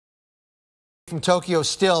from Tokyo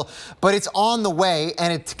still, but it's on the way,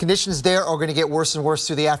 and conditions there are going to get worse and worse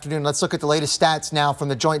through the afternoon. Let's look at the latest stats now from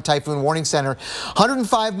the Joint Typhoon Warning Center.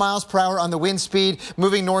 105 miles per hour on the wind speed,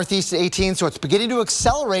 moving northeast at 18, so it's beginning to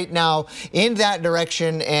accelerate now in that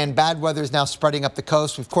direction, and bad weather is now spreading up the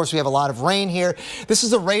coast. Of course, we have a lot of rain here. This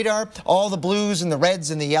is the radar, all the blues and the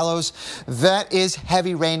reds and the yellows. That is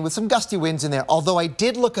heavy rain with some gusty winds in there, although I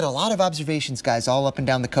did look at a lot of observations, guys, all up and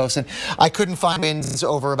down the coast, and I couldn't find winds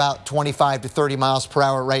over about 25 to 30 miles per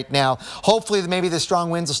hour right now. Hopefully, maybe the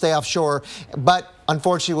strong winds will stay offshore, but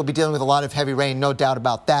unfortunately, we'll be dealing with a lot of heavy rain, no doubt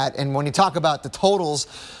about that. And when you talk about the totals,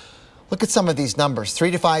 look at some of these numbers.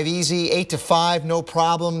 3 to 5 easy, 8 to 5 no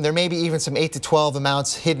problem. There may be even some 8 to 12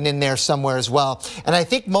 amounts hidden in there somewhere as well. And I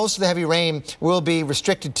think most of the heavy rain will be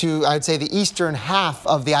restricted to, I would say, the eastern half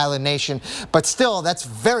of the island nation. But still, that's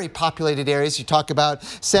very populated areas. You talk about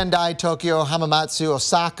Sendai, Tokyo, Hamamatsu,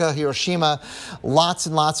 Osaka, Hiroshima. Lots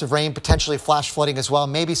and lots of rain, potentially flash flooding as well.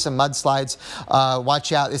 Maybe some mudslides.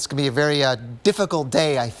 Watch out. It's going to be a very difficult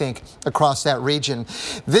day, I think, across that region.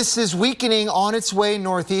 This is weakening on its way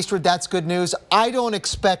northeastward. That's good news. I don't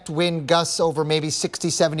expect wind gusts over maybe 60,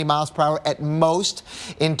 70 miles per hour at most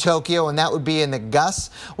in Tokyo, and that would be in the gusts.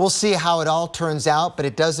 We'll see how it all turns out, but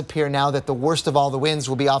it does appear now that the worst of all the winds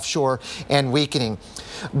will be offshore and weakening.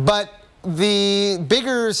 But the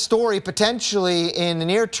bigger story potentially in the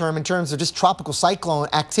near term in terms of just tropical cyclone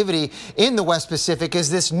activity in the West Pacific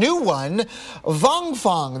is this new one,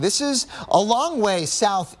 Vangfang. This is a long way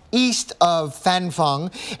southeast of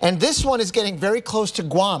Fanfeng, and this one is getting very close to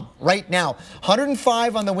Guam right now.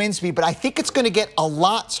 105 on the wind speed, but I think it's going to get a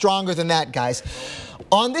lot stronger than that, guys.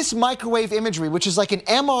 On this microwave imagery, which is like an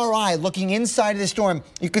MRI looking inside of the storm,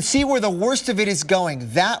 you can see where the worst of it is going,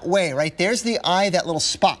 that way, right? There's the eye, that little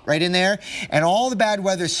spot right in there, and all the bad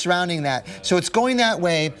weather surrounding that. So it's going that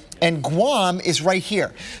way, and Guam is right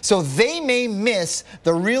here. So they may miss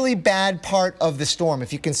the really bad part of the storm,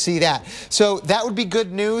 if you can see that. So that would be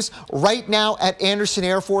good news. Right now at Andersen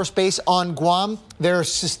Air Force Base on Guam, their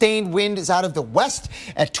sustained wind is out of the west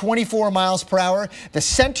at 24 miles per hour. The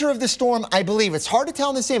center of the storm, I believe, it's hard to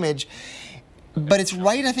tell in this image, but it's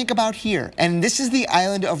right, I think, about here. And this is the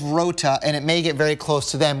island of Rota, and it may get very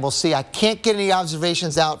close to them. We'll see. I can't get any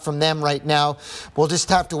observations out from them right now. We'll just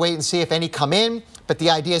have to wait and see if any come in. But the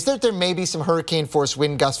idea is that there may be some hurricane-force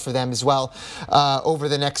wind gusts for them as well over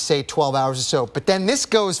the next, say, 12 hours or so. But then this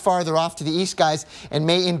goes farther off to the east, guys, and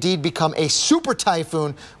may indeed become a super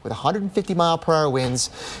typhoon with 150-mile-per-hour winds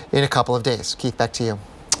in a couple of days. Keith, back to you.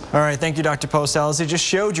 All right, thank you, Dr. Postel. As I just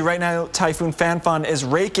showed you, right now, Typhoon Fanfan is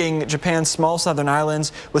raking Japan's small southern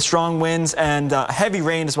islands with strong winds and heavy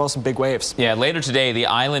rain, as well as some big waves. Yeah, later today, the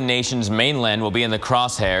island nation's mainland will be in the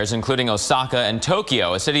crosshairs, including Osaka and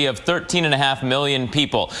Tokyo, a city of 13.5 million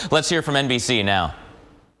people. Let's hear from NBC now.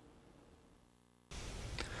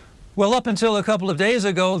 Well, up until a couple of days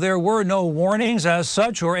ago, there were no warnings as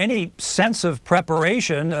such or any sense of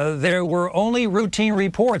preparation. There were only routine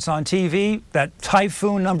reports on TV that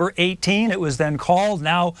Typhoon number 18, it was then called,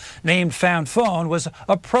 now named Fanfan, was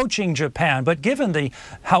approaching Japan. But given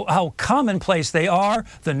how commonplace they are,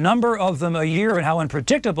 the number of them a year, and how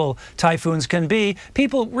unpredictable typhoons can be,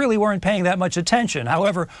 people really weren't paying that much attention.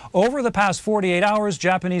 However, over the past 48 hours,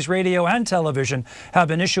 Japanese radio and television have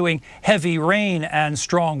been issuing heavy rain and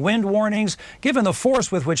strong wind warnings, given the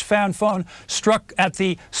force with which Fanfan struck at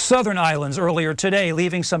the southern islands earlier today,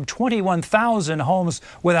 leaving some 21,000 homes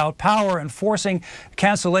without power and forcing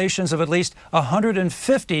cancellations of at least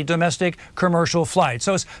 150 domestic commercial flights.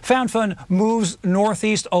 So as Fanfan moves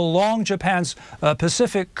northeast along Japan's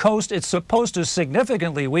Pacific coast, it's supposed to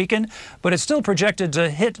significantly weaken, but it's still projected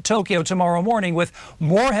to hit Tokyo tomorrow morning with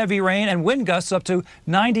more heavy rain and wind gusts up to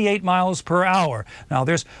 98 miles per hour. Now,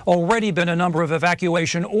 there's already been a number of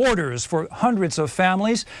evacuation orders for hundreds of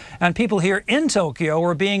families, and people here in Tokyo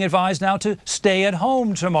are being advised now to stay at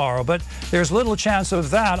home tomorrow. But there's little chance of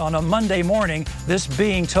that on a Monday morning, this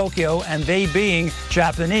being Tokyo and they being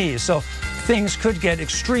Japanese. So things could get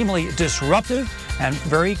extremely disruptive and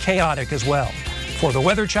very chaotic as well. For the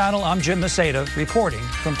Weather Channel, I'm Jim Maceda reporting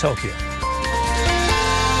from Tokyo.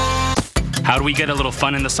 How do we get a little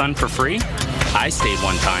fun in the sun for free? I stayed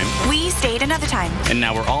one time. We stayed another time. And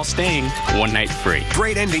now we're all staying one night free.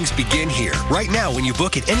 Great endings begin here. Right now, when you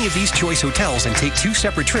book at any of these Choice hotels and take 2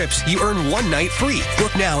 separate trips, you earn one night free.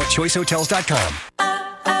 Book now at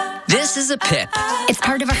choicehotels.com. This is a pip. It's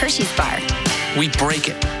part of a Hershey's bar. We break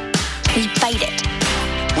it. We bite it.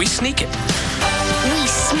 We sneak it. We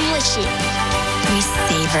smush it. We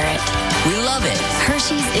savor it. We love it.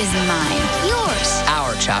 Hershey's is mine. Yours.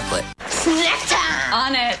 Our chocolate. Snack time!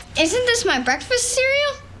 On it. Isn't this my breakfast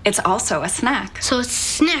cereal? It's also a snack. So it's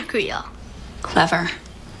snack-real. Clever.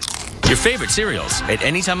 Your favorite cereals at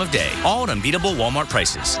any time of day. All at unbeatable Walmart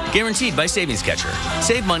prices. Guaranteed by Savings Catcher.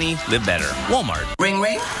 Save money, live better. Walmart. Ring,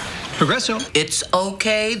 ring. Progresso. It's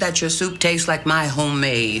okay that your soup tastes like my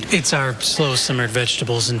homemade. It's our slow-simmered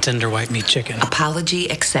vegetables and tender white meat chicken. Apology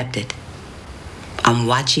accepted. I'm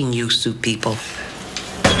watching you, soup people.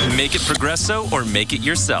 Make it Progresso or make it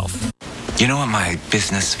yourself. You know what my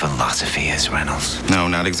business philosophy is, Reynolds? No,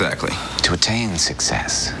 not exactly. To attain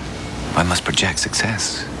success, I must project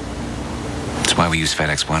success. That's why we use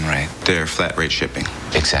FedEx One Rate. They're flat rate shipping.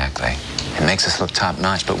 Exactly. It makes us look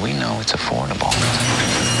top-notch, but we know it's affordable.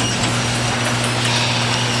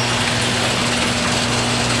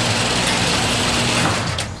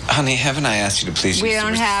 Honey, haven't I asked you to please use We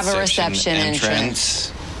don't have a reception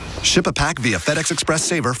entrance. Ship a pack via FedEx Express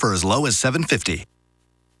Saver for as low as $7.50.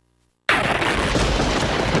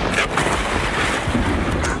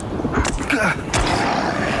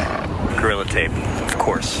 Gorilla Tape, of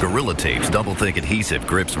course. Gorilla Tape's double-thick adhesive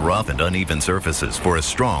grips rough and uneven surfaces for a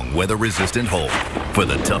strong, weather-resistant hold for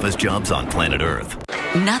the toughest jobs on planet Earth.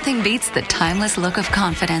 Nothing beats the timeless look of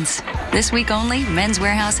confidence. This week only, Men's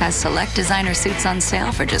Warehouse has select designer suits on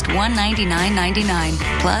sale for just $199.99.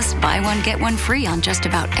 Plus, buy one, get one free on just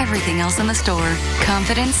about everything else in the store.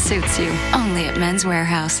 Confidence suits you, only at Men's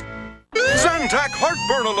Warehouse. Zantac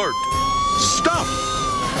heartburn alert! Stop!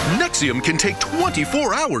 Nexium can take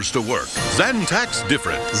 24 hours to work. Zantac's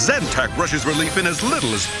different. Zantac rushes relief in as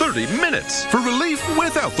little as 30 minutes. For relief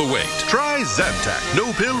without the wait, try Zantac.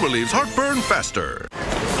 No pill relieves heartburn faster.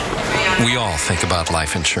 We all think about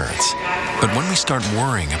life insurance. But when we start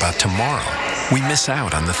worrying about tomorrow, we miss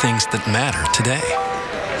out on the things that matter today.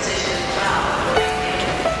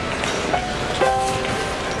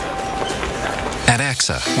 At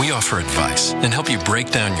AXA, we offer advice and help you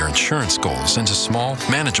break down your insurance goals into small,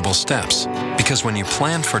 manageable steps. Because when you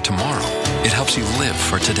plan for tomorrow, it helps you live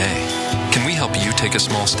for today. Can we help you take a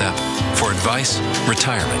small step? For advice,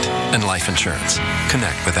 retirement, and life insurance,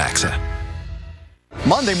 connect with AXA.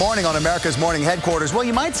 Monday morning on America's Morning Headquarters, well,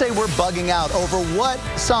 you might say we're bugging out over what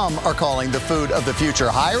some are calling the food of the future.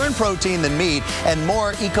 Higher in protein than meat and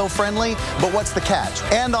more eco-friendly, but what's the catch?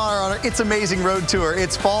 And on our It's Amazing Road Tour,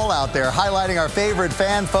 it's fall out there, highlighting our favorite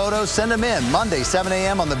fan photos. Send them in Monday, 7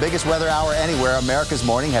 a.m. on the biggest weather hour anywhere, America's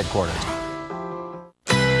Morning Headquarters.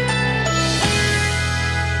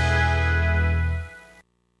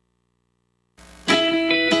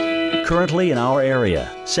 Currently in our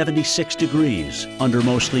area, 76 degrees under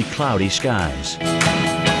mostly cloudy skies.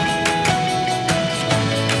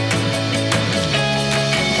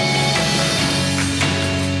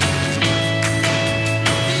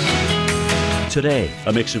 Today,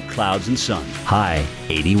 a mix of clouds and sun. High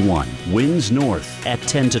 81. Winds north at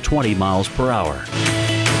 10 to 20 miles per hour.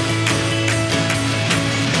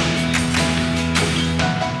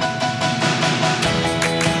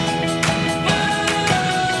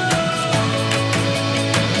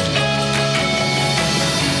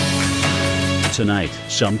 Tonight,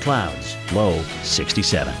 some clouds, low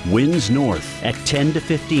 67. Winds north at 10 to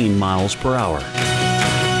 15 miles per hour.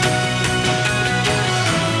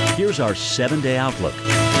 Here's our 7-day outlook.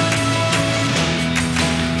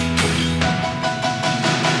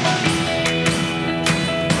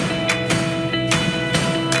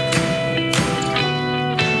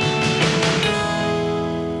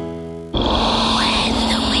 When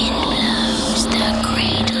the wind blows, the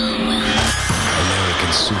cradle will.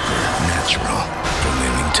 American Supernatural,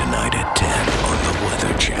 premiering tonight at 10 on the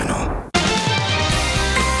Weather Channel.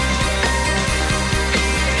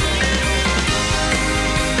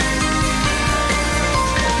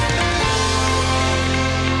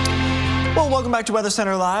 Welcome back to Weather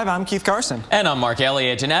Center Live. I'm Keith Carson. And I'm Mark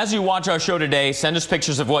Elliott. And as you watch our show today, send us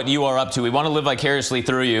pictures of what you are up to. We want to live vicariously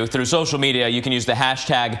through you. Through social media, you can use the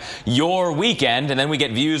hashtag YourWeekend, and then we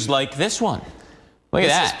get views like this one. Look at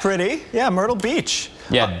that. This is pretty. Yeah, Myrtle Beach.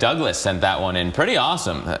 Yeah, Douglas sent that one in. Pretty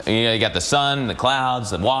awesome. You got the sun, the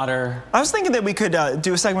clouds, the water. I was thinking that we could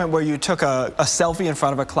do a segment where you took a selfie in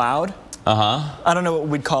front of a cloud. I don't know what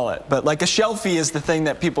we'd call it, but like a shelfie is the thing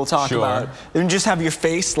that people talk about. And just have your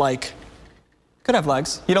face like... Could have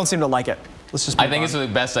legs. You don't seem to like it. Let's just. I think it's the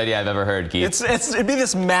best idea I've ever heard, Keith. It'd be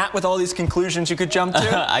this mat with all these conclusions you could jump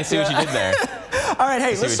to. I see what you did there. All right,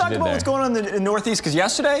 hey, let's talk about what's going on in the Northeast, because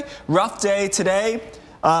yesterday, rough day. Today,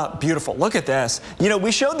 beautiful. Look at this. You know,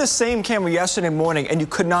 we showed this same camera yesterday morning, and you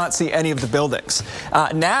could not see any of the buildings.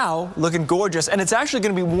 Now, looking gorgeous, and it's actually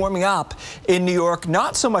going to be warming up in New York.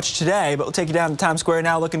 Not so much today, but we'll take you down to Times Square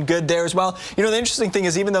now, looking good there as well. You know, the interesting thing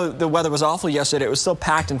is, even though the weather was awful yesterday, it was still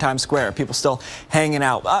packed in Times Square. People still hanging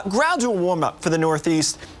out. Gradual warm up for the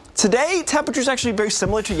Northeast. Today, temperatures actually very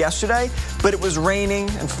similar to yesterday, but it was raining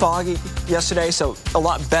and foggy yesterday, so a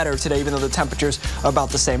lot better today, even though the temperatures are about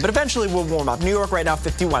the same. But eventually we'll warm up. New York right now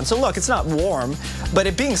 51. So look, it's not warm, but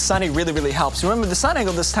it being sunny really, really helps. Remember, the sun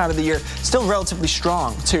angle this time of the year still relatively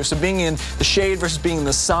strong too. So being in the shade versus being in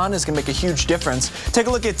the sun is going to make a huge difference. Take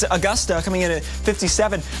a look at Augusta coming in at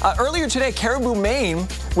 57. Earlier today, Caribou, Maine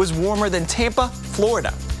was warmer than Tampa,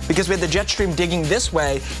 Florida, because we had the jet stream digging this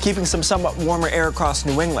way, keeping some somewhat warmer air across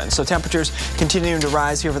New England. So temperatures continuing to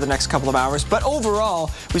rise here for the next couple of hours. But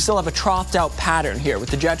overall, we still have a troughed out pattern here with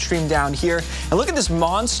the jet stream down here. And look at this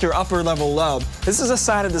monster upper level low. This is a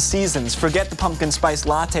sign of the seasons. Forget the pumpkin spice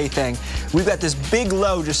latte thing. We've got this big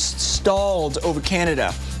low just stalled over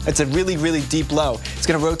Canada. It's a really, really deep low. It's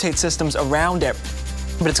going to rotate systems around it,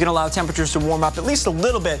 but it's going to allow temperatures to warm up at least a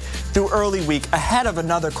little bit through early week ahead of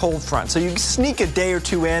another cold front. So you sneak a day or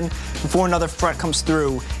two in before another front comes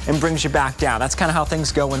through and brings you back down. That's kind of how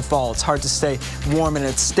things go in fall. It's hard to stay warm in an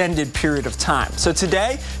extended period of time. So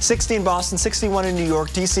today, 60 in Boston, 61 in New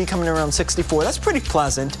York, D.C. coming in around 64. That's pretty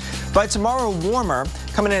pleasant. By tomorrow, warmer,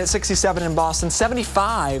 coming in at 67 in Boston,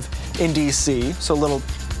 75 in D.C. So a little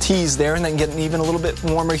tease there, and then getting even a little bit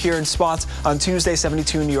warmer here in spots on Tuesday,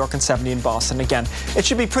 72 in New York and 70 in Boston. Again, it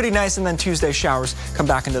should be pretty nice, and then Tuesday showers come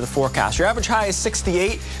back into the forecast. Your average high is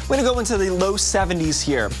 68. We're going to go into the low 70s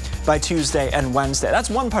here by Tuesday and Wednesday. That's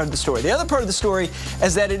one part of the story. The other part of the story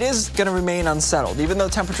is that it is going to remain unsettled. Even though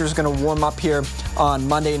temperatures are going to warm up here on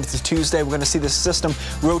Monday into Tuesday, we're going to see the system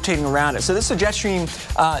rotating around it. So this is a jet stream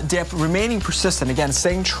dip remaining persistent, again,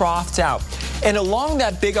 staying troughed out. And along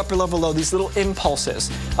that big upper level low, these little impulses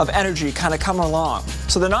of energy kind of come along.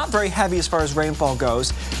 So they're not very heavy as far as rainfall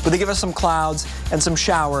goes, but they give us some clouds and some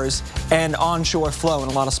showers and onshore flow in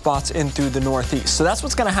a lot of spots in through the northeast. So that's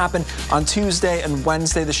what's going to happen on Tuesday and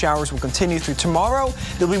Wednesday. The showers will continue through tomorrow.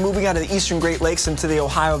 They'll be moving out of the eastern Great Lakes into the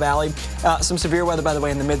Ohio Valley. Some severe weather, by the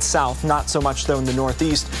way, in the mid-south, not so much though in the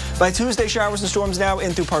northeast. By Tuesday, showers and storms now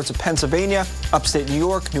in through parts of Pennsylvania, upstate New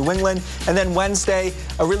York, New England, and then Wednesday,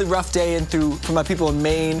 a really rough day in through for my people in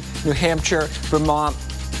Maine, New Hampshire, Vermont.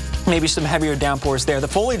 Maybe some heavier downpours there. The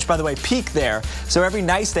foliage, by the way, peak there. So every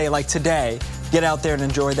nice day like today, get out there and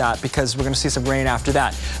enjoy that, because we're going to see some rain after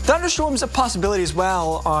that. Thunderstorms a possibility as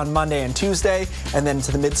well on Monday and Tuesday, and then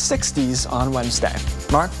to the mid-60s on Wednesday.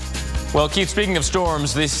 Mark? Well, Keith, speaking of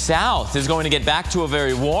storms, the south is going to get back to a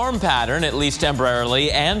very warm pattern, at least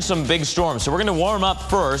temporarily, and some big storms. So we're going to warm up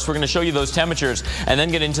first. We're going to show you those temperatures and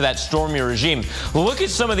then get into that stormy regime. Look at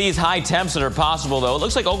some of these high temps that are possible, though. It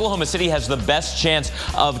looks like Oklahoma City has the best chance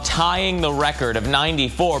of tying the record of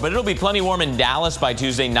 94, but it'll be plenty warm in Dallas by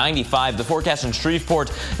Tuesday, 95. The forecast in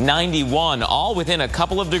Shreveport, 91, all within a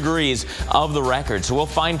couple of degrees of the record. So we'll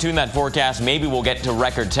fine-tune that forecast. Maybe we'll get to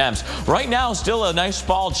record temps. Right now, still a nice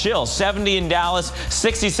fall chill. 70 in Dallas,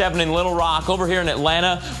 67 in Little Rock. Over here in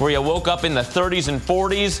Atlanta, where you woke up in the 30s and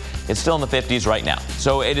 40s, it's still in the 50s right now.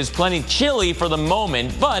 So it is plenty chilly for the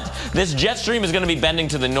moment, but this jet stream is going to be bending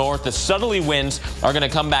to the north. The southerly winds are going to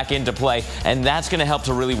come back into play, and that's going to help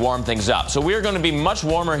to really warm things up. So we're going to be much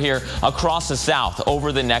warmer here across the south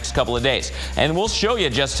over the next couple of days. And we'll show you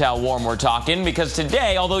just how warm we're talking, because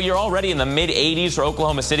today, although you're already in the mid-80s for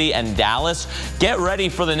Oklahoma City and Dallas, get ready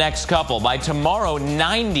for the next couple. By tomorrow,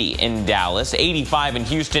 90 in Dallas, 85 in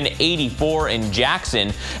Houston, 84 in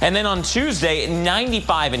Jackson. And then on Tuesday,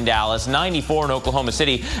 95 in Dallas, 94 in Oklahoma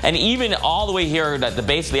City, and even all the way here at the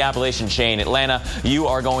base of the Appalachian chain, Atlanta, you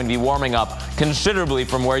are going to be warming up considerably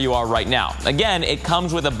from where you are right now. Again, it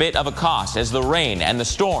comes with a bit of a cost, as the rain and the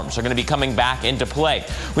storms are going to be coming back into play.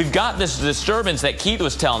 We've got this disturbance that Keith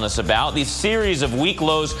was telling us about, these series of weak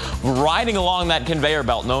lows riding along that conveyor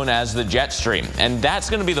belt known as the jet stream. And that's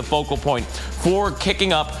going to be the focal point for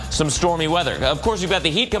kicking up some stormy weather. Of course, you've got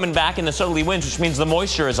the heat coming back and the southerly winds, which means the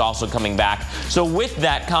moisture is also coming back. So with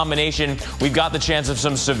that combination, we've got the chance of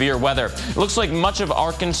some severe weather. It looks like much of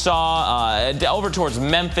Arkansas, over towards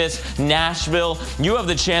Memphis, Nashville, you have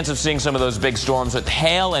the chance of seeing some of those big storms, with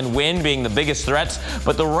hail and wind being the biggest threats.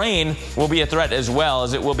 But the rain will be a threat as well,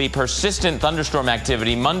 as it will be persistent thunderstorm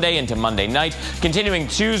activity Monday into Monday night, continuing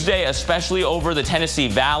Tuesday, especially over the Tennessee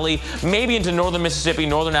Valley, maybe into northern Mississippi,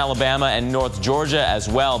 northern Alabama, and North Georgia as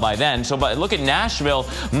well by then. So but look at Nashville.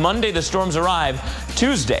 Monday, the storms arrive.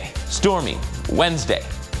 Tuesday, stormy. Wednesday,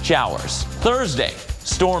 showers. Thursday,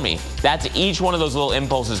 stormy. That's each one of those little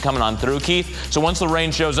impulses coming on through, Keith. So once the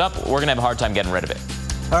rain shows up, we're going to have a hard time getting rid of it.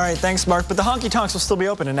 All right, thanks, Mark. But the honky-tonks will still be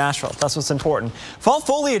open in Nashville. That's what's important. Fall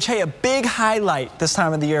foliage, hey, a big highlight this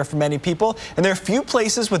time of the year for many people. And there are few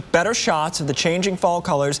places with better shots of the changing fall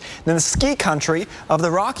colors than the ski country of the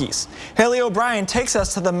Rockies. Haley O'Brien takes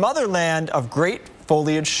us to the motherland of great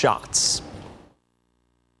foliage shots.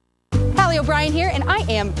 Hallie O'Brien here, and I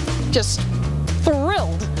am just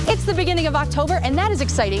thrilled. It's the beginning of October, and that is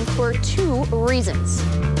exciting for 2 reasons.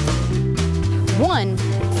 1,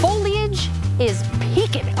 foliage is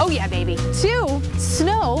peaking. Oh yeah, baby. 2,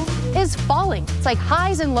 snow is falling. It's like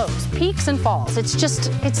highs and lows, peaks and falls. It's just,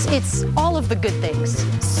 it's all of the good things.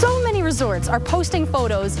 So many resorts are posting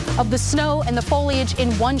photos of the snow and the foliage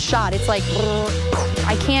in one shot. It's like,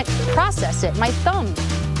 I can't process it. My thumb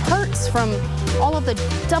hurts from all of the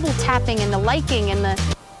double tapping and the liking and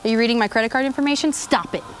the... Are you reading my credit card information?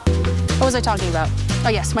 Stop it. What was I talking about? Oh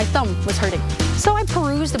yes, my thumb was hurting. So I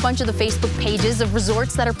perused a bunch of the Facebook pages of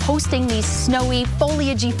resorts that are posting these snowy,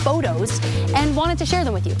 foliagey photos and wanted to share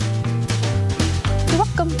them with you. You're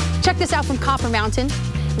welcome. Check this out from Copper Mountain.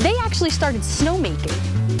 They actually started snowmaking,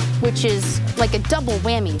 which is like a double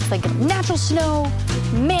whammy. It's like natural snow,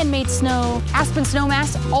 man-made snow, Aspen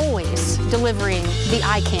Snowmass, always delivering the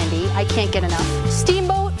eye candy. I can't get enough.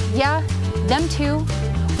 Steamboat, yeah, them too.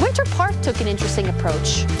 Winter Park took an interesting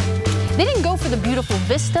approach. They didn't go for the beautiful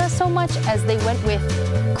vista so much as they went with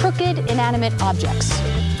crooked, inanimate objects.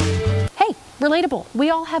 Hey, relatable. We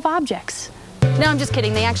all have objects. No, I'm just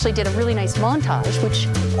kidding. They actually did a really nice montage, which,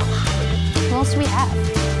 what else do we have?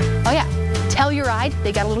 Oh yeah, Telluride.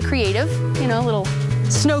 They got a little creative, you know, a little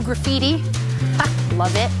snow graffiti. Ha,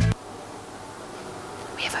 love it.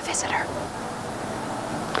 We have a visitor.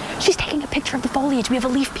 She's taking a picture of the foliage. We have a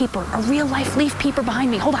leaf peeper, a real-life leaf peeper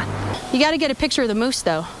behind me. Hold on. You got to get a picture of the moose,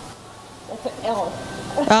 though. That's an elk.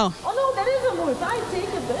 Oh. Oh, no, that is a moose. I take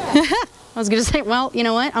it back. I was going to say, well, you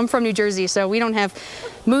know what? I'm from New Jersey, so we don't have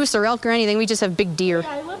moose or elk or anything. We just have big deer.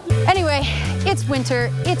 Anyway, it's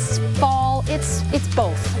winter, it's fall, it's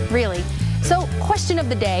both, really. So, question of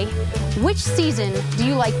the day, which season do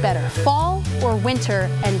you like better, fall or winter,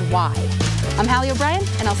 and why? I'm Hallie O'Brien,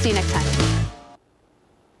 and I'll see you next time.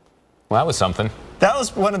 Well, that was something. That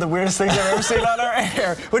was one of the weirdest things I've ever seen on our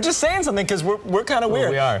air. We're just saying something because we're kind of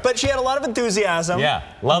weird. We are. But she had a lot of enthusiasm. Yeah,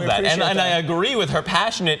 love that. And I agree with her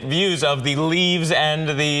passionate views of the leaves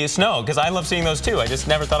and the snow, because I love seeing those too. I just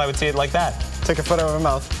never thought I would see it like that. Took a foot out of her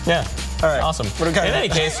mouth. Yeah. All right. Awesome. In any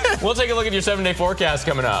case, we'll take a look at your 7-day forecast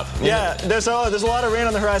coming up. Yeah, there's a lot of rain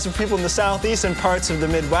on the horizon for people in the southeastern parts of the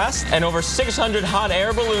Midwest. And over 600 hot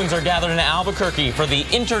air balloons are gathered in Albuquerque for the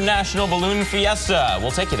International Balloon Fiesta.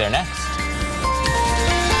 We'll take you there next.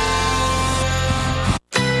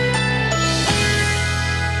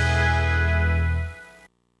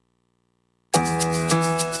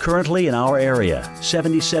 Currently in our area,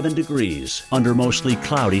 77 degrees under mostly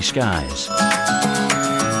cloudy skies.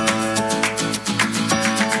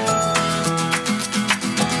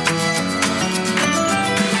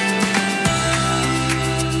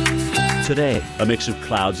 Today, a mix of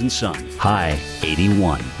clouds and sun. High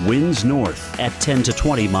 81. Winds north at 10 to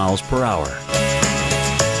 20 miles per hour.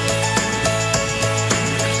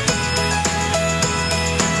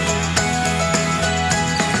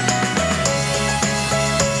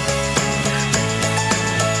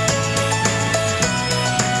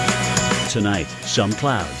 Tonight, some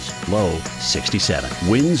clouds, low 67.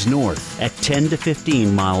 Winds north at 10 to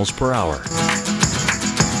 15 miles per hour.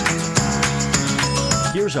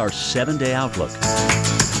 Here's our 7-day outlook.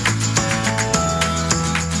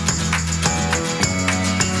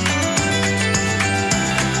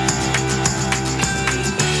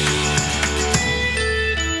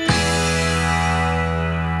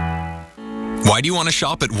 Why do you want to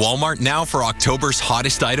shop at Walmart now for October's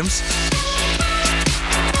hottest items?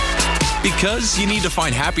 Because you need to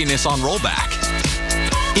find happiness on rollback.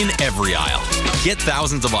 In every aisle. Get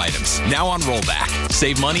thousands of items, now on rollback.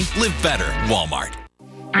 Save money, live better, Walmart.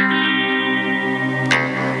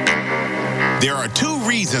 There are 2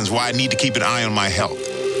 reasons why I need to keep an eye on my health.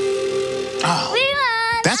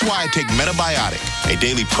 That's why I take Metabiotic, a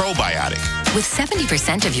daily probiotic. With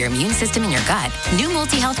 70% of your immune system in your gut, new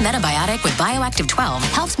Multi-Health Metabiotic with Bioactive 12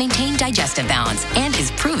 helps maintain digestive balance and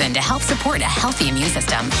is proven to help support a healthy immune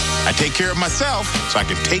system. I take care of myself so I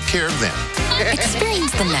can take care of them.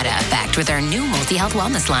 Experience the Meta Effect with our new Multi-Health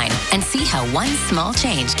Wellness line and see how one small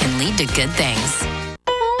change can lead to good things.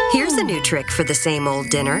 Here's a new trick for the same old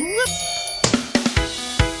dinner.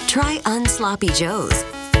 Try Unsloppy Joe's.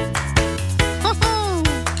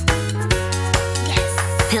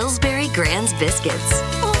 Pillsbury Grand's Biscuits.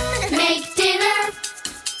 Make dinner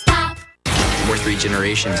pop. We're 3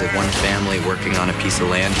 generations of one family working on a piece of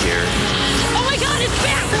land here. Oh my God, it's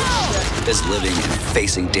back! Is living and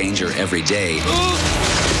facing danger every day.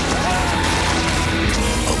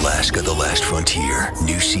 Alaska: The Last Frontier.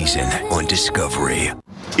 New season on Discovery.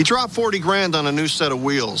 You drop 40 grand on a new set of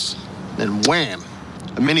wheels, then wham,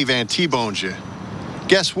 a minivan T-bones you.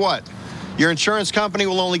 Guess what? Your insurance company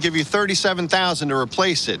will only give you $37,000 to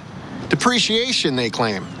replace it. Depreciation, they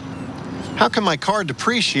claim. How can my car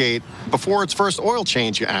depreciate before its first oil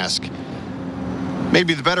change, you ask?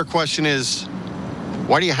 Maybe the better question is,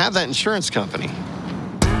 why do you have that insurance company?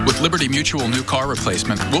 With Liberty Mutual New Car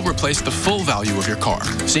Replacement, we'll replace the full value of your car.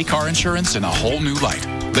 See car insurance in a whole new light.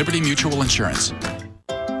 Liberty Mutual Insurance.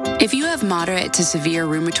 If you have moderate to severe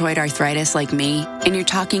rheumatoid arthritis like me, and you're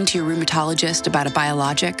talking to your rheumatologist about a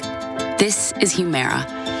biologic, this is Humira.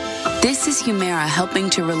 This is Humira helping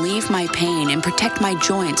to relieve my pain and protect my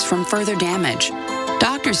joints from further damage.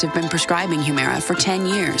 Doctors have been prescribing Humira for 10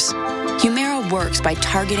 years. Humira works by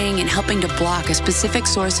targeting and helping to block a specific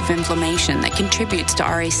source of inflammation that contributes to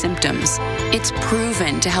RA symptoms. It's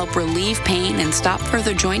proven to help relieve pain and stop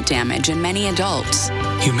further joint damage in many adults.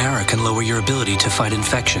 Humira can lower your ability to fight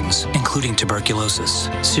infections, including tuberculosis.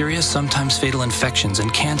 Serious, sometimes fatal infections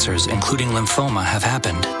and cancers, including lymphoma, have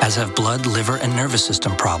happened, as have blood, liver, and nervous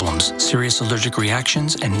system problems, serious allergic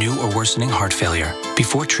reactions, and new or worsening heart failure.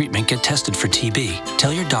 Before treatment, get tested for TB.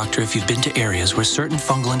 Tell your doctor if you've been to areas where certain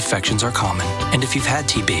fungal infections are common, and if you've had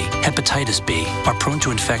TB, hepatitis B, are prone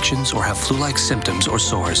to infections, or have flu-like symptoms or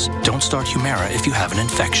sores. Don't start Humira if you have an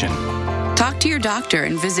infection. Talk to your doctor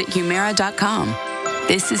and visit Humira.com.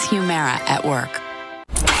 This is Humira at work.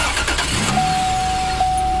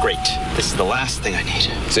 Great. This is the last thing I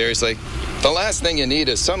need. Seriously? The last thing you need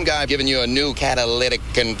is some guy giving you a new catalytic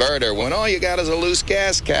converter when all you got is a loose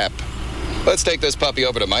gas cap. Let's take this puppy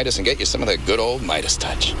over to Midas and get you some of that good old Midas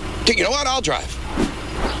touch. You know what? I'll drive.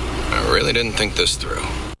 I really didn't think this through.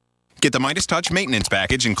 Get the Midas Touch maintenance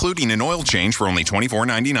package, including an oil change, for only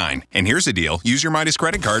 $24.99. And here's the deal. Use your Midas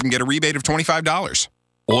credit card and get a rebate of $25.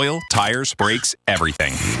 Oil, tires, brakes,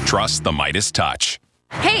 everything. Trust the Midas Touch.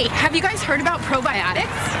 Hey, have you guys heard about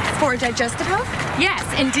probiotics for digestive health? Yes,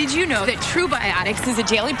 and did you know that TrueBiotics is a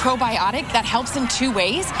daily probiotic that helps in 2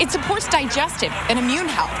 ways? It supports digestive and immune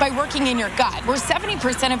health by working in your gut, where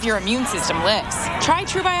 70% of your immune system lives. Try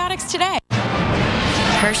TrueBiotics today.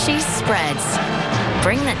 Hershey's Spreads.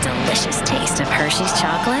 Bring the delicious taste of Hershey's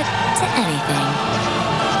chocolate to anything.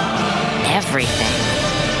 Everything.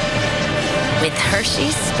 With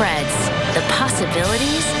Hershey's Spreads, the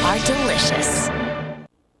possibilities are delicious.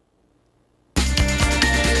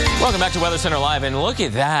 Welcome back to Weather Center Live, and look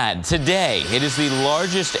at that. Today, it is the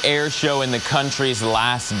largest air show in the country's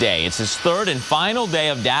last day. It's its third and final day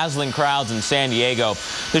of dazzling crowds in San Diego.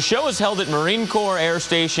 The show is held at Marine Corps Air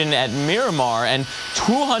Station at Miramar, and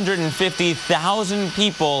 250,000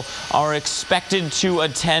 people are expected to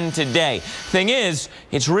attend today. Thing is,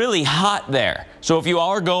 it's really hot there. So if you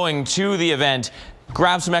are going to the event,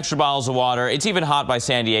 grab some extra bottles of water. It's even hot by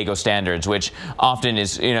San Diego standards, which often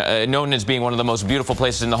is known as being one of the most beautiful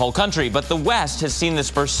places in the whole country. But the West has seen this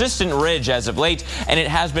persistent ridge as of late, and it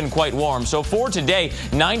has been quite warm. So for today,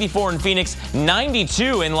 94 in Phoenix,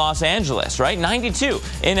 92 in Los Angeles, right? 92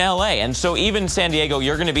 in LA. And so even San Diego,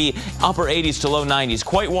 you're going to be upper 80s to low 90s.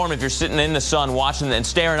 Quite warm if you're sitting in the sun watching and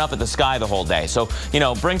staring up at the sky the whole day. So,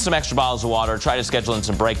 bring some extra bottles of water. Try to schedule in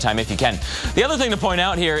some break time if you can. The other thing to point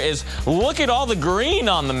out here is look at all the green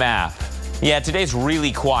on the map. Yeah, today's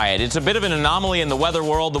really quiet. It's a bit of an anomaly in the weather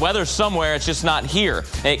world. The weather's somewhere, it's just not here.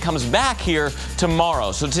 And it comes back here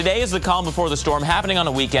tomorrow. So today is the calm before the storm happening on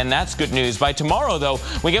a weekend. That's good news. By tomorrow, though,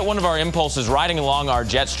 we get one of our impulses riding along our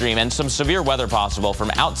jet stream, and some severe weather possible from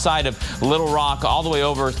outside of Little Rock all the way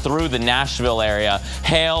over through the Nashville area.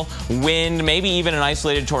 Hail, wind, maybe even an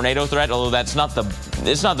isolated tornado threat, although it's not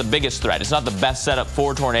the biggest threat. It's not the best setup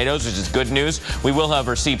for tornadoes, which is good news. We will,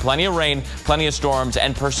 however, see plenty of rain, plenty of storms,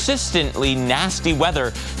 and persistently nasty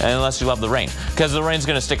weather, unless you love the rain, because the rain's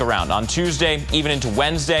going to stick around. On Tuesday, even into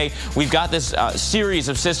Wednesday, we've got this series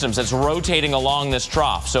of systems that's rotating along this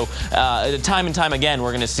trough. So time and time again,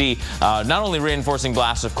 we're going to see not only reinforcing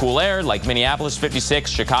blasts of cool air, like Minneapolis 56,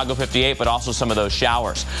 Chicago 58, but also some of those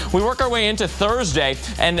showers. We work our way into Thursday,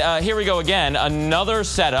 and here we go again. Another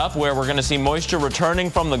setup where we're going to see moisture returning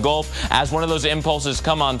from the Gulf as one of those impulses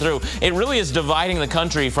come on through. It really is dividing the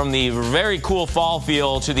country from the very cool fall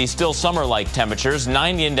feel to the still summer-like temperatures.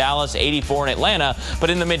 90 in Dallas, 84 in Atlanta, but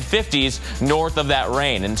in the mid-50s north of that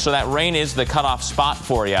rain. And so that rain is the cutoff spot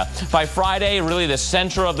for you. By Friday, really the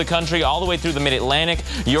center of the country, all the way through the mid-Atlantic,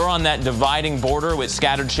 you're on that dividing border with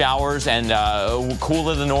scattered showers and cool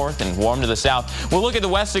to the north and warm to the south. We'll look at the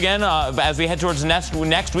west again as we head towards next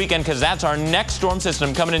weekend, because that's our next storm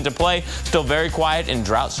system coming into play. Still very quiet quiet in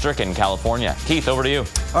drought-stricken California. Keith, over to you.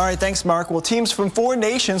 All right, thanks, Mark. Well, teams from 4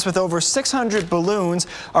 nations with over 600 balloons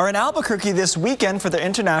are in Albuquerque this weekend for the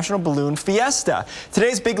International Balloon Fiesta.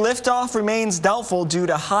 Today's big liftoff remains doubtful due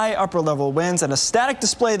to high upper-level winds, and a static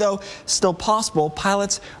display, though, still possible.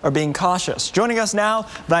 Pilots are being cautious. Joining us now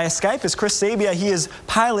via Skype is Chris Sabia. He is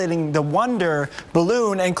piloting the Wonder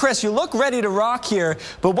balloon. And Chris, you look ready to rock here,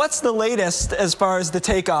 but what's the latest as far as the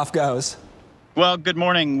takeoff goes? Well, good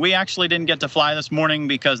morning. We actually didn't get to fly this morning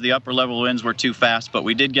because the upper level winds were too fast, but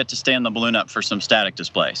we did get to stand the balloon up for some static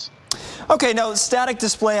displays. Okay, now static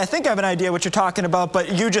display, I think I have an idea what you're talking about,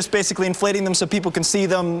 but you just basically inflating them so people can see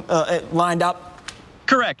them lined up?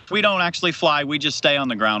 Correct. We don't actually fly. We just stay on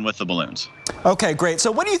the ground with the balloons. Okay, great. So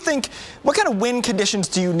what do you think, what kind of wind conditions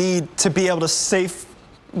do you need to be able to safe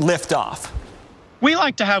lift off? We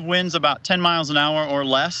like to have winds about 10 miles an hour or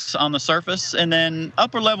less on the surface, and then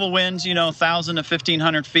upper level winds, 1,000 to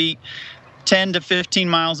 1,500 feet, 10 to 15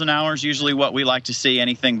 miles an hour is usually what we like to see.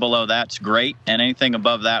 Anything below that's great, and anything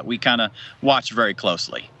above that we kind of watch very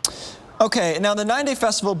closely. Okay, now the 9-day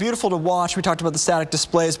festival, beautiful to watch. We talked about the static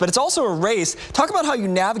displays, but it's also a race. Talk about how you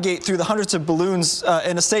navigate through the hundreds of balloons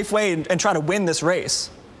in a safe way and try to win this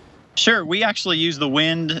race. Sure, we actually use the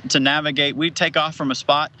wind to navigate. We take off from a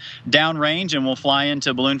spot downrange and we'll fly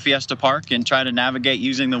into Balloon Fiesta Park and try to navigate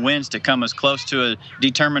using the winds to come as close to a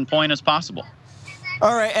determined point as possible.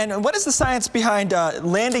 All right, and what is the science behind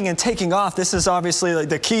landing and taking off? This is obviously like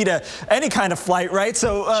the key to any kind of flight, right?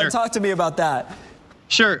 So Sure. Talk to me about that.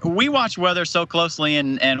 Sure. We watch weather so closely,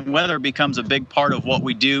 and weather becomes a big part of what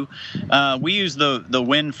we do. We use the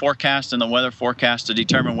wind forecast and the weather forecast to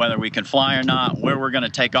determine whether we can fly or not, where we're going to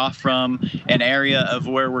take off from, an area of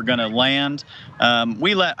where we're going to land.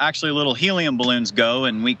 We let actually little helium balloons go,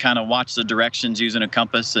 and we kind of watch the directions using a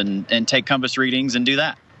compass and take compass readings and do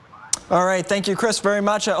that. All right, thank you, Chris, very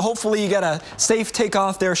much. Hopefully you get a safe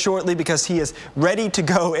takeoff there shortly because he is ready to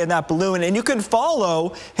go in that balloon. And you can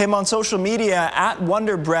follow him on social media at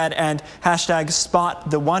WonderBread and hashtag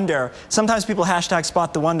 #SpotTheWonder. Sometimes people hashtag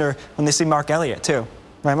 #SpotTheWonder when they see Mark Elliott, too.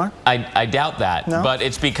 Right, Mark? I doubt that, no? But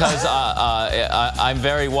it's because I'm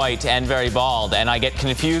very white and very bald, and I get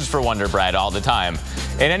confused for Wonder Bread all the time.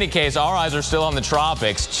 In any case, our eyes are still on the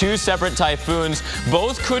tropics. 2 separate typhoons.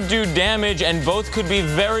 Both could do damage, and both could be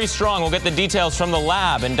very strong. We'll get the details from the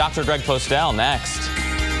lab and Dr. Greg Postel next.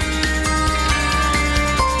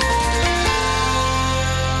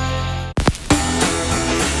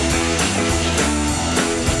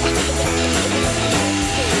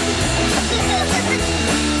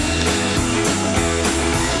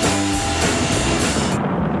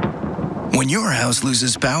 When your house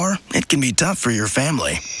loses power, it can be tough for your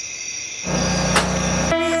family.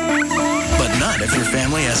 But not if your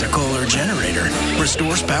family has a Kohler generator.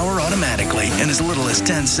 Restores power automatically in as little as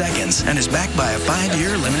 10 seconds and is backed by a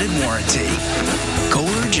 5-year limited warranty.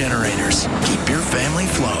 Kohler generators. Keep your family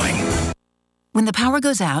flowing. When the power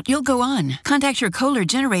goes out, you'll go on. Contact your Kohler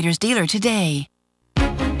Generators dealer today.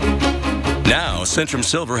 Now, Centrum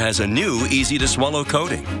Silver has a new easy-to-swallow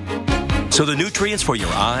coating. So the nutrients for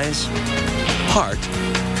your eyes, heart,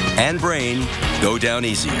 and brain go down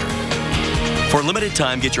easier. For a limited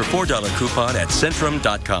time, get your $4 coupon at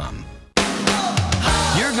Centrum.com.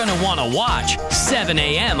 You're going to want to watch 7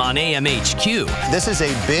 a.m. on AMHQ. This is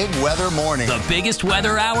a big weather morning. The biggest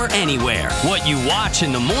weather hour anywhere. What you watch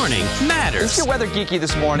in the morning matters. Let's get weather geeky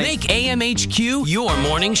this morning. Make AMHQ your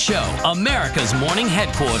morning show. America's morning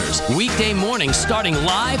headquarters. Weekday mornings starting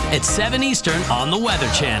live at 7 Eastern on the Weather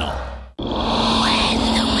Channel. When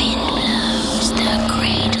the wind blows, the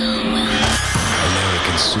cradle will.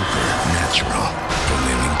 American Supernatural.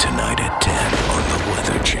 Premiering tonight at 10 on the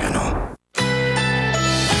Weather Channel.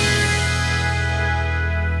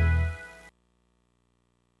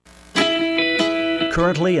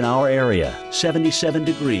 Currently in our area, 77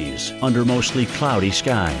 degrees under mostly cloudy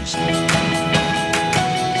skies.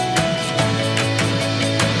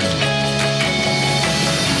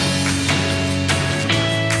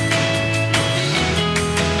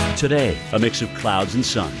 Today, a mix of clouds and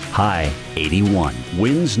sun. High 81.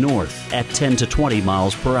 Winds north at 10 to 20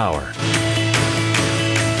 miles per hour.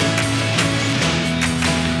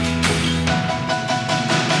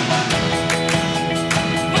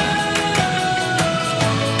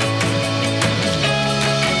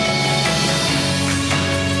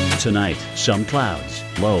 Tonight, some clouds.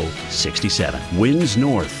 Low 67. Winds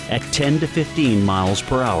north at 10 to 15 miles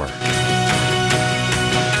per hour.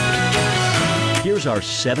 Here's our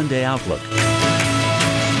 7-day outlook.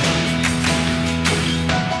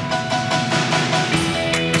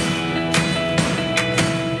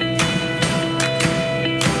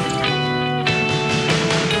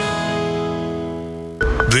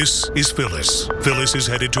 This is Phyllis. Phyllis is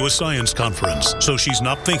headed to a science conference, so she's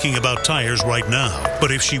not thinking about tires right now. But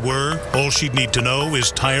if she were, all she'd need to know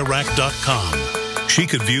is TireRack.com. She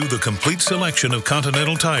could view the complete selection of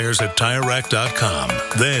Continental tires at TireRack.com.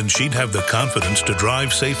 Then she'd have the confidence to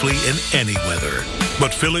drive safely in any weather.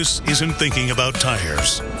 But Phyllis isn't thinking about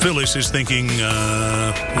tires. Phyllis is thinking,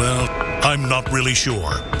 well, I'm not really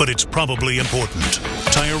sure, but it's probably important.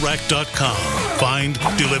 TireRack.com. Find,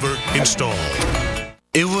 deliver, install.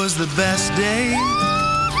 It was the best day. It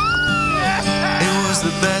was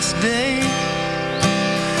the best day. It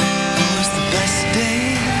was the best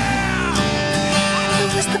day.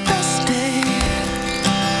 It was the best day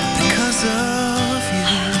because of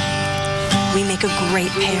you. We make a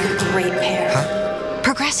great pair. Great pair. Huh?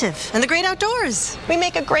 Progressive and the great outdoors. We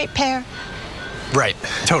make a great pair. Right.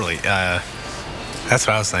 Totally. That's what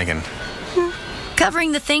I was thinking.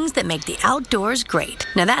 Covering the things that make the outdoors great.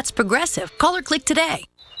 Now that's Progressive. Call or click today.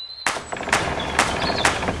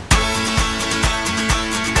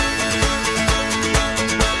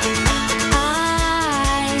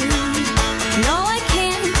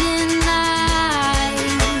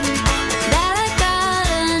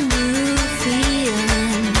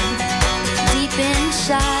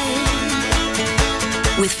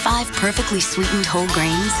 With 5 perfectly sweetened whole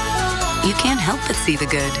grains, you can't help but see the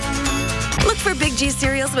good. Look for Big G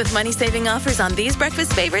cereals with money-saving offers on these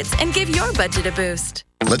breakfast favorites and give your budget a boost.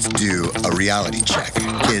 Let's do a reality check.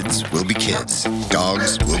 Kids will be kids.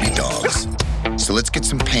 Dogs will be dogs. So let's get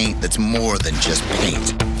some paint that's more than just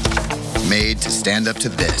paint. Made to stand up to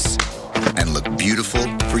this and look beautiful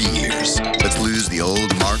for years. Let's lose the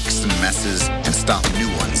old marks and messes and stop new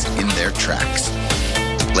ones in their tracks.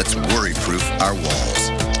 Let's worry-proof our walls.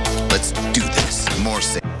 Let's do this more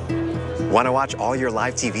safe. Want to watch all your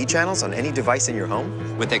live TV channels on any device in your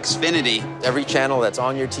home? With Xfinity, every channel that's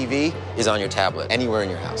on your TV is on your tablet, anywhere in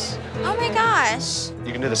your house. Oh my gosh.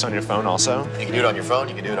 You can do this on your phone also. You can do it on your phone,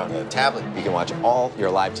 you can do it on a tablet. You can watch all your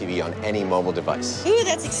live TV on any mobile device. Ooh,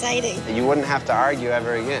 that's exciting. You wouldn't have to argue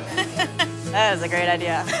ever again. That is a great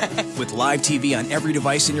idea. With live TV on every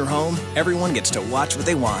device in your home, everyone gets to watch what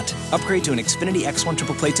they want. Upgrade to an Xfinity X1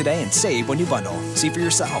 Triple Play today and save when you bundle. See for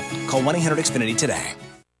yourself. Call 1-800-XFINITY today.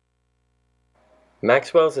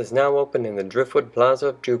 Maxwell's is now open in the Driftwood Plaza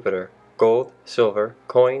of Jupiter. Gold, silver,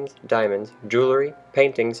 coins, diamonds, jewelry,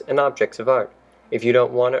 paintings, and objects of art. If you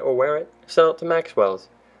don't want it or wear it, sell it to Maxwell's.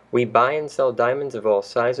 We buy and sell diamonds of all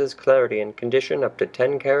sizes, clarity, and condition up to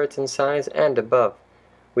 10 carats in size and above.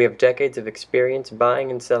 We have decades of experience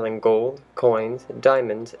buying and selling gold, coins,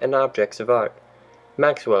 diamonds, and objects of art.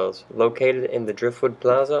 Maxwell's, located in the Driftwood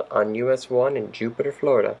Plaza on US 1 in Jupiter,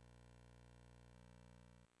 Florida.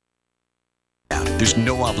 There's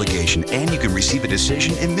no obligation, and you can receive a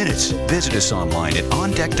decision in minutes. Visit us online at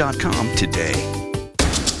OnDeck.com today.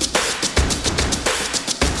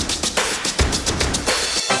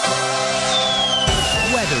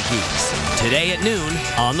 Weather Geeks, today at noon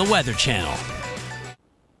on the Weather Channel.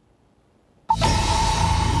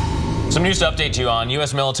 Some news to update you on.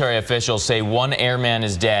 U.S. military officials say 1 airman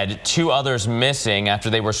is dead, 2 others missing after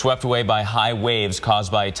they were swept away by high waves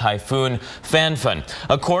caused by Typhoon Fanfan.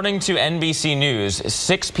 According to NBC News,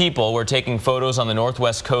 6 people were taking photos on the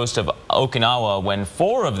northwest coast of Okinawa when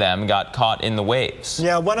 4 of them got caught in the waves.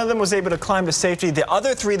 Yeah, 1 of them was able to climb to safety. The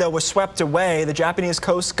other 3, though, were swept away. The Japanese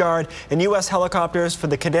Coast Guard and U.S. helicopters for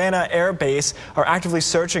the Kadena Air Base are actively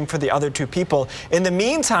searching for the other 2 people. In the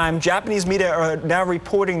meantime, Japanese media are now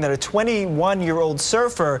reporting that a 21-year-old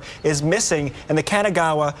surfer is missing in the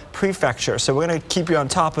Kanagawa prefecture. So we're going to keep you on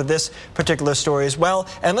top of this particular story as well.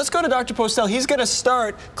 And let's go to Dr. Postel. He's going to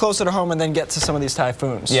start closer to home and then get to some of these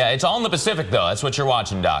typhoons. Yeah, it's all in the Pacific, though. That's what you're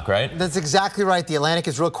watching, Doc, right? That's exactly right. The Atlantic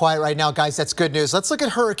is real quiet right now, guys. That's good news. Let's look at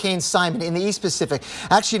Hurricane Simon in the East Pacific.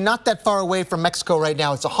 Actually, not that far away from Mexico right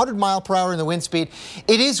now. It's 100 miles per hour in the wind speed.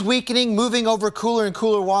 It is weakening, moving over cooler and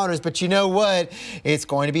cooler waters. But you know what? It's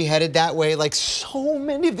going to be headed that way like so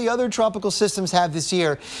many of the other tropical systems have this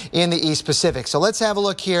year in the East Pacific. So let's have a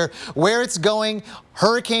look here where it's going.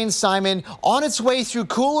 Hurricane Simon on its way through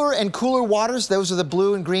cooler and cooler waters. Those are the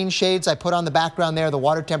blue and green shades I put on the background there, the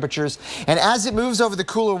water temperatures. And as it moves over the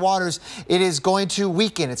cooler waters, it is going to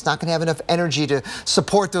weaken. It's not going to have enough energy to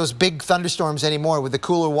support those big thunderstorms anymore with the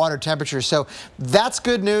cooler water temperatures. So that's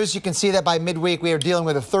good news. You can see that by midweek we are dealing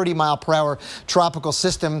with a 30-mile-per-hour tropical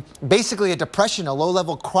system, basically a depression, a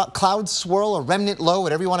low-level cloud swirl, a remnant low,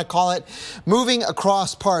 whatever you want to call it, moving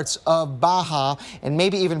across parts of Baja and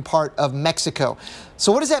maybe even part of Mexico.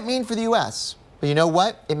 So what does that mean for the U.S.? But you know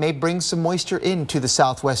what? It may bring some moisture into the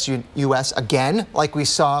southwest U.S. again, like we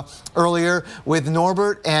saw earlier with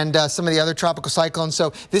Norbert and some of the other tropical cyclones.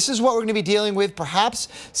 So this is what we're going to be dealing with, perhaps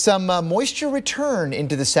some moisture return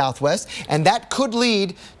into the southwest, and that could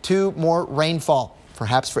lead to more rainfall.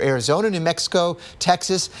 Perhaps for Arizona, New Mexico,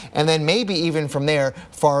 Texas, and then maybe even from there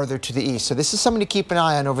farther to the east. So this is something to keep an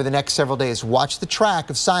eye on over the next several days. Watch the track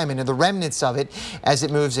of Simon and the remnants of it as it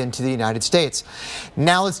moves into the United States.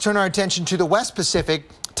 Now let's turn our attention to the West Pacific.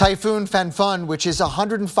 Typhoon Fanfan, which is a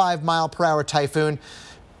 105-mile-per-hour typhoon.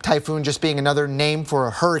 Typhoon just being another name for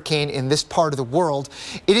a hurricane in this part of the world.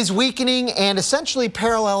 It is weakening and essentially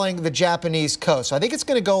paralleling the Japanese coast. So I think it's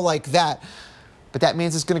going to go like that. But that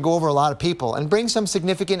means it's going to go over a lot of people and bring some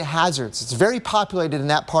significant hazards. It's very populated in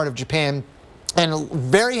that part of Japan, and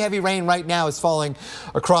very heavy rain right now is falling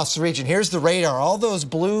across the region. Here's the radar. All those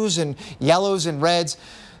blues and yellows and reds,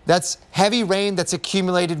 that's heavy rain that's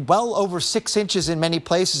accumulated well over 6 inches in many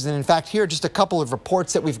places. And in fact, here are just a couple of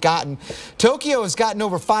reports that we've gotten. Tokyo has gotten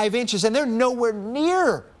over 5 inches, and they're nowhere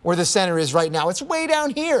near where the center is right now. It's way down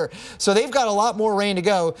here. So they've got a lot more rain to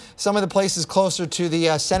go. Some of the places closer to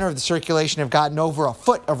the center of the circulation have gotten over a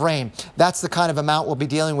foot of rain. That's the kind of amount we'll be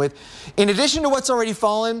dealing with. In addition to what's already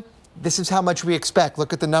fallen, this is how much we expect.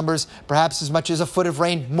 Look at the numbers, perhaps as much as a foot of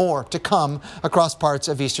rain more to come across parts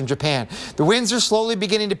of eastern Japan. The winds are slowly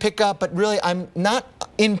beginning to pick up, but really I'm not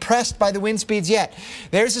impressed by the wind speeds yet.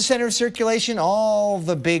 There's the center of circulation. All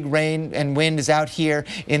the big rain and wind is out here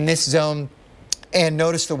in this zone. And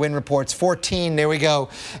notice the wind reports, 14, there we go.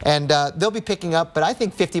 And they'll be picking up, but I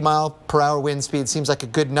think 50-mile-per-hour wind speed seems like a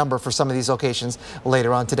good number for some of these locations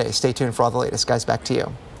later on today. Stay tuned for all the latest. Guys, back to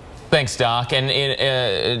you. Thanks, Doc.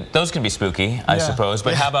 And those can be spooky, I suppose.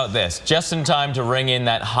 But how about this? Just in time to ring in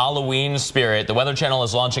that Halloween spirit, the Weather Channel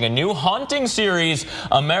is launching a new haunting series,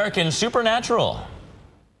 American Supernatural.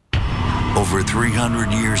 Over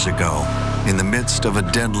 300 years ago, in the midst of a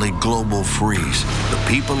deadly global freeze, the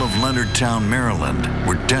people of Leonardtown, Maryland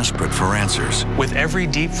were desperate for answers. With every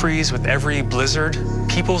deep freeze, with every blizzard,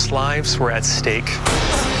 people's lives were at stake.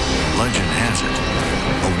 Legend has it,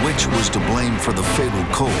 a witch was to blame for the fatal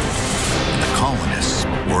cold, and the colonists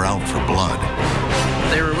were out for blood.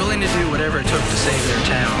 They were willing to do whatever it took to save their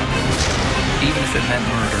town, even if it meant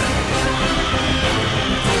murder.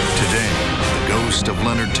 Today, the ghost of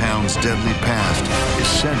Leonardtown's deadly past is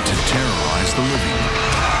said to terrorize the living.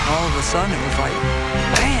 All of a sudden, it was like,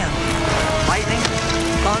 bam! Lightning,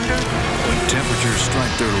 thunder. When temperatures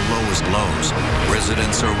strike their lowest lows,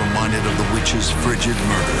 residents are reminded of the witch's frigid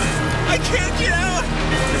murder. I can't get out!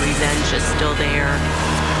 The revenge is still there,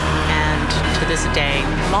 and to this day,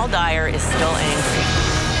 Mal Dyer is still angry.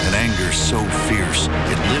 An anger so fierce,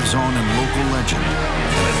 it lives on in local legend,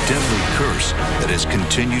 and a deadly curse that has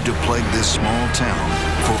continued to plague this small town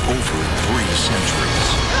for over 3 centuries.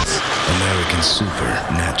 American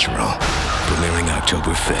Supernatural, premiering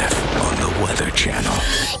October 5th on the Weather Channel.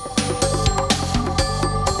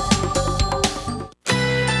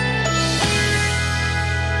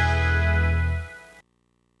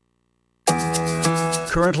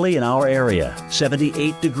 Currently in our area,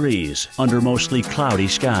 78 degrees under mostly cloudy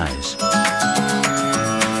skies.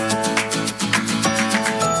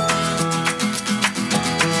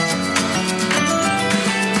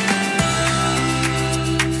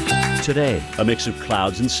 Today, a mix of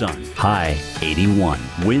clouds and sun. High 81.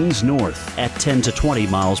 Winds north at 10 to 20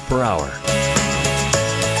 miles per hour.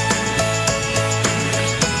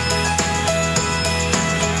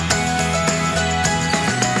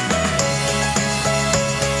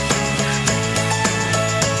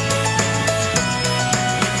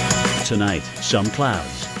 Tonight, some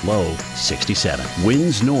clouds, low 67.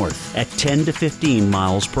 Winds north at 10 to 15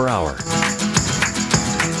 miles per hour.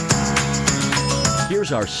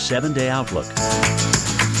 Here's our 7-day outlook.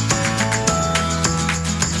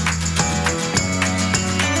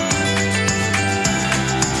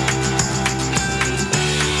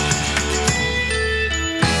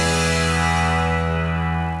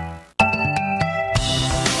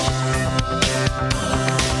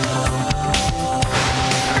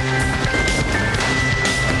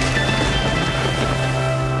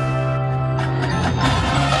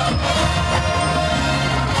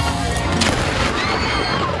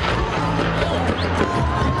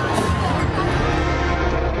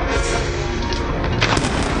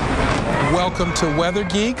 Welcome to Weather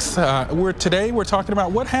Geeks. Today we're talking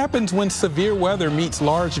about what happens when severe weather meets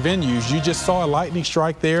large venues. You just saw a lightning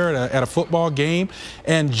strike there at a football game.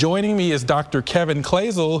 And joining me is Dr. Kevin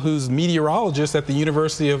Clazel, who's meteorologist at the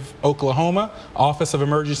University of Oklahoma, Office of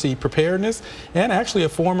Emergency Preparedness, and actually a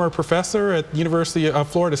former professor at the University of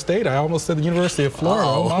Florida State. I almost said the University of Florida.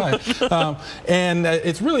 Oh my. And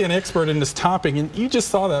it's really an expert in this topic. And you just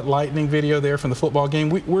saw that lightning video there from the football game.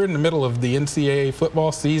 We're in the middle of the NCAA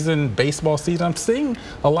football season, baseball season. I'm seeing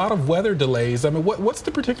a lot of weather delays. I mean, what's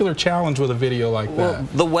the particular challenge with a video like that? Well,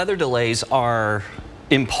 the weather delays are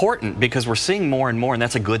important because we're seeing more and more, and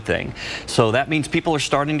that's a good thing. So that means people are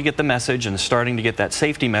starting to get the message and starting to get that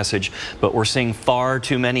safety message, but we're seeing far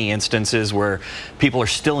too many instances where people are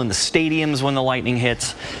still in the stadiums when the lightning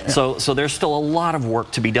hits. So there's still a lot of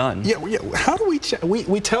work to be done. Yeah. How do we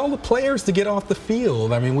tell the players to get off the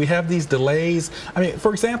field? I mean, we have these delays. I mean,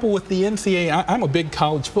 for example, with the NCAA, I'm a big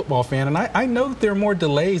college football fan, and I know that there are more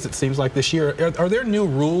delays, it seems like, this year. Are there new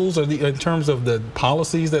rules in terms of the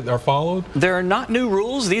policies that are followed? There are not new rules.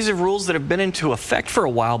 These are rules that have been into effect for a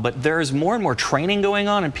while, but there is more and more training going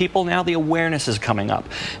on, and people now, the awareness is coming up.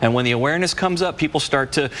 And when the awareness comes up, people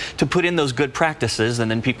start to put in those good practices, and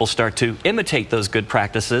then people start to imitate those good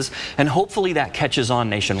practices, and hopefully that catches on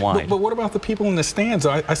nationwide. But what about the people in the stands?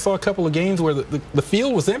 I saw a couple of games where the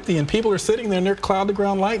field was empty, and people are sitting there, and they're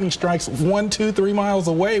cloud-to-ground lightning strikes 1, 2, 3 miles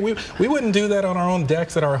away. We wouldn't do that on our own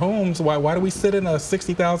decks at our homes. Why do we sit in a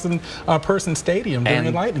 60,000 person stadium during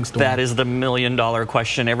a lightning storm? That is the million-dollar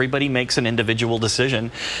question. Everybody makes an individual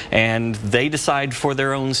decision, and they decide for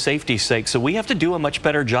their own safety's sake. So we have to do a much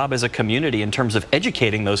better job as a community in terms of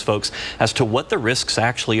educating those folks as to what the risks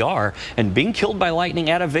actually are. And being killed by lightning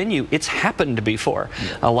at a venue, it's happened before.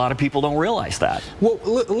 A lot of people don't realize that. Well,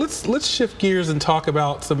 let's shift gears and talk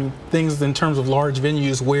about some things in terms of large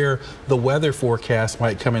venues where the weather forecast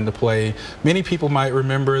might come into play. Many people might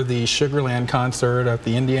remember the Sugarland concert at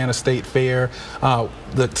the Indiana State Fair.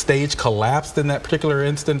 The stage collapsed in that particular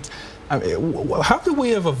instance. I mean, how could we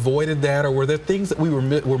have avoided that, or were there things that we were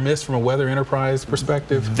missed from a weather enterprise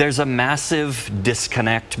perspective? There's a massive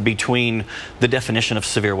disconnect between the definition of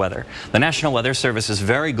severe weather. The National Weather Service is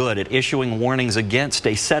very good at issuing warnings against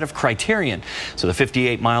a set of criterion. So the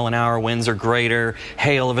 58-mile-an-hour winds are greater,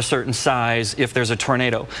 hail of a certain size, if there's a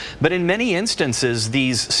tornado. But in many instances,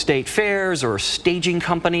 these state fairs or staging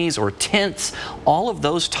companies or tents, all of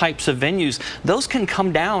those types of venues, those can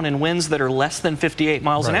come down in winds that are less than 58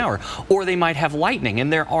 miles an hour. Or they might have lightning,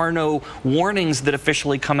 and there are no warnings that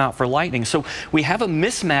officially come out for lightning. So we have a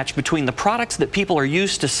mismatch between the products that people are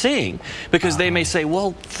used to seeing, because they may say,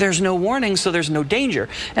 well, there's no warning, so there's no danger.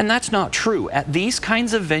 And that's not true. At these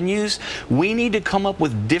kinds of venues, we need to come up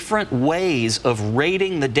with different ways of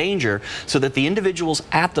rating the danger so that the individuals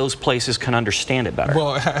at those places can understand it better.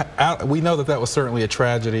 Well, we know that was certainly a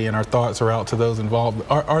tragedy, and our thoughts are out to those involved.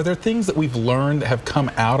 Are there things that we've learned that have come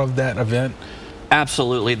out of that event?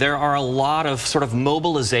 Absolutely. There are a lot of sort of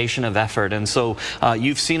mobilization of effort, and so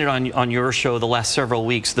you've seen it on your show the last several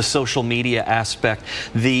weeks, the social media aspect,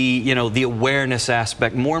 the awareness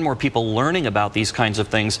aspect, more and more people learning about these kinds of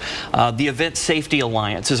things. The Event Safety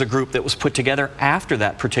Alliance is a group that was put together after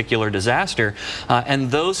that particular disaster,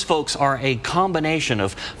 and those folks are a combination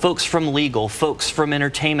of folks from legal, folks from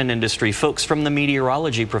entertainment industry, folks from the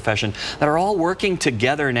meteorology profession that are all working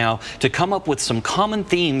together now to come up with some common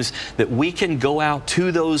themes that we can go out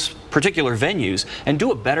to those particular venues and do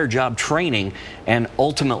a better job training and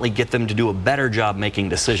ultimately get them to do a better job making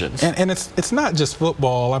decisions. And it's not just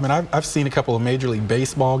football. I mean, I've seen a couple of Major League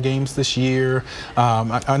Baseball games this year.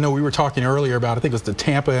 I know we were talking earlier about, I think it was the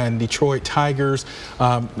Tampa and Detroit Tigers.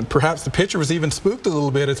 Perhaps the pitcher was even spooked a little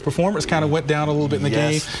bit. His performance kind of went down a little bit in the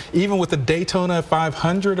game. Even with the Daytona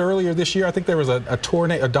 500 earlier this year, I think there was a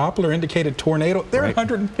tornado, a Doppler indicated tornado. There are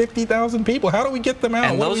 150,000 people. How do we get them out?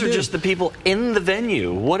 And those are just the people in the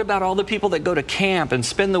venue. What about all the people that go to camp and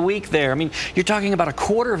spend the week there? I mean, you're talking about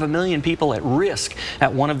 250,000 people at risk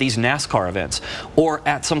at one of these NASCAR events, or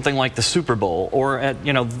at something like the Super Bowl, or at,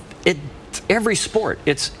 every sport.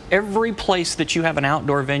 It's every place that you have an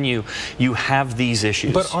outdoor venue, you have these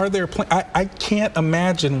issues. But are there, I can't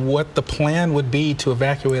imagine what the plan would be to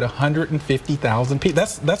evacuate 150,000 people.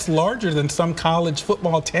 That's larger than some college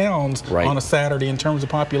football towns on a Saturday in terms of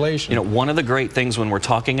population. One of the great things when we're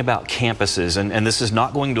talking about campuses, and this is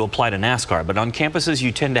not going to apply to NASCAR, but on campuses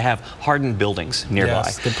you tend to have hardened buildings nearby.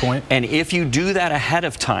 Yes, good point. And if you do that ahead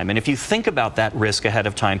of time, and if you think about that risk ahead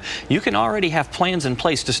of time, you can already have plans in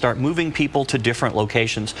place to start moving people to different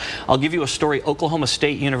locations. I'll give you a story. Oklahoma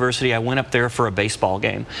State University, I went up there for a baseball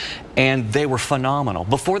game, and they were phenomenal.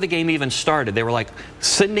 Before the game even started, they were like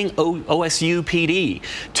sending OSU PD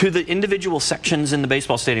to the individual sections in the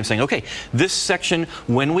baseball stadium saying, okay, this section,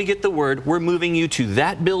 when we get the word, we're moving you to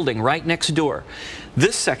that building right next door.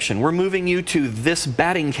 This section, we're moving you to this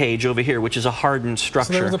batting cage over here, which is a hardened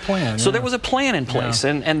structure. So there was a plan. So there was a plan in place,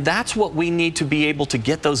 and that's what we need to be able to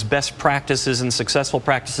get those best practices and successful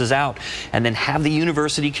practices out, and then have the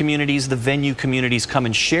university communities, the venue communities come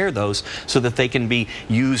and share those so that they can be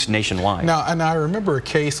used nationwide. Now, and I remember a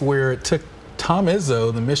case where it took Tom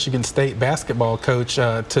Izzo, the Michigan State basketball coach,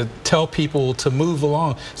 to tell people to move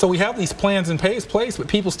along. So we have these plans in place, but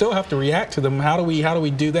people still have to react to them. How do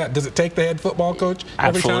we do that? Does it take the head football coach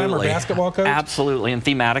every time, or basketball coach? Absolutely. And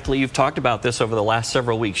thematically, you've talked about this over the last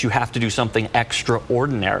several weeks. You have to do something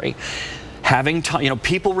extraordinary. Having,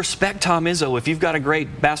 people respect Tom Izzo. If you've got a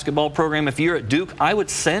great basketball program, if you're at Duke, I would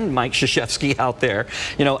send Mike Krzyzewski out there.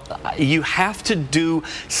 You have to do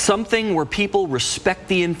something where people respect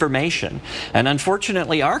the information. And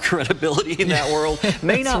unfortunately, our credibility in that world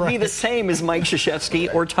may not be the same as Mike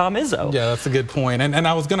Krzyzewski or Tom Izzo. Yeah, that's a good point. And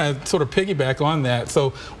I was going to sort of piggyback on that. So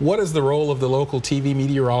what is the role of the local TV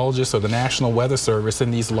meteorologist or the National Weather Service in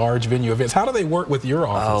these large venue events? How do they work with your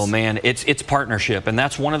office? Oh, man, it's partnership. And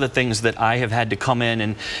that's one of the things that I have had to come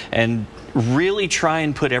in and really try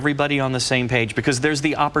and put everybody on the same page, because there's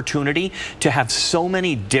the opportunity to have so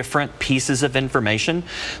many different pieces of information.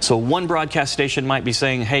 So one broadcast station might be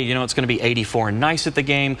saying, hey, it's going to be 84 and nice at the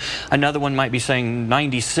game. Another one might be saying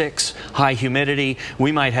 96, high humidity.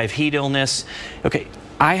 We might have heat illness. Okay.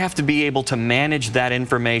 I have to be able to manage that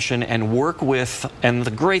information and work with, and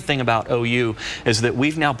the great thing about OU is that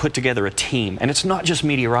we've now put together a team, and it's not just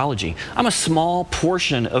meteorology. I'm a small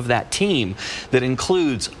portion of that team that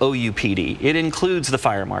includes OU PD. It includes the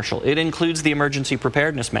fire marshal. It includes the emergency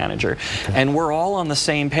preparedness manager. Okay. And we're all on the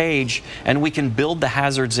same page, and we can build the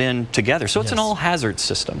hazards in together. So it's an all hazards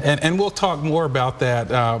system. And we'll talk more about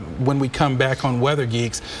that when we come back on Weather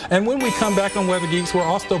Geeks. And when we come back on Weather Geeks, we're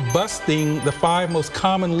also busting the 5 most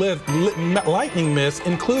common lightning myths,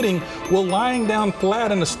 including, will lying down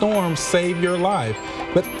flat in a storm save your life?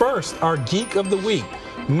 But first, our Geek of the Week.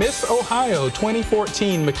 Miss Ohio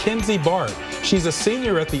 2014, Mackenzie Bart. She's a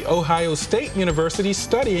senior at the Ohio State University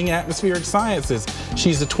studying atmospheric sciences.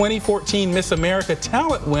 She's the 2014 Miss America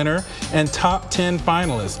Talent winner and top 10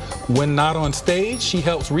 finalist. When not on stage, she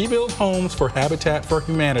helps rebuild homes for Habitat for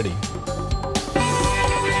Humanity.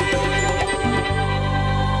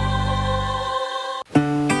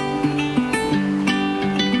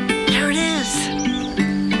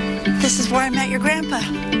 This is where I met your grandpa.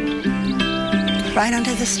 Right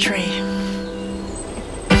under this tree.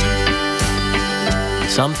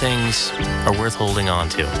 Some things are worth holding on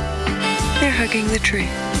to. They're hugging the tree.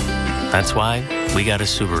 That's why we got a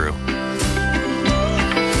Subaru.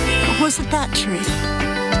 Wasn't that tree?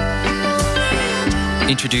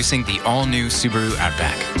 Introducing the all-new Subaru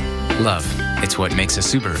Outback. Love, it's what makes a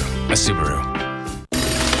Subaru a Subaru.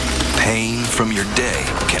 Pain from your day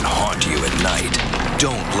can haunt you at night.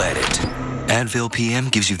 Don't let it. Advil PM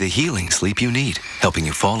gives you the healing sleep you need, helping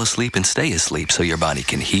you fall asleep and stay asleep so your body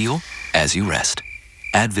can heal as you rest.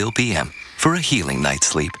 Advil PM for a healing night's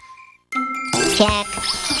sleep. Check.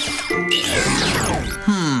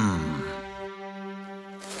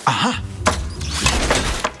 Uh-huh.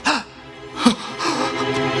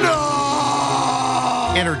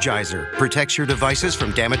 No! Energizer protects your devices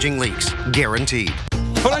from damaging leaks. Guaranteed.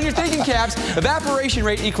 Put on your thinking caps. Evaporation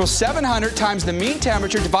rate equals 700 times the mean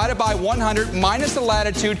temperature divided by 100 minus the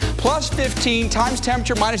latitude plus 15 times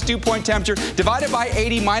temperature minus dew point temperature divided by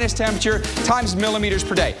 80 minus temperature times millimeters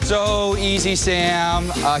per day. So easy,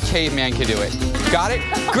 Sam. A caveman could do it. Got it?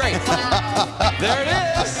 Great. There it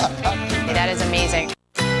is. That is amazing.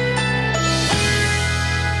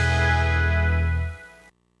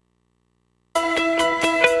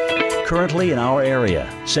 Currently in our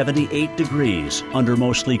area, 78 degrees under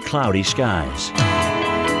mostly cloudy skies.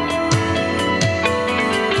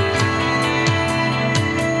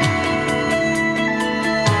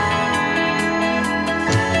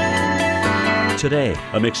 Today,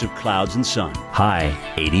 a mix of clouds and sun. High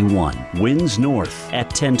 81. Winds north at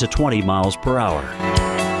 10 to 20 miles per hour.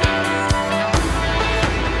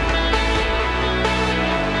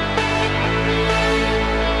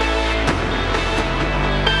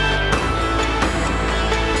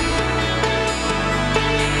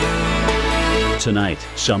 Tonight,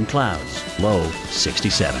 some clouds, low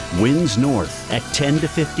 67. Winds north at 10 to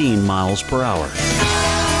 15 miles per hour.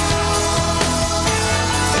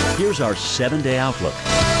 Here's our 7-day outlook.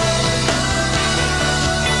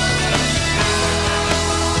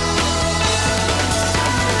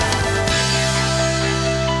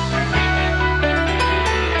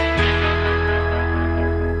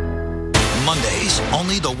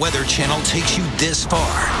 Weather Channel takes you this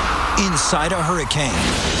far. Inside a hurricane.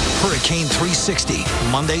 Hurricane 360,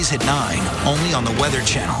 Mondays at 9, only on the Weather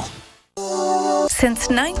Channel. Since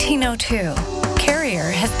 1902, Carrier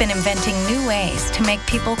has been inventing new ways to make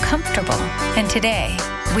people comfortable. And today,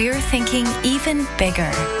 we're thinking even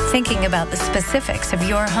bigger, thinking about the specifics of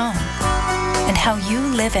your home and how you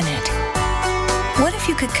live in it. What if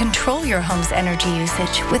you could control your home's energy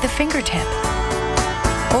usage with a fingertip?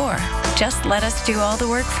 Or just let us do all the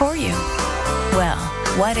work for you? Well,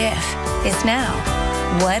 what if is now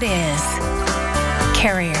what is.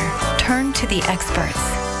 Carrier, turn to the experts.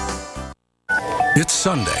 It's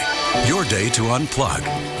Sunday, your day to unplug.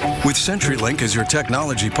 With CenturyLink as your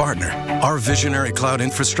technology partner, our visionary cloud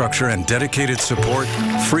infrastructure and dedicated support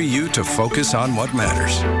free you to focus on what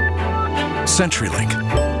matters.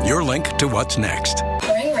 CenturyLink, your link to what's next.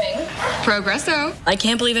 Ring, ring. Progresso. I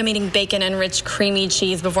can't believe I'm eating bacon-enriched creamy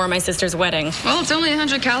cheese before my sister's wedding. Well, it's only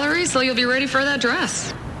 100 calories, so you'll be ready for that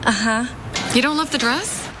dress. Uh-huh. You don't love the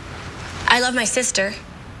dress? I love my sister.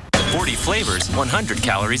 40 flavors, 100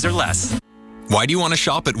 calories or less. Why do you want to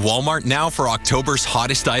shop at Walmart now for October's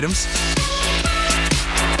hottest items?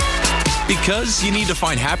 Because you need to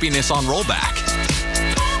find happiness on rollback.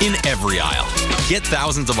 In every aisle. Get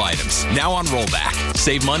thousands of items, now on rollback.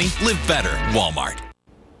 Save money, live better, Walmart.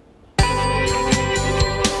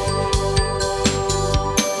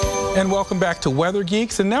 And welcome back to Weather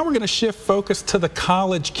Geeks. And now we're going to shift focus to the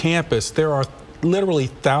college campus. There are literally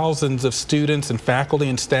thousands of students and faculty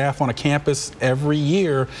and staff on a campus every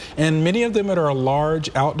year, and many of them at our large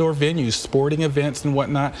outdoor venues, sporting events and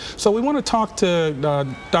whatnot. So we want to talk to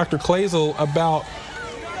Dr. Kloesel about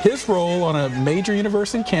his role on a major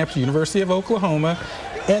university campus, University of Oklahoma,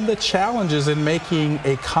 and the challenges in making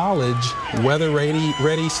a college weather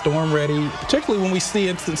ready, storm ready, particularly when we see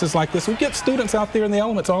instances like this. We get students out there in the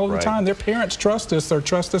elements all the time. Their parents trust us or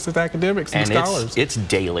trust us as academics and scholars. It's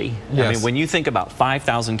daily. Yes. I mean, when you think about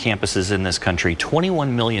 5,000 campuses in this country,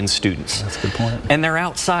 21 million students. That's a good point. And they're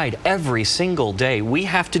outside every single day. We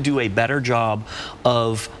have to do a better job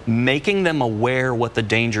of making them aware what the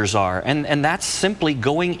dangers are. And that's simply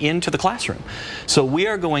going into the classroom. So we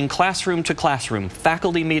are going classroom to classroom,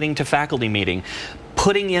 faculty meeting to faculty meeting,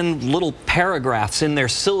 putting in little paragraphs in their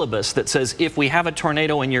syllabus that says, if we have a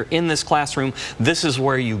tornado and you're in this classroom, this is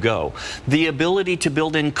where you go. The ability to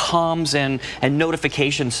build in comms and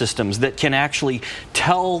notification systems that can actually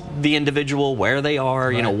tell the individual where they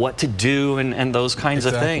are, you know, what to do and those kinds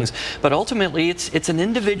of things. But ultimately, it's an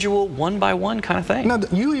individual one-by-one kind of thing. Now,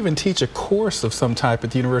 you even teach a course of some type at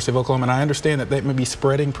the University of Oklahoma, and I understand that they may be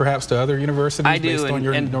spreading perhaps to other universities. I do, based on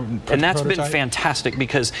your and that's been fantastic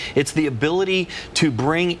because it's the ability to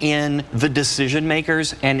bring in the decision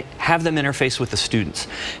makers and have them interface with the students.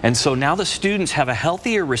 And so now the students have a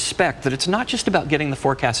healthier respect that it's not just about getting the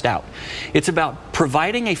forecast out. It's about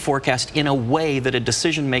providing a forecast in a way that a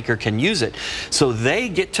decision maker can use it. So they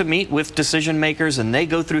get to meet with decision makers and they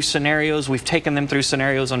go through scenarios. We've taken them through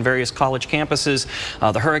scenarios on various college campuses.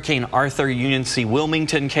 The Hurricane Arthur UNC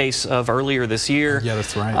Wilmington case of earlier this year. Yeah,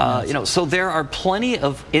 that's right. Yes. You know, so there are plenty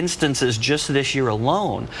of instances just this year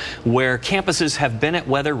alone where campuses have been at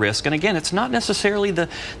weather risk. And again, it's not necessarily the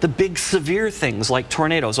big severe things like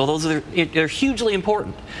tornadoes, although they're hugely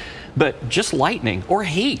important. But just lightning or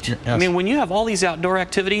heat. Yes. I mean, when you have all these outdoor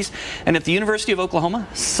activities, and at the University of Oklahoma,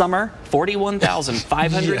 summer,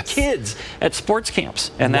 41,500 kids at sports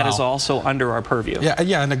camps, and that is also under our purview.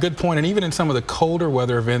 Yeah, and a good point. And even in some of the colder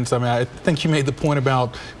weather events, I mean, I think you made the point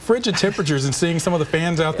about frigid temperatures and seeing some of the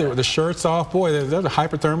fans out there with the shirts off. Boy, there's a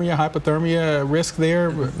hypothermia risk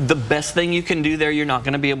there. The best thing you can do there, you're not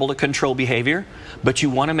going to be able to control behavior, but you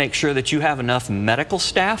want to make sure that you have enough medical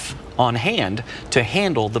staff on hand to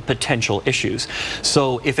handle the potential issues.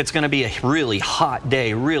 So if it's going to be a really hot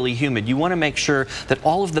day, really humid, you want to make sure that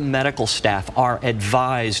all of the medical staff are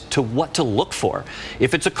advised to what to look for.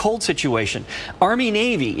 If it's a cold situation, Army,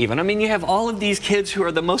 Navy even, I mean, you have all of these kids who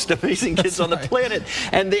are the most amazing kids on the planet,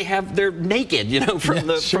 and they're naked, you know, from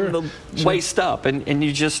the waist up, and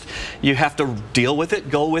you have to deal with it,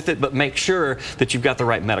 go with it, but make sure that you've got the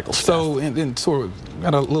right medical staff. So, and sort of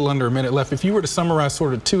got a little under a minute left. If you were to summarize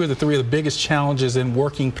sort of 2 of the 3 of the biggest challenges in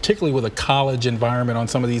working, particularly with a college environment on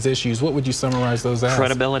some of these issues, what would you summarize those as?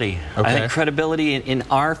 Credibility. Okay. I think credibility in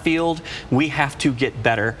our field, we have to get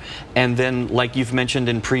better. And then, like you've mentioned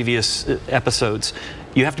in previous episodes,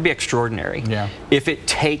 You have to be extraordinary. Yeah. If it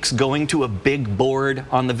takes going to a big board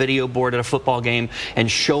on the video board at a football game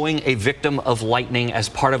and showing a victim of lightning as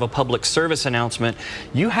part of a public service announcement,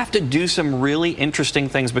 you have to do some really interesting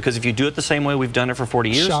things, because if you do it the same way we've done it for 40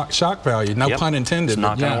 years... Shock value, no pun intended. It's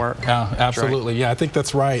not going to work. Absolutely. Right. Yeah, I think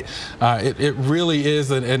that's right. It really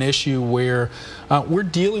is an issue where we're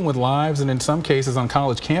dealing with lives, and in some cases on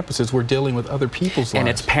college campuses, we're dealing with other people's lives. And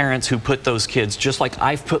it's parents who put those kids, just like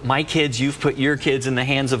I've put my kids, you've put your kids in the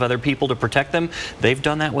hands of other people to protect them. They've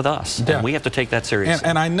done that with us, and we have to take that seriously.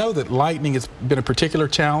 And I know that lightning has been a particular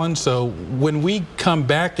challenge, so when we come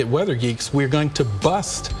back at Weather Geeks, we're going to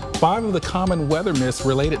bust 5 of the common weather myths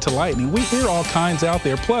related to lightning. We hear all kinds out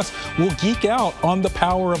there. Plus, we'll geek out on the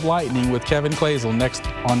power of lightning with Kevin Clazel next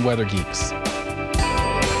on Weather Geeks.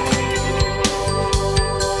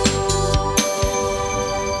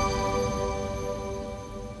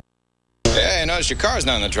 Hey, I noticed your car's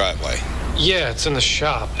not in the driveway. Yeah, it's in the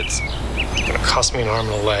shop. It's gonna cost me an arm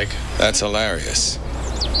and a leg. That's hilarious.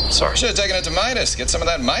 Sorry. Should have taken it to Midas. Get some of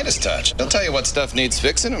that Midas touch. They'll tell you what stuff needs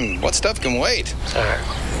fixing and what stuff can wait. All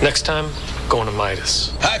right. Next time, going to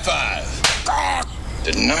Midas. High five.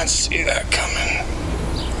 Did not see that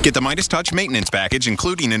coming. Get the Midas Touch maintenance package,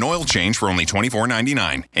 including an oil change, for only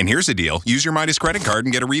 $24.99. And here's a deal. Use your Midas credit card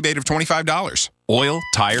and get a rebate of $25. Oil,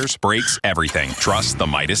 tires, brakes, everything. Trust the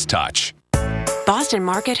Midas Touch. Boston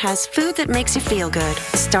Market has food that makes you feel good,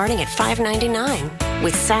 starting at $5.99,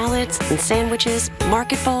 with salads and sandwiches,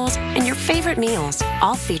 market bowls, and your favorite meals,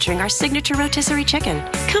 all featuring our signature rotisserie chicken.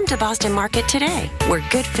 Come to Boston Market today, where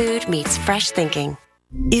good food meets fresh thinking.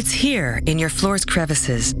 It's here in your floor's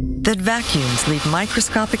crevices that vacuums leave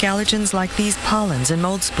microscopic allergens like these pollens and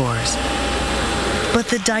mold spores. But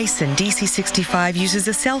the Dyson DC65 uses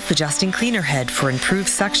a self-adjusting cleaner head for improved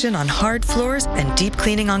suction on hard floors and deep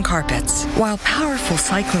cleaning on carpets, while powerful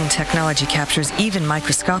cyclone technology captures even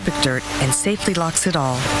microscopic dirt and safely locks it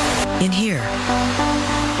all in here.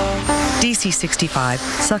 DC65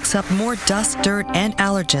 sucks up more dust, dirt, and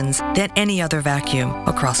allergens than any other vacuum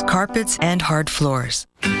across carpets and hard floors.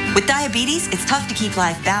 With diabetes, it's tough to keep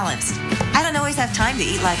life balanced. I don't always have time to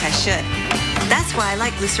eat like I should. That's why I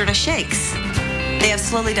like Glucerna shakes. They have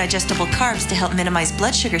slowly digestible carbs to help minimize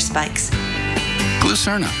blood sugar spikes.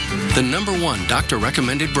 Glucerna, the #1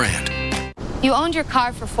 doctor-recommended brand. You owned your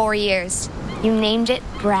car for 4 years. You named it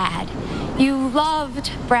Brad. You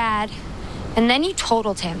loved Brad. And then you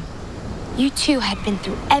totaled him. You two had been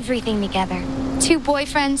through everything together. 2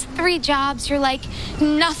 boyfriends, 3 jobs. You're like,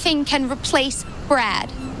 nothing can replace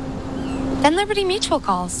Brad. Then Liberty Mutual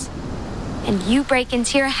calls. And you break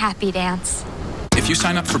into your happy dance. If you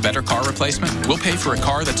sign up for Better Car Replacement, we'll pay for a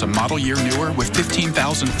car that's a model year newer with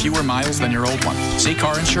 15,000 fewer miles than your old one. See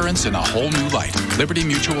car insurance in a whole new light. Liberty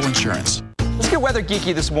Mutual Insurance. Let's get weather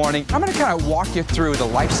geeky this morning. I'm going to kind of walk you through the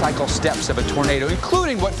life cycle steps of a tornado,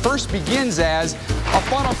 including what first begins as a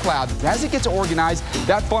funnel cloud. As it gets organized,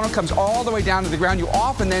 that funnel comes all the way down to the ground. You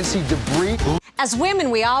often then see debris. As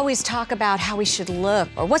women, we always talk about how we should look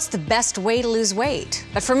or what's the best way to lose weight.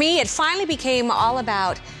 But for me, it finally became all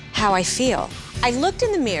about how I feel. I looked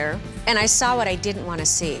in the mirror and I saw what I didn't want to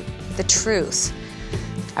see, the truth.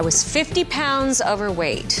 I was 50 pounds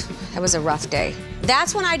overweight. That was a rough day.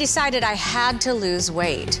 That's when I decided I had to lose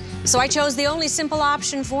weight. So I chose the only simple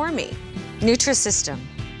option for me, Nutrisystem.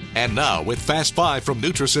 And now, with Fast 5 from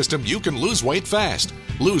Nutrisystem, you can lose weight fast.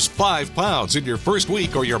 Lose 5 pounds in your first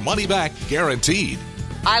week or your money back guaranteed.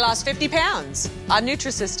 I lost 50 pounds on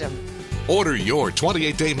Nutrisystem. Order your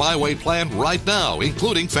 28-day My Way plan right now,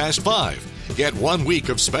 including Fast 5. Get 1 week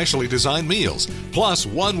of specially designed meals, plus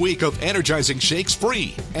 1 week of energizing shakes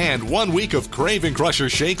free, and 1 week of Craving Crusher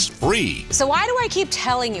shakes free. So why do I keep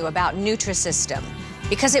telling you about Nutrisystem?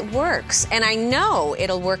 Because it works, and I know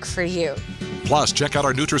it'll work for you. Plus, check out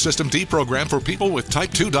our Nutrisystem D program for people with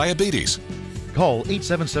type 2 diabetes. Call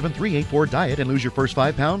 877-384-DIET and lose your first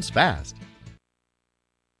 5 pounds fast.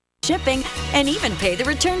 Shipping and even pay the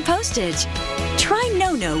return postage. Try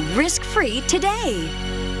NoNo risk-free today.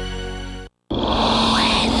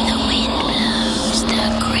 When the wind blows,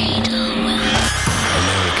 the cradle will.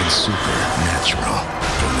 American Supernatural,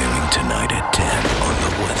 premiering tonight at 10 on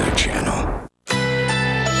the Weather Channel.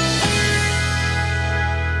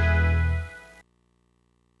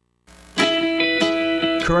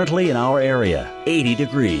 Currently in our area, 80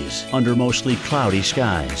 degrees under mostly cloudy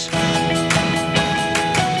skies.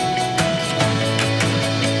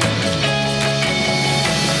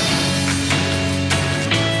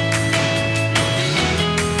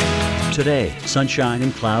 Today, sunshine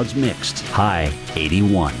and clouds mixed. High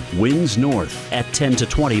 81. Winds north at 10 to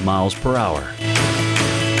 20 miles per hour.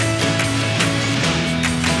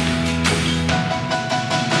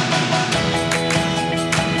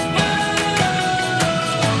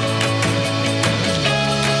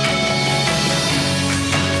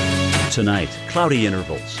 tonight. Cloudy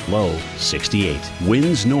intervals, low 68.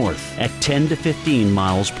 Winds north at 10 to 15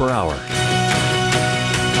 miles per hour.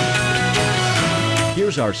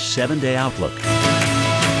 Here's our 7-day outlook.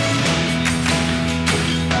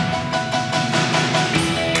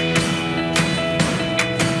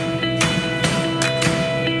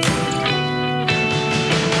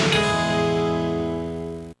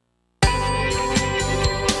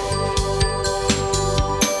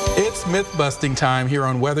 Myth-busting time here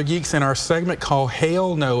on Weather Geeks in our segment called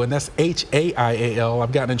Hail No, and that's H-A-I-A-L.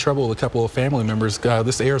 I've gotten in trouble with a couple of family members.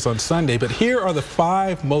 This airs on Sunday, but here are the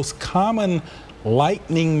 5 most common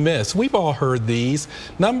lightning myths. We've all heard these.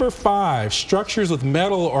 Number 5, structures with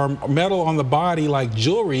metal or metal on the body like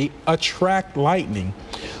jewelry attract lightning.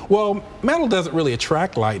 Well, metal doesn't really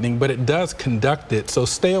attract lightning, but it does conduct it. So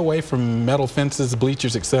stay away from metal fences,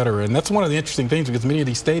 bleachers, etc. And that's one of the interesting things because many of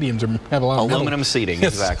these stadiums have a lot of aluminum seating.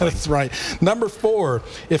 Yes, exactly. That's right. Number 4,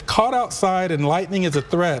 if caught outside and lightning is a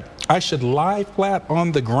threat, I should lie flat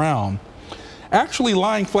on the ground. Actually,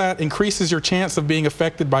 lying flat increases your chance of being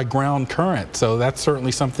affected by ground current. So that's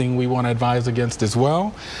certainly something we want to advise against as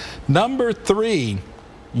well. Number 3,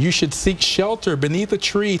 you should seek shelter beneath a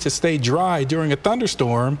tree to stay dry during a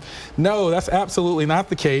thunderstorm. No, that's absolutely not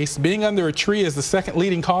the case. Being under a tree is the second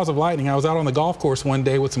leading cause of lightning. I was out on the golf course one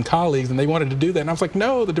day with some colleagues and they wanted to do that. And I was like,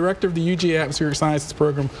 no, the director of the UGA Atmospheric Sciences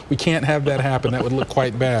program, we can't have that happen. That would look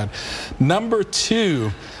quite bad. Number 2,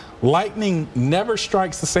 lightning never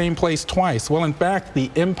strikes the same place twice. Well, in fact,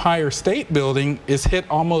 the Empire State Building is hit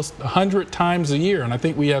almost 100 times a year. And I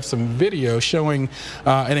think we have some video showing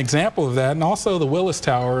an example of that. And also the Willis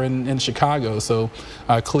Tower in Chicago. So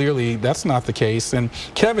clearly that's not the case. And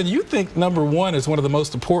Kevin, you think number 1 is one of the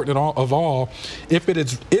most important of all. If it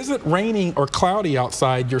isn't raining or cloudy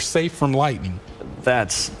outside, you're safe from lightning.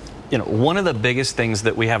 That's one of the biggest things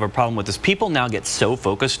that we have a problem with is people now get so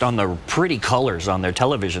focused on the pretty colors on their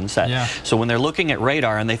television set. Yeah. So when they're looking at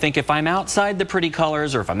radar and they think if I'm outside the pretty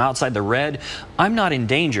colors or if I'm outside the red, I'm not in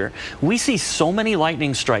danger. We see so many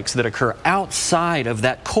lightning strikes that occur outside of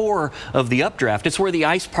that core of the updraft. It's where the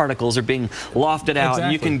ice particles are being lofted out. Exactly.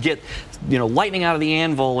 And you can get lightning out of the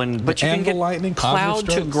anvil, but you can get cloud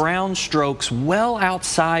to ground strokes well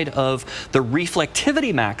outside of the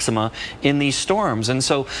reflectivity maxima in these storms. And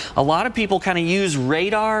so a lot of people kind of use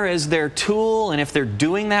radar as their tool, and if they're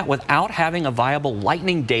doing that without having a viable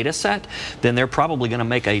lightning data set, then they're probably going to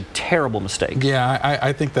make a terrible mistake. Yeah,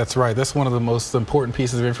 I think that's right. That's one of the most important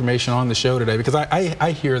pieces of information on the show today, because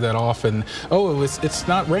I hear that often. Oh, it's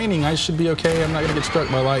not raining, I should be okay, I'm not going to get struck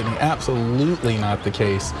by lightning. Absolutely not the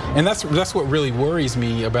case. And that's what really worries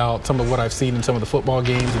me about some of what I've seen in some of the football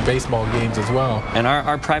games and baseball games as well. And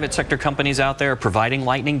our private sector companies out there are providing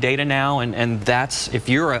lightning data now, and that's, if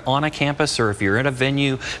you're on a campus or if you're at a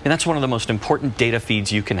venue, and that's one of the most important data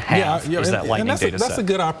feeds you can have, is that lightning data set. That's a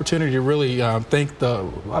good opportunity to really thank the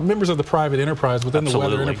members of the private enterprise within the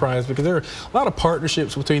weather enterprise, because there are a lot of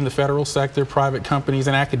partnerships between the federal sector, private companies,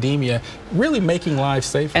 and academia really making lives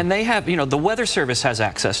safer. And they have, the Weather Service has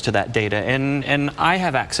access to that data, and I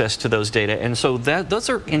have access to those data, and so those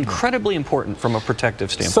are incredibly important from a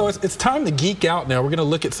protective standpoint. So it's time to geek out now. We're going to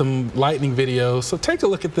look at some lightning videos. So take a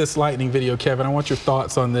look at this lightning video, Kevin. I want your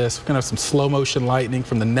thoughts on this. We're going to have some slow motion lightning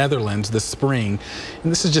from the Netherlands this spring.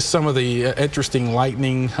 And this is just some of the interesting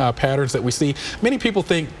lightning patterns that we see. Many people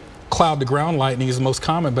think cloud to ground lightning is the most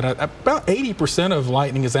common, but about 80% of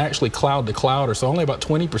lightning is actually cloud to cloud, or so only about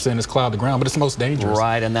 20% is cloud to ground, but it's the most dangerous.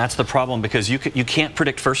 Right, and that's the problem, because you can't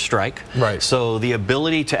predict first strike. Right. So the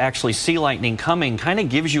ability to actually see lightning coming kind of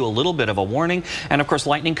gives you a little bit of a warning. And of course,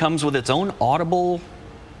 lightning comes with its own audible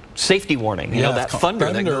safety warning, that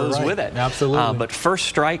thunder that goes with it. Absolutely. But first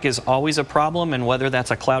strike is always a problem, and whether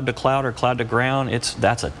that's a cloud to cloud or cloud to ground,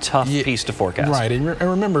 that's a tough piece to forecast. Right, and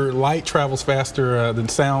remember, light travels faster than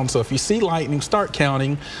sound, so if you see lightning, start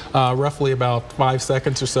counting roughly about 5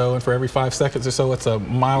 seconds or so, and for every 5 seconds or so, it's a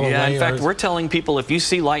mile away. Yeah, in fact, we're telling people if you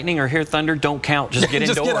see lightning or hear thunder, don't count, just get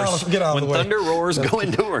indoors. Get out of the way. When thunder roars, go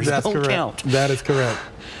indoors, don't count. That is correct.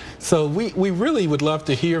 So we really would love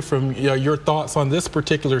to hear from your thoughts on this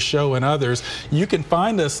particular show and others. You can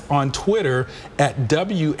find us on Twitter at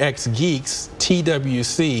WXGeeks,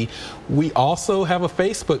 TWC. We also have a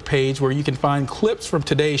Facebook page where you can find clips from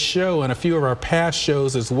today's show and a few of our past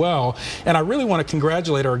shows as well. And I really want to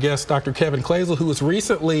congratulate our guest, Dr. Kevin Kloesel, who was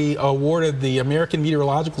recently awarded the American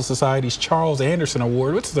Meteorological Society's Charles Anderson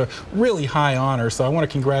Award, which is a really high honor. So I want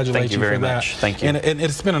to congratulate you for that. Thank you very much. Thank you. And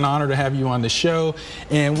it's been an honor to have you on the show.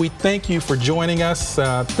 And we thank you for joining us.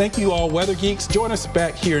 Thank you all, Weather Geeks. Join us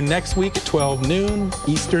back here next week at 12 noon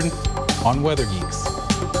Eastern on Weather Geeks.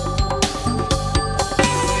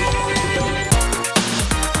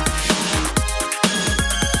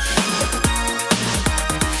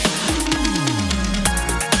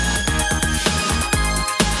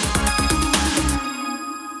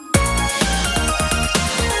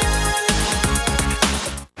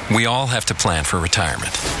 We all have to plan for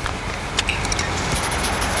retirement.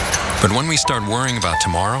 But when we start worrying about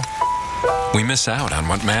tomorrow, we miss out on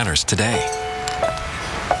what matters today.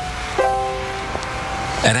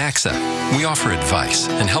 At AXA, we offer advice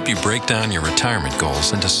and help you break down your retirement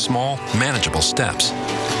goals into small, manageable steps.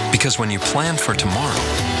 Because when you plan for tomorrow,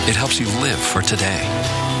 it helps you live for today.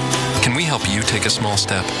 Can we help you take a small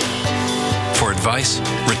step? For advice,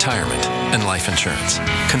 retirement, and life insurance,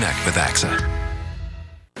 connect with AXA.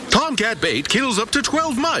 Tomcat bait kills up to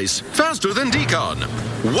 12 mice, faster than Decon.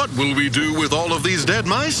 What will we do with all of these dead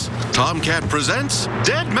mice? Tomcat presents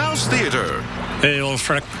Dead Mouse Theater. Hey, old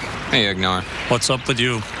frick. Hey, Ignore. What's up with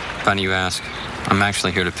you? Funny you ask. I'm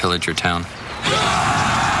actually here to pillage your town.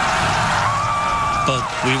 But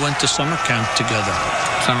we went to summer camp together.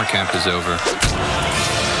 Summer camp is over.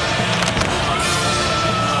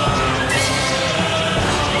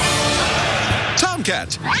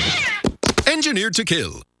 Tomcat. Engineered to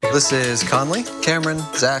kill. This is Conley, Cameron,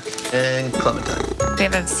 Zach, and Clementine. We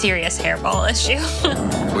have a serious hairball issue.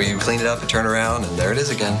 We cleaned it up and turned around, and there it is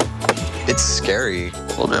again. It's scary. A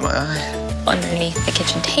little bit in my eye. Underneath the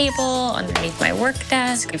kitchen table, underneath my work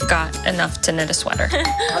desk, we've got enough to knit a sweater.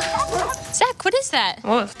 Zach, what is that?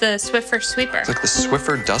 Oh, the Swiffer sweeper. It's like the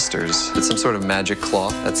Swiffer dusters. It's some sort of magic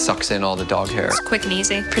cloth that sucks in all the dog hair. It's quick and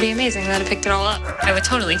easy. Pretty amazing that I picked it all up. I would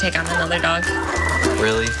totally take on another dog.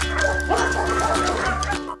 Really?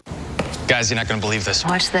 Guys, you're not going to believe this.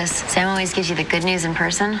 Watch this. Sam always gives you the good news in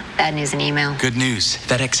person, bad news in email. Good news.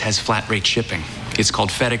 FedEx has flat rate shipping. It's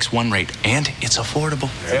called FedEx One Rate, and it's affordable.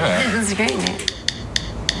 Yeah. That's great news.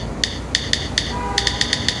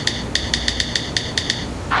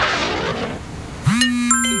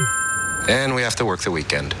 And we have to work the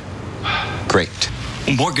weekend. Great.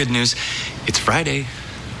 More good news. It's Friday.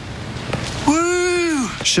 Woo!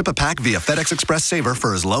 Ship a pack via FedEx Express Saver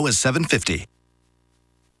for as low as $7.50.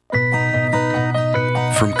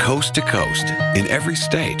 From coast to coast, in every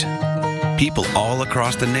state, people all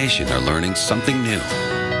across the nation are learning something new.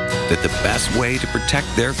 That the best way to protect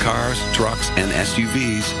their cars, trucks, and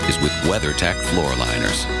SUVs is with WeatherTech floor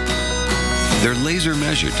liners. They're laser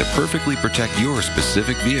measured to perfectly protect your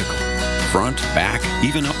specific vehicle. Front, back,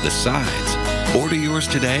 even up the sides. Order yours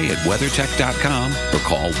today at WeatherTech.com or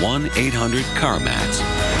call 1-800-CarMats.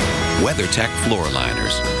 WeatherTech floor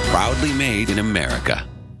liners, proudly made in America.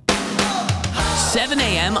 7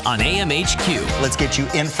 a.m. on AMHQ. Let's get you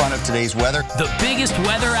in front of today's weather. The biggest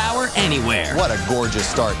weather hour anywhere. What a gorgeous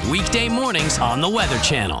start. Weekday mornings on the Weather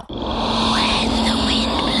Channel. When the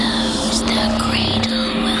wind blows, the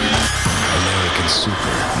cradle will. American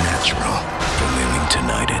Supernatural. Premiering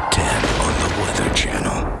tonight at 10 on the Weather Channel.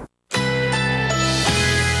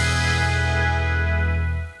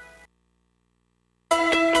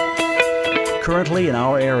 Currently in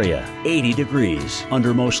our area, 80 degrees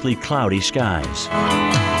under mostly cloudy skies.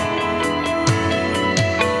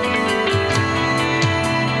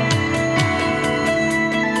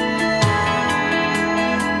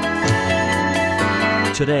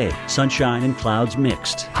 Today, sunshine and clouds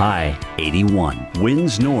mixed. High 81.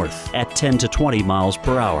 Winds north at 10 to 20 miles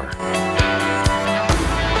per hour.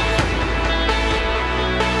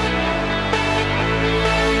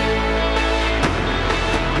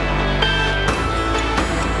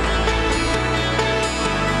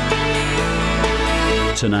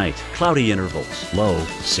 Tonight, cloudy intervals, low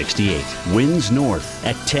 68. Winds north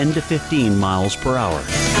at 10 to 15 miles per hour.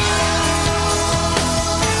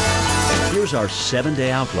 Here's our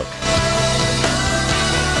 7-day outlook.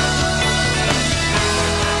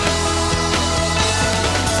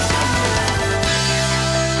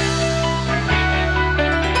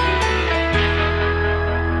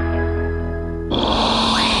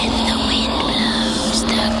 When the wind blows,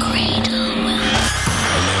 the cradle will.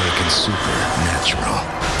 American Supernatural.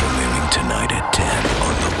 Premiering tonight at 10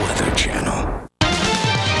 on the Weather Channel.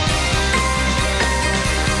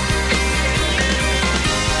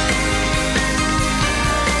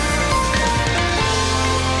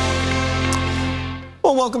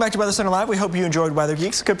 Well, welcome back to Weather Center Live. We hope you enjoyed Weather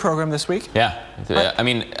Geeks. Good program this week. Yeah. I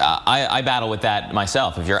mean, I battle with that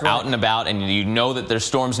myself. If you're out and about and you know that there's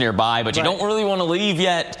storms nearby, but you don't really want to leave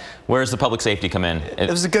yet, where's the public safety come in? It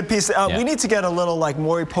was a good piece. We need to get a little like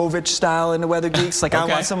Maury Povich style into Weather Geeks. Like I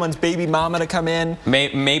want someone's baby mama to come in.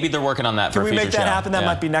 Maybe they're working on that for a future show. Can we make that happen? That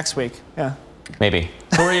might be next week. Yeah. Maybe.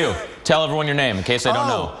 Who are you? Tell everyone your name in case they don't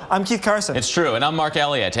know. I'm Keith Carson. It's true, and I'm Mark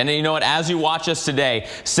Elliott. And you know what? As you watch us today,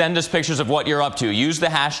 send us pictures of what you're up to. Use the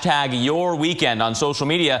hashtag #YourWeekend on social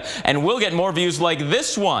media, and we'll get more views like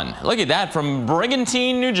this one. Look at that from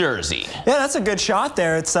Brigantine, New Jersey. Yeah, that's a good shot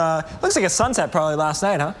there. It's looks like a sunset probably last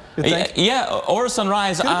night, huh? You think? Yeah, or a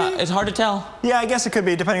sunrise. It's hard to tell. Yeah, I guess it could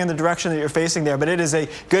be, depending on the direction that you're facing there. But it is a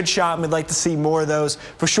good shot, and we'd like to see more of those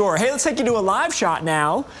for sure. Hey, let's take you to a live shot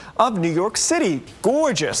now of New York City.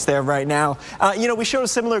 Gorgeous there right now. You know, we showed a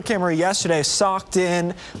similar camera yesterday, socked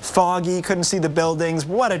in, foggy, couldn't see the buildings.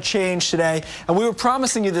 What a change today. And we were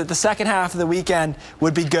promising you that the second half of the weekend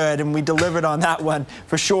would be good, and we delivered on that one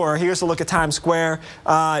for sure. Here's a look at Times Square.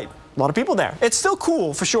 A lot of people there. It's still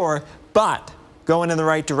cool for sure, but going in the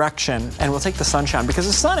right direction, and we'll take the sunshine because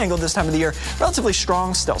the sun angle this time of the year relatively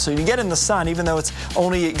strong still. So you get in the sun, even though it's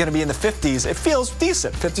only going to be in the 50s, it feels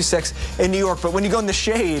decent, 56 in New York. But when you go in the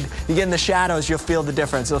shade, you get in the shadows, you'll feel the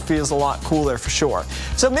difference. It feels a lot cooler for sure.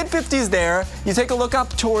 So mid-50s there. You take a look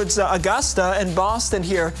up towards Augusta and Boston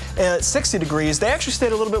here at 60 degrees. They actually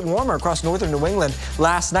stayed a little bit warmer across northern New England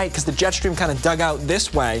last night because the jet stream kind of dug out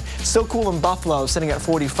this way. Still cool in Buffalo, sitting at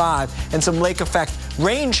 45, and some lake effect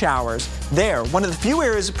rain showers there. One of the few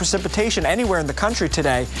areas of precipitation anywhere in the country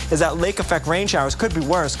today is that lake effect rain showers. Could be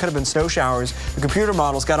worse, could have been snow showers. The computer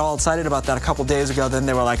models got all excited about that a couple days ago. Then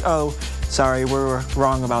they were like, oh, sorry, we were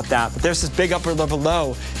wrong about that. But there's this big upper level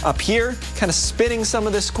low up here, kind of spitting some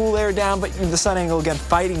of this cool air down, but the sun angle again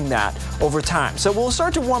fighting that over time. So we'll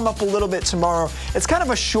start to warm up a little bit tomorrow. It's kind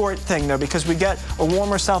of a short thing though, because we get a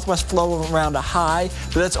warmer southwest flow around a high,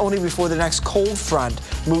 but that's only before the next cold front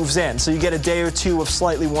moves in. So you get a day or two of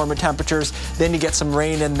slightly warmer temperatures, then you get some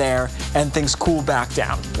rain in there and things cool back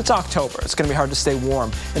down. It's October. It's going to be hard to stay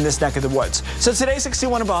warm in this neck of the woods. So today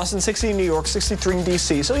 61 in Boston, 60 in New York, 63 in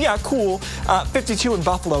DC. So yeah, cool. 52 in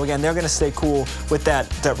Buffalo. Again, they're going to stay cool with that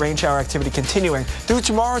rain shower activity continuing. Through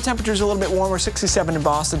tomorrow, temperatures a little bit warmer, 67 in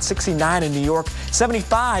Boston, 69 in New York,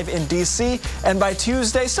 75 in DC. And by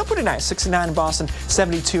Tuesday, still pretty nice, 69 in Boston,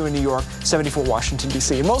 72 in New York, 74 Washington,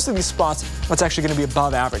 DC. In most of these spots, it's actually going to be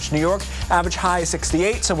above average. New York, average high is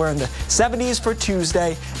 68, so we're in the 70s for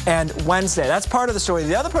Tuesday and Wednesday. That's part of the story.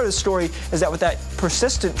 The other part of the story is that with that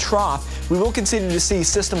persistent trough, we will continue to see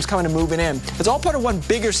systems coming and moving in. It's all part of one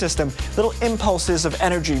bigger system, little impulses of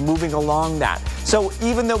energy moving along that. So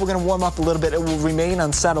even though we're going to warm up a little bit, it will remain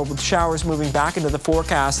unsettled with showers moving back into the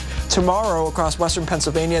forecast tomorrow across western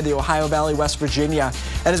Pennsylvania, the Ohio Valley, West Virginia.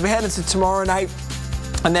 And as we head into tomorrow night,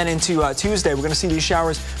 and then into Tuesday, we're going to see these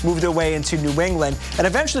showers move their way into New England and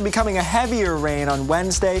eventually becoming a heavier rain on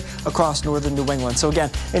Wednesday across northern New England. So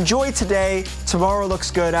again, enjoy today. Tomorrow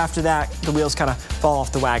looks good. After that, the wheels kind of fall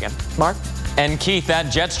off the wagon. Mark? And Keith,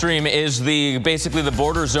 that jet stream is basically the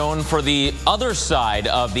border zone for the other side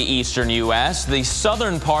of the eastern U.S., the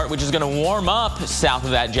southern part, which is going to warm up south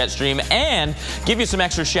of that jet stream and give you some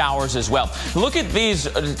extra showers as well. Look at these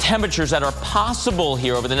temperatures that are possible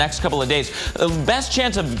here over the next couple of days. The best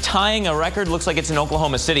chance of tying a record looks like it's in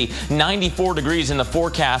Oklahoma City, 94 degrees in the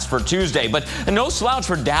forecast for Tuesday. But no slouch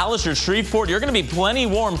for Dallas or Shreveport. You're going to be plenty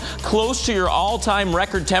warm, close to your all-time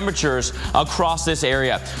record temperatures across this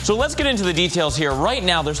area. So let's get into the details here. Right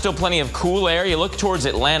now, there's still plenty of cool air. You look towards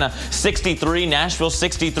Atlanta, 63, Nashville,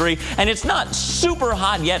 63, and it's not super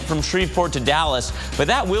hot yet from Shreveport to Dallas, but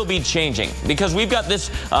that will be changing because we've got this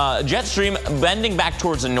jet stream bending back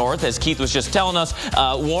towards the north, as Keith was just telling us.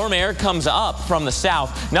 Warm air comes up from the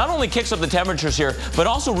south, not only kicks up the temperatures here, but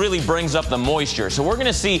also really brings up the moisture. So we're going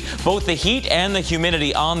to see both the heat and the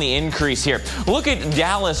humidity on the increase here. Look at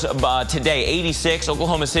Dallas today, 86,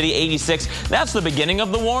 Oklahoma City, 86. That's the beginning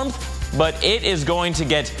of the warmth. But it is going to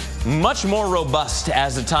get much more robust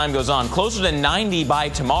as the time goes on. Closer to 90 by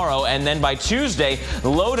tomorrow, and then by Tuesday,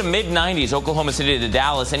 low to mid-90s, Oklahoma City to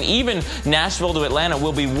Dallas, and even Nashville to Atlanta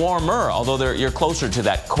will be warmer, although you're closer to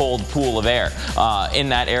that cold pool of air in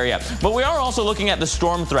that area. But we are also looking at the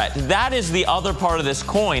storm threat. That is the other part of this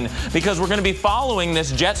coin, because we're going to be following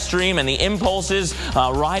this jet stream and the impulses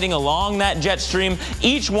riding along that jet stream.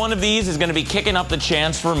 Each one of these is going to be kicking up the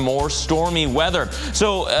chance for more stormy weather.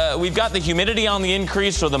 So we've got the humidity on the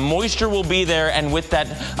increase, so the moisture will be there, and with that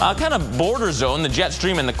kind of border zone, the jet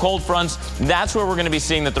stream and the cold fronts, that's where we're going to be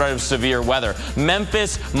seeing the threat of severe weather.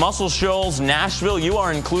 Memphis, Muscle Shoals, Nashville, you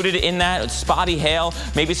are included in that. Spotty hail,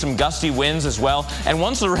 maybe some gusty winds as well. And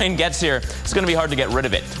once the rain gets here, it's going to be hard to get rid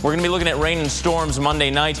of it. We're going to be looking at rain and storms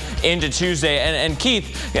Monday night into Tuesday. And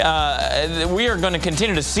Keith, we are going to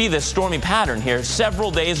continue to see this stormy pattern here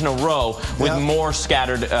several days in a row with more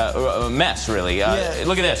scattered mess, really.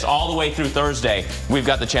 Look at this. All the way through Thursday, we've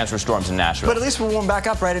got the chance chance for storms in Nashville. But at least we'll warm back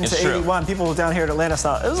up right into 81. People down here at Atlanta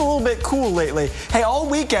thought it was a little bit cool lately. Hey, all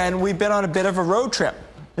weekend we've been on a bit of a road trip,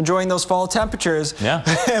 enjoying those fall temperatures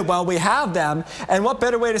while we have them. And what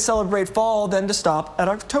better way to celebrate fall than to stop at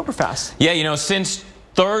Oktoberfest? Yeah, you know, since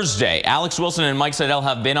Thursday, Alex Wilson and Mike Seidel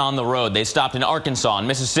have been on the road. They stopped in Arkansas and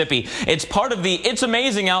Mississippi. It's part of the It's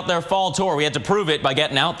Amazing Out There fall tour. We had to prove it by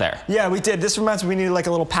getting out there. Yeah, we did. This reminds me we needed like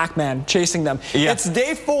a little Pac-Man chasing them. Yeah. It's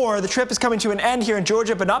day 4. The trip is coming to an end here in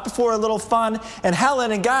Georgia, but not before a little fun. And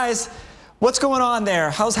Helen, and guys, what's going on there?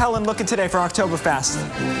 How's Helen looking today for Oktoberfest?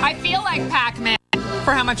 I feel like Pac-Man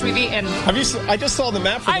for how much we've eaten. I just saw the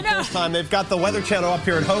map for the first time. They've got the Weather Channel up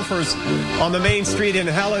here at Hofer's on the main street in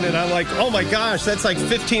Helen, and I'm like, oh my gosh, that's like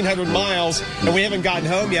 1,500 miles, and we haven't gotten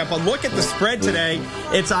home yet. But look at the spread today.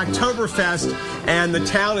 It's Oktoberfest, and the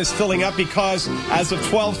town is filling up because as of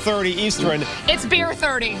 12:30 Eastern, it's beer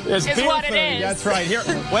 30. It's beer what 30. It is. That's right. Here,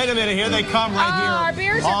 wait a minute. Here they come right here. Our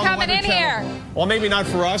beers are coming in here. Well, maybe not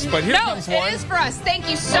for us, but here comes one. No, it is for us. Thank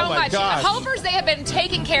you so much. Gosh. Hofer's, they have been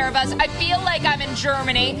taking care of us. I feel like I'm in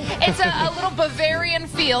Germany. It's a little Bavarian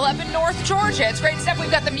feel up in North Georgia. It's great stuff. We've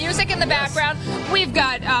got the music in the background. We've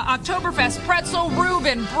got Oktoberfest pretzel,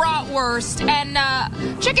 Reuben, bratwurst,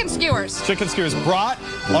 and chicken skewers. Chicken skewers, brat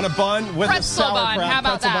on a bun with pretzel a sauerkraut. Bun. How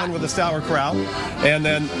about pretzel bun with a sauerkraut. And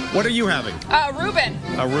then, what are you having? Reuben.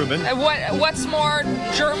 A Reuben. What's more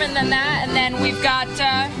German than that? And then we've got,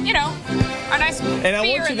 you know, a nice and beer I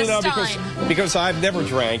want you to know because I've never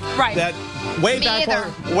drank that way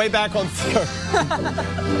back on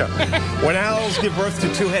when owls give birth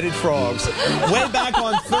to two-headed frogs. Way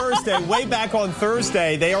back on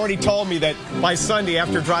Thursday, they already told me that by Sunday,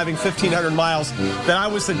 after driving 1,500 miles, that I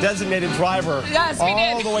was the designated driver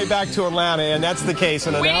all the way back to Atlanta, and that's the case.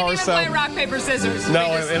 In an hour or so, play rock, paper, scissors.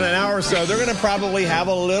 No, in an hour or so, they're going to probably have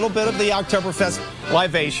a little bit of the Oktoberfest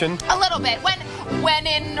libation. A little bit. When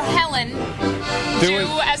in Helen, do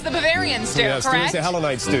as the Bavarians do, yes, correct? Do as the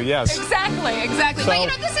Hellenites do, yes. Exactly. So, but, you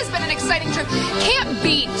know, this has been an exciting trip. Can't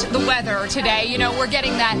beat the weather today. You know, we're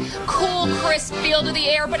getting that cool, crisp feel to the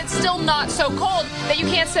air, but it's still not so cold that you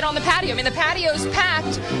can't sit on the patio. I mean, the patio's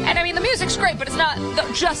packed, and, I mean, the music's great, but it's not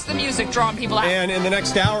just the music drawing people out. And in the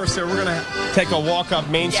next hour or so, we're going to take a walk up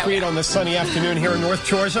Main Street on this sunny afternoon here in North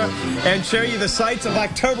Georgia and show you the sights of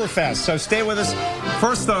Oktoberfest. So stay with us.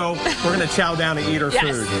 First, though, we're going to chow down and eat our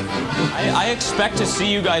food. I expect to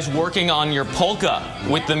see you guys working on your polka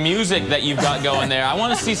with the music that you've got going there. I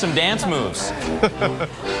want to see some dance moves.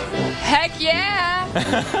 Heck yeah!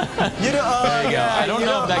 You know, there you go. I don't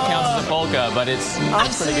know if that counts as a polka, but it's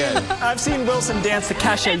pretty good. I've seen Wilson dance to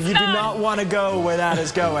Kesha. You do not want to go where that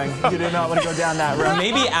is going. You do not want to go down that road.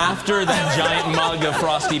 Maybe after that giant mug of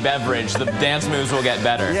frosty beverage, the dance moves will get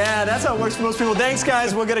better. Yeah, that's how it works for most people. Thanks,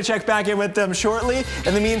 guys. We're going to check back in with them shortly.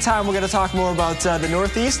 In the meantime, we're going to talk more about the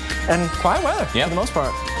Northeast and quiet weather for the most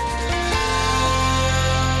part.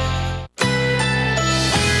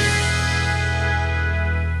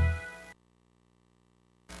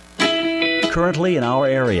 Currently in our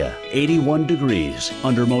area, 81 degrees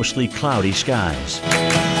under mostly cloudy skies.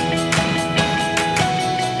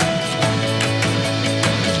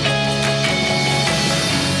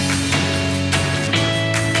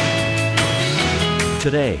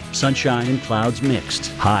 Today, sunshine and clouds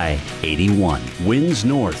mixed. High 81. Winds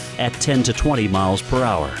north at 10 to 20 miles per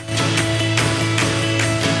hour.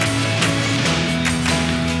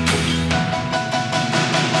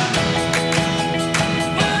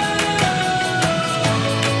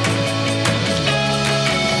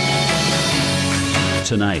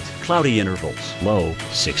 Tonight, cloudy intervals, low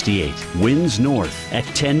 68. Winds north at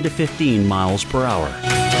 10 to 15 miles per hour.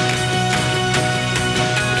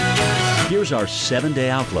 Here's our 7-day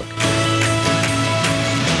outlook.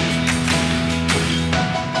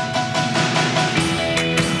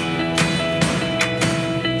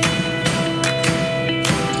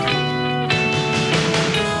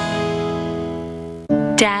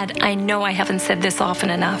 Dad, I know I haven't said this often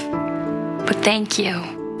enough, but thank you.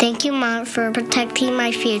 Thank you, Mom, for protecting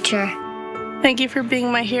my future. Thank you for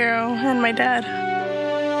being my hero and my dad.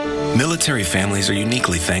 Military families are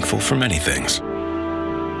uniquely thankful for many things.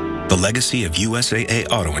 The legacy of USAA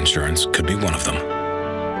Auto Insurance could be one of them.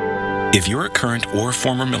 If you're a current or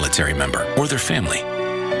former military member or their family,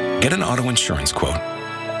 get an auto insurance quote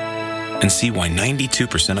and see why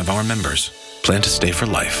 92% of our members plan to stay for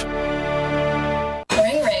life.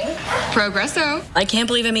 Ring, ring. Progresso. I can't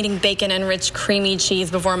believe I'm eating bacon-enriched creamy cheese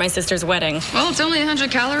before my sister's wedding. Well, it's only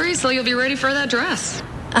 100 calories, so you'll be ready for that dress.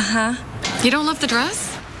 Uh-huh. You don't love the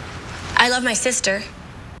dress? I love my sister.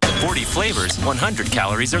 40 flavors, 100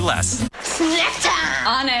 calories or less. Snack time!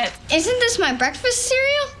 On it. Isn't this my breakfast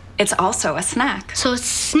cereal? It's also a snack. So it's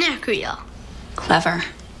snack reel. Clever.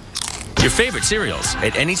 Your favorite cereals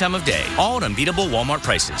at any time of day. All at unbeatable Walmart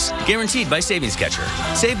prices. Guaranteed by Savings Catcher.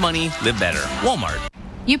 Save money, live better. Walmart.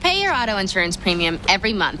 You pay your auto insurance premium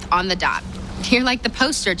every month on the dot. You're like the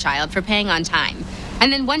poster child for paying on time.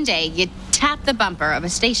 And then one day, you tap the bumper of a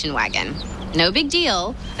station wagon. No big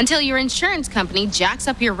deal until your insurance company jacks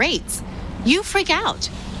up your rates. You freak out.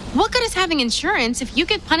 What good is having insurance if you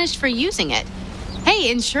get punished for using it?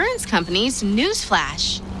 Hey, insurance companies,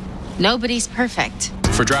 newsflash. Nobody's perfect.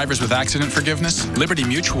 For drivers with accident forgiveness, Liberty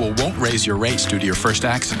Mutual won't raise your rates due to your first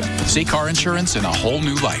accident. See car insurance in a whole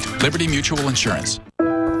new light. Liberty Mutual Insurance.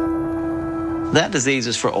 That disease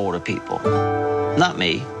is for older people. Not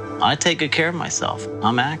me. I take good care of myself.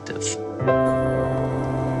 I'm active.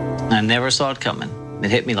 I never saw it coming.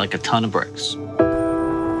 It hit me like a ton of bricks.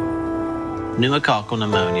 Pneumococcal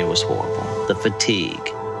pneumonia was horrible. The fatigue,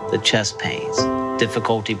 the chest pains,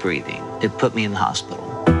 difficulty breathing. It put me in the hospital.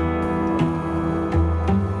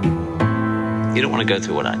 You don't want to go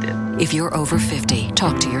through what I did. If you're over 50,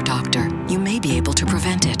 talk to your doctor. You may be able to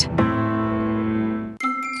prevent it.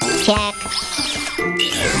 Check.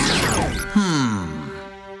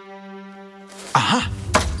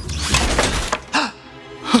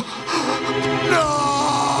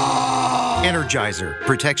 Energizer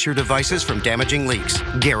protects your devices from damaging leaks.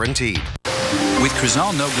 Guaranteed. With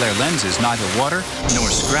Crizal No Glare lenses, neither water, nor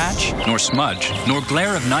scratch, nor smudge, nor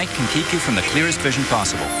glare of night can keep you from the clearest vision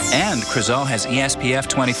possible. And Crizal has ESPF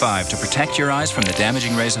 25 to protect your eyes from the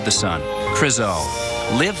damaging rays of the sun. Crizal.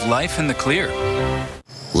 Live life in the clear.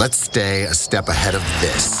 Let's stay a step ahead of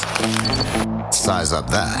this. Size up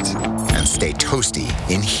that. And stay toasty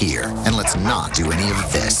in here. And let's not do any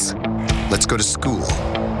of this. Let's go to school.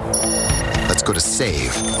 Let's go to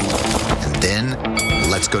save. And then,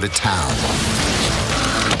 let's go to town.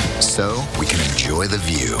 So we can enjoy the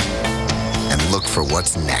view and look for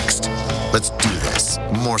what's next. Let's do this.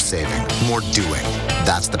 More saving, more doing.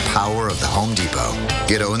 That's the power of the Home Depot.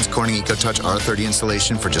 Get Owens Corning EcoTouch R30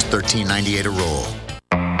 insulation for just $13.98 a roll.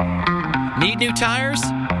 Need new tires?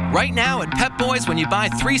 Right now at Pep Boys, when you buy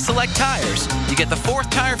 3 select tires, you get the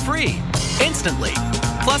 4th tire free, instantly.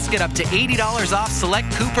 Plus, get up to $80 off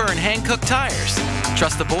select Cooper and Hankook tires.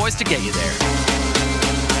 Trust the boys to get you there.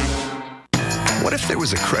 What if there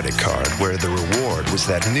was a credit card where the reward was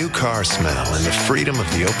that new car smell and the freedom of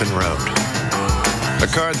the open road? A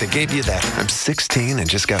card that gave you that I'm 16 and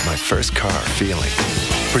just got my first car feeling.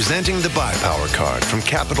 Presenting the Buy Power card from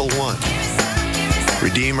Capital One.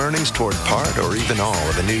 Redeem earnings toward part or even all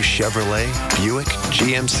of a new Chevrolet, Buick,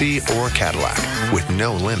 GMC, or Cadillac with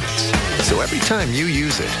no limits. So every time you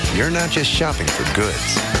use it, you're not just shopping for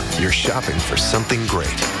goods. You're shopping for something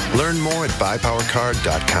great. Learn more at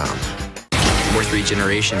buypowercard.com. We're 3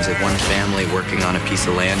 generations of one family working on a piece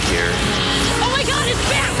of land here. Oh my God, it's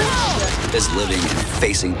basketball! Is living and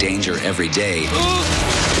facing danger every day.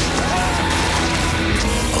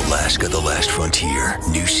 Alaska: The Last Frontier.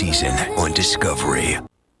 New season on Discovery.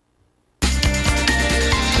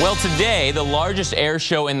 Well, today, the largest air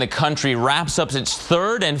show in the country wraps up its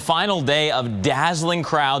 3rd and final day of dazzling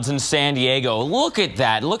crowds in San Diego. Look at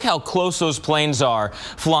that. Look how close those planes are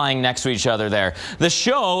flying next to each other there. The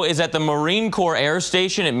show is at the Marine Corps Air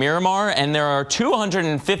Station at Miramar, and there are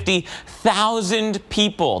 250,000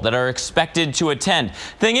 people that are expected to attend.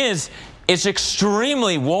 Thing is, it's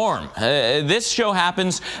extremely warm. This show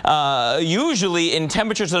happens usually in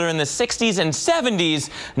temperatures that are in the 60s and 70s.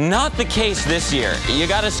 Not the case this year. You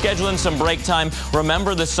got to schedule in some break time,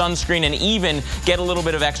 remember the sunscreen, and even get a little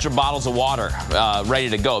bit of extra bottles of water ready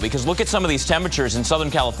to go. Because look at some of these temperatures in Southern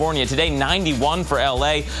California. Today, 91 for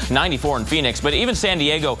LA, 94 in Phoenix. But even San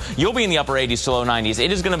Diego, you'll be in the upper 80s to low 90s.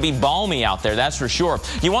 It is going to be balmy out there, that's for sure.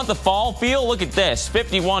 You want the fall feel? Look at this.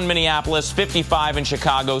 51 Minneapolis, 55 in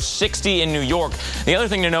Chicago, 60 in New York. The other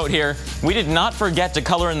thing to note here, we did not forget to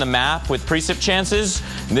color in the map with precip chances.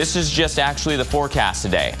 This is just actually the forecast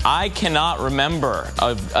today. I cannot remember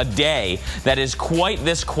a day that is quite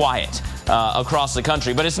this quiet across the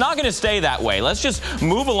country, but it's not going to stay that way. Let's just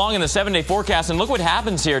move along in the 7-day forecast and look what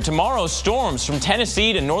happens here. Tomorrow, storms from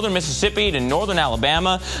Tennessee to northern Mississippi to northern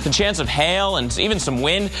Alabama, the chance of hail and even some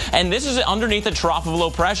wind, and this is underneath a trough of low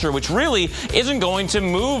pressure, which really isn't going to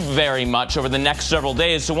move very much over the next several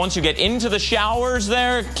days. So once you get into the showers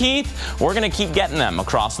there, Keith, we're going to keep getting them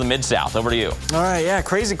across the Mid-South. Over to you. All right, yeah,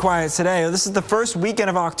 crazy quiet today. This is the first weekend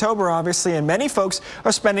of October, obviously, and many folks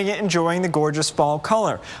are spending it enjoying the gorgeous fall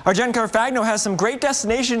color. Our Jen Carfagno has some great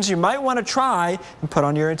destinations you might want to try and put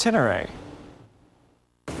on your itinerary.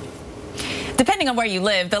 Depending on where you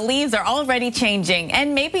live, the leaves are already changing,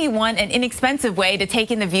 and maybe you want an inexpensive way to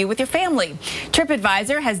take in the view with your family.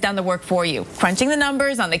 TripAdvisor has done the work for you, crunching the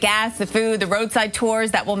numbers on the gas, the food, the roadside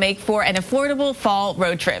tours that will make for an affordable fall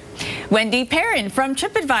road trip. Wendy Perrin from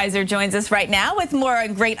TripAdvisor joins us right now with more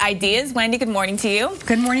great ideas. Wendy, good morning to you.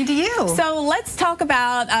 Good morning to you. So let's talk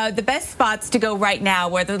about the best spots to go right now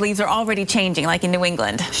where the leaves are already changing, like in New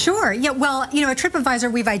England. Sure. Yeah, well, you know, at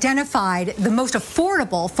TripAdvisor, we've identified the most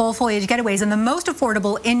affordable fall foliage getaways, and the most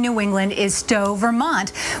affordable in New England is Stowe, Vermont,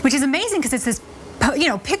 which is amazing because it's this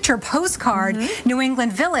picture postcard New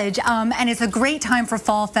England village, and it's a great time for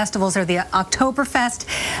fall festivals. Or the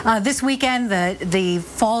Oktoberfest this weekend, the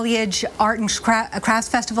Foliage Art and Crafts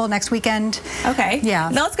Festival next weekend. Okay. Yeah.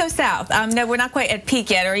 Now let's go south. No, we're not quite at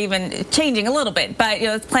peak yet, or even changing a little bit, but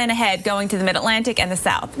let's plan ahead, going to the Mid-Atlantic and the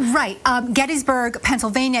South. Right. Gettysburg,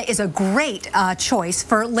 Pennsylvania is a great choice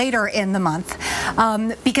for later in the month,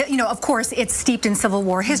 because of course it's steeped in Civil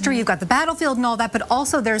War history. You've got the battlefield and all that, but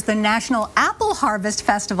also there's the National Apple Harvest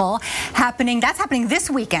Festival happening. That's happening this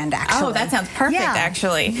weekend, actually. Oh, that sounds perfect,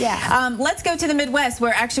 actually. Yeah. Let's go to the Midwest,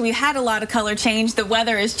 where actually we had a lot of color change. The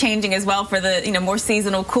weather is changing as well for the more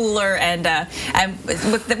seasonal, cooler, and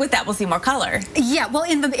with that we'll see more color. Yeah. Well,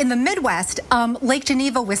 in the Midwest, Lake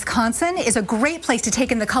Geneva, Wisconsin is a great place to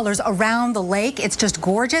take in the colors around the lake. It's just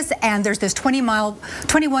gorgeous, and there's this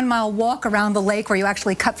 21-mile walk around the lake where you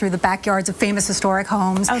actually cut through the backyards of famous historic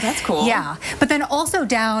homes. Oh, that's cool. Yeah. But then also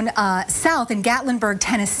down south in Gatlinburg,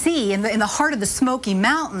 Tennessee, in the heart of the Smoky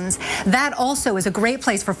Mountains, that also is a great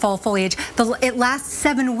place for fall foliage. It lasts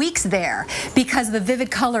 7 weeks there because the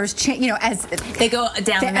vivid colors change, as they go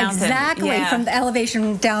down the mountain. Exactly, from the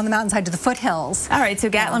elevation down the mountainside to the foothills. All right, so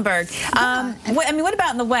Gatlinburg. What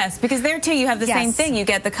about in the West? Because there too you have the same thing. You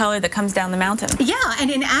get the color that comes down the mountain. Yeah, and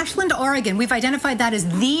in Ashland, Oregon, we've identified that as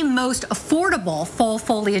the most affordable fall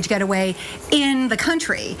foliage getaway in the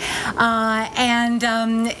country, and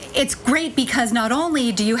it's great because not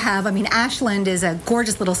only do you have, Ashland is a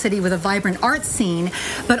gorgeous little city with a vibrant art scene,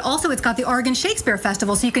 but also it's got the Oregon Shakespeare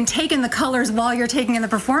Festival, so you can take in the colors while you're taking in the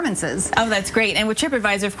performances. Oh, that's great. And with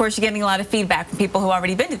TripAdvisor, of course, you're getting a lot of feedback from people who've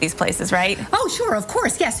already been to these places, right? Oh, sure, of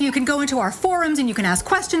course, yes. So you can go into our forums and you can ask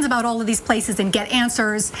questions about all of these places and get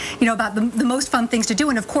answers, about the most fun things to do.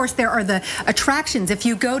 And of course, there are the attractions. If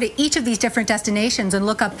you go to each of these different destinations and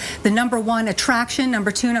look up the #1 attraction,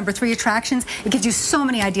 #2, #3 attractions, it gives you so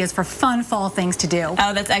many ideas for fun fall things to do.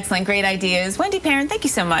 Oh, that's excellent. Great ideas. Wendy Perrin, thank you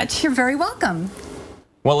so much. You're very welcome.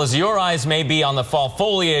 Well, as your eyes may be on the fall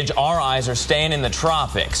foliage, our eyes are staying in the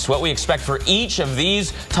tropics. What we expect for each of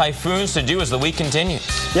these typhoons to do as the week continues.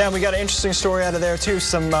 Yeah, and we got an interesting story out of there, too.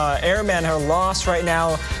 Some airmen are lost right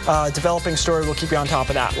now. Developing story. We'll keep you on top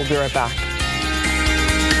of that. We'll be right back.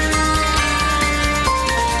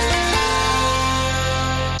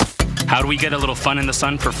 How do we get a little fun in the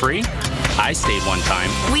sun for free? I stayed one time.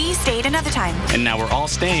 We stayed another time. And now we're all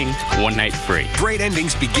staying one night free. Great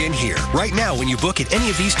endings begin here. Right now, when you book at any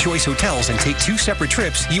of these Choice Hotels and take 2 separate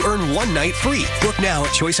trips, you earn 1 night free. Book now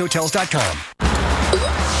at choicehotels.com.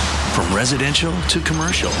 From residential to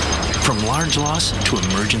commercial, from large loss to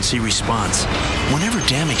emergency response. Whenever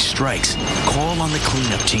damage strikes, call on the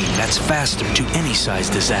cleanup team that's faster to any size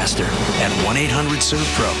disaster at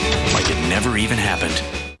 1-800-SERVE-PRO, like it never even happened.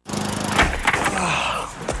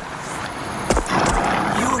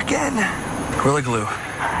 Gorilla Glue.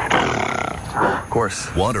 Of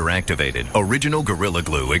course. Water activated, original Gorilla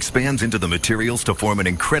Glue expands into the materials to form an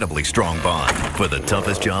incredibly strong bond for the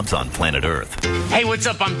toughest jobs on planet Earth. Hey, what's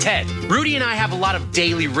up? I'm Ted. Rudy and I have a lot of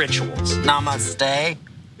daily rituals. Namaste.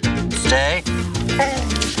 Stay.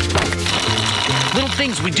 Little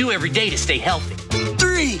things we do every day to stay healthy.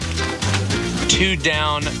 3. 2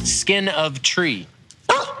 down, skin of tree.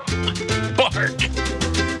 Bark.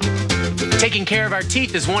 Taking care of our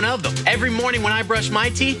teeth is one of them. Every morning when I brush my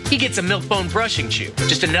teeth, he gets a Milk-Bone brushing chew.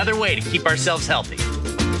 Just another way to keep ourselves healthy.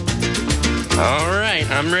 All right,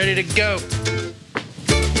 I'm ready to go.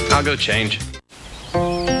 I'll go change.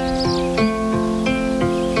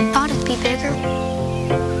 Thought it'd be bigger.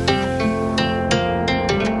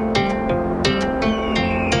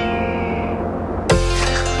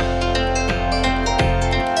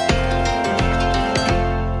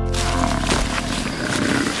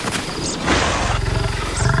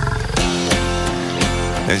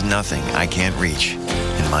 There's nothing I can't reach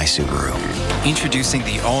in my Subaru. Introducing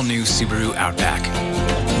the all-new Subaru Outback.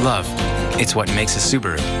 Love, it's what makes a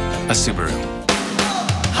Subaru a Subaru.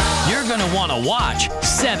 You're going to want to watch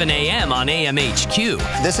 7 a.m. on AMHQ.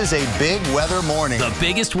 This is a big weather morning. The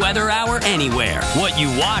biggest weather hour anywhere. What you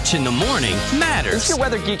watch in the morning matters. Let's get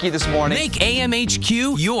weather geeky this morning. Make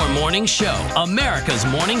AMHQ your morning show. America's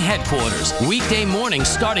morning headquarters. Weekday mornings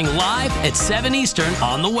starting live at 7 Eastern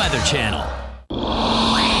on the Weather Channel.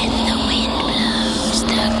 When the wind blows,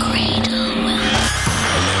 the cradle will.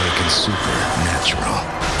 American Supernatural.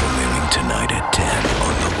 Premiering tonight at 10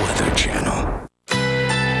 on the Weather Channel.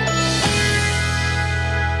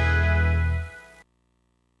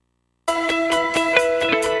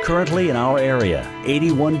 Currently in our area,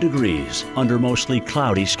 81 degrees under mostly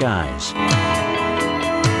cloudy skies.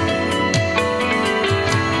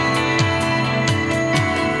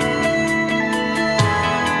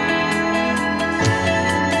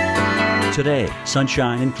 Today,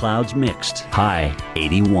 sunshine and clouds mixed. High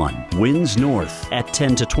 81. Winds north at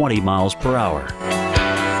 10 to 20 miles per hour.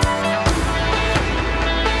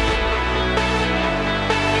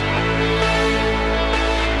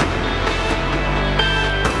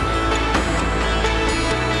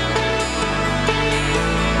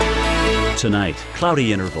 Tonight,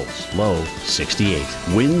 cloudy intervals, low 68.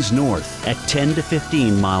 Winds north at 10 to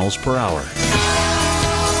 15 miles per hour.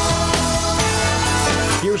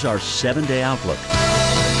 Here's our 7-day outlook.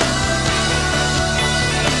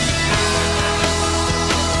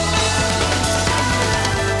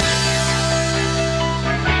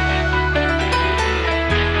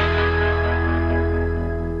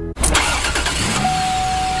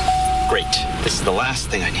 Great. This is the last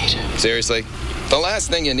thing I need. Seriously? The last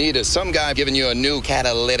thing you need is some guy giving you a new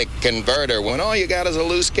catalytic converter when all you got is a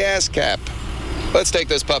loose gas cap. Let's take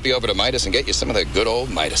this puppy over to Midas and get you some of that good old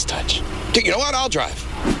Midas touch. You know what? I'll drive.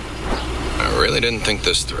 I really didn't think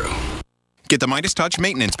this through. Get the Midas Touch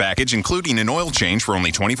maintenance package, including an oil change for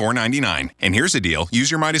only $24.99. And here's the deal.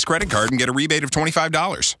 Use your Midas credit card and get a rebate of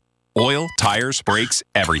 $25. Oil, tires, brakes,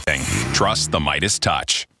 everything. Trust the Midas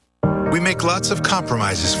Touch. We make lots of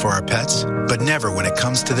compromises for our pets, but never when it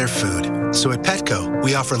comes to their food. So at Petco,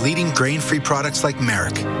 we offer leading grain-free products like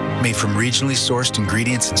Merrick, made from regionally sourced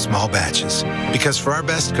ingredients in small batches. Because for our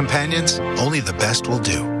best companions, only the best will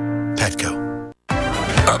do. Petco.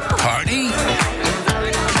 A party?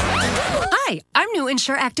 Hi, I'm new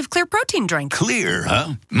Ensure Active Clear Protein Drink. Clear,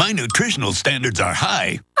 huh? My nutritional standards are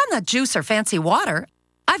high. I'm not juice or fancy water.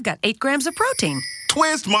 I've got 8 grams of protein.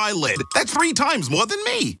 Twist my lid. That's 3 times more than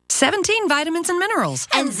me. 17 vitamins and minerals.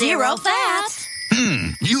 And 0 fat.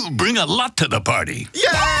 You'll bring a lot to the party.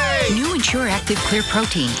 Yay! New Ensure Active Clear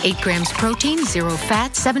Protein. 8 grams protein, 0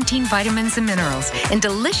 fat, 17 vitamins and minerals, and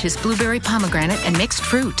delicious blueberry pomegranate and mixed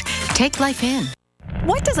fruit. Take life in.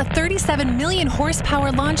 What does a 37 million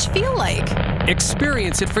horsepower launch feel like?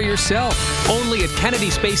 Experience it for yourself. Only at Kennedy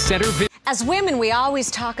Space Center. As women, we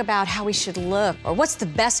always talk about how we should look or what's the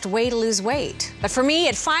best way to lose weight. But for me,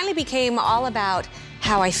 it finally became all about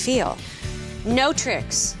how I feel. No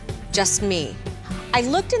tricks, just me. I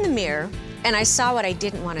looked in the mirror and I saw what I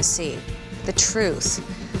didn't want to see, the truth.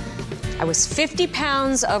 I was 50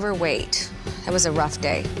 pounds overweight. It was a rough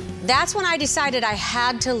day. That's when I decided I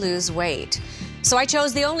had to lose weight. So I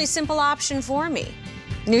chose the only simple option for me,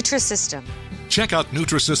 Nutrisystem. Check out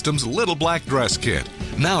Nutrisystem's Little Black Dress Kit.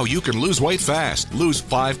 Now you can lose weight fast. Lose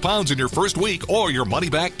 5 pounds in your first week or your money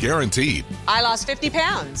back guaranteed. I lost 50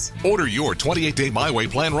 pounds. Order your 28-day My Way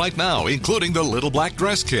plan right now, including the Little Black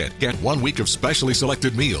Dress Kit. Get 1 week of specially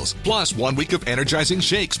selected meals, plus 1 week of energizing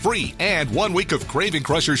shakes free, and 1 week of Craving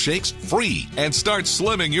Crusher shakes free, and start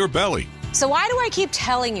slimming your belly. So why do I keep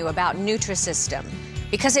telling you about Nutrisystem?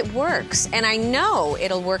 Because it works, and I know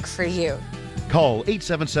it'll work for you. Call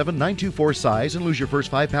 877-924-SIZE and lose your first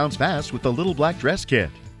 5 pounds fast with the Little Black Dress Kit.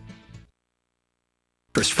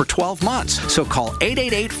 For 12 months. So call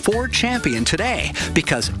 888-4CHAMPION today,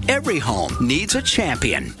 because every home needs a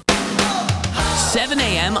champion. 7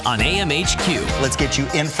 a.m. on AMHQ. Let's get you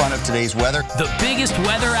in front of today's weather. The biggest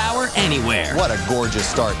weather hour anywhere. What a gorgeous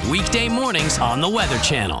start. Weekday mornings on the Weather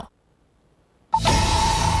Channel.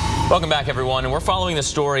 Welcome back, everyone. And we're following the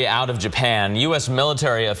story out of Japan. U.S.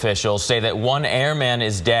 military officials say that 1 airman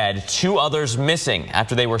is dead, 2 others missing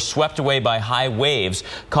after they were swept away by high waves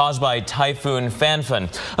caused by Typhoon Fanfan.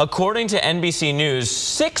 According to NBC News,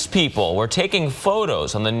 6 people were taking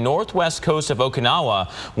photos on the northwest coast of Okinawa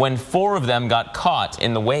when 4 of them got caught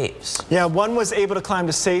in the waves. Yeah, 1 was able to climb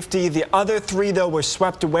to safety. The other 3, though, were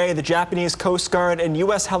swept away. The Japanese Coast Guard and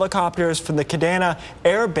U.S. helicopters from the Kadena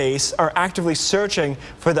Air Base are actively searching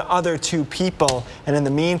for the other 2 people. And in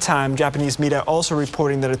the meantime, Japanese media also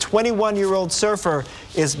reporting that a 21-year-old surfer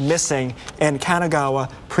is missing in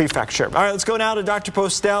Kanagawa Prefecture. All right, let's go now to Dr.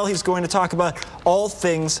 Postel. He's going to talk about all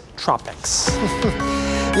things tropics.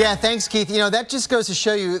 Yeah, thanks, Keith. You know, that just goes to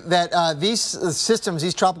show you that these systems,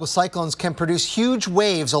 these tropical cyclones, can produce huge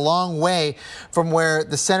waves a long way from where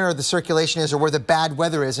the center of the circulation is or where the bad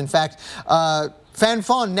weather is. In fact,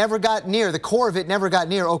 Phanphone never got near, the core of it never got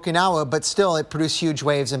near Okinawa, but still it produced huge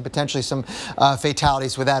waves and potentially some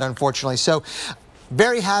fatalities with that, unfortunately. So,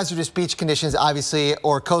 very hazardous beach conditions, obviously,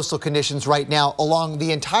 or coastal conditions right now along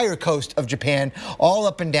the entire coast of Japan, all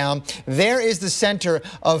up and down. There is the center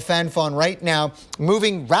of Phanphone right now,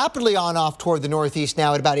 moving rapidly on off toward the northeast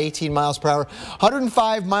now at about 18 miles per hour.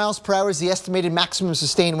 105 miles per hour is the estimated maximum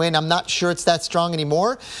sustained wind. I'm not sure it's that strong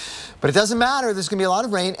anymore, but it doesn't matter. There's going to be a lot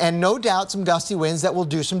of rain and no doubt some gusty winds that will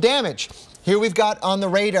do some damage. Here we've got on the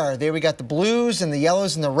radar, there we got the blues and the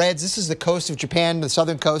yellows and the reds. This is the coast of Japan, the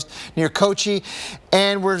southern coast near Kochi.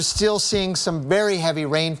 And we're still seeing some very heavy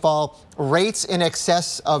rainfall, rates in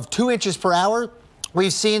excess of 2 inches per hour.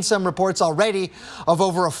 We've seen some reports already of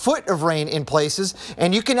over a foot of rain in places,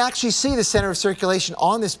 and you can actually see the center of circulation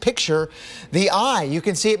on this picture, the eye. You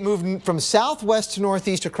can see it moving from southwest to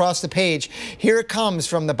northeast across the page. Here it comes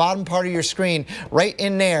from the bottom part of your screen, right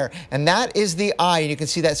in there, and that is the eye. You can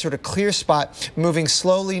see that sort of clear spot moving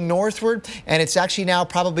slowly northward, and it's actually now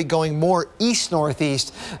probably going more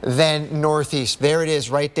east-northeast than northeast. There it is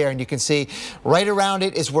right there, and you can see right around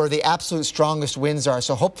it is where the absolute strongest winds are.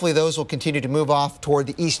 So hopefully those will continue to move off toward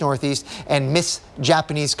the east-northeast and miss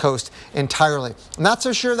Japanese coast entirely. I'm not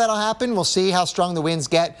so sure that'll happen. We'll see how strong the winds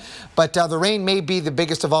get, but the rain may be the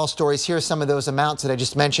biggest of all stories. Here are some of those amounts that I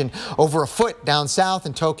just mentioned. Over a foot down south,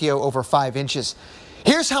 in Tokyo over 5 inches.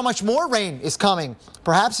 Here's how much more rain is coming.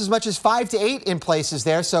 Perhaps as much as 5 to 8 in places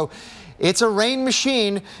there. So it's a rain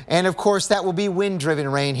machine, and of course that will be wind-driven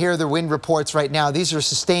rain. Here are the wind reports right now. These are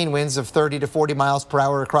sustained winds of 30 to 40 miles per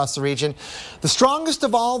hour across the region. The strongest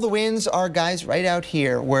of all the winds are, guys, right out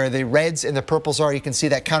here where the reds and the purples are. You can see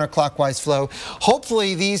that counterclockwise flow.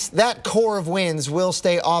 Hopefully that core of winds will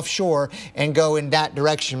stay offshore and go in that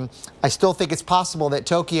direction. I still think it's possible that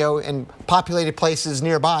Tokyo and populated places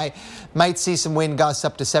nearby might see some wind gusts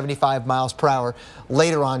up to 75 miles per hour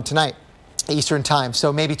later on tonight. Eastern time,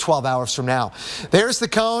 so maybe 12 hours from now. There's the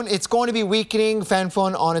cone. It's going to be weakening,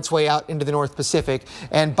 Phanphone on its way out into the North Pacific,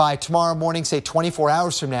 and by tomorrow morning, say 24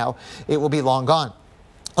 hours from now, it will be long gone.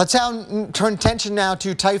 Let's turn attention now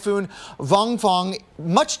to Typhoon Vongfong,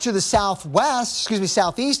 much to the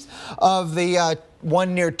southeast of the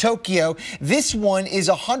one near Tokyo. This one is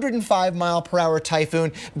a 105 mile per hour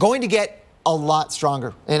typhoon, going to get a lot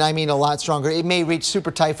stronger, and I mean a lot stronger. It may reach super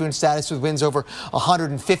typhoon status with winds over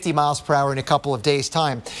 150 miles per hour in a couple of days'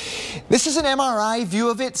 time. This is an MRI view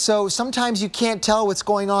of it, so sometimes you can't tell what's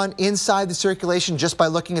going on inside the circulation just by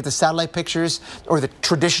looking at the satellite pictures or the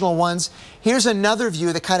traditional ones. Here's another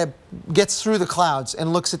view that kind of gets through the clouds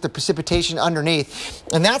and looks at the precipitation underneath.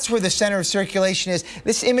 And that's where the center of circulation is.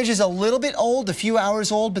 This image is a little bit old, a few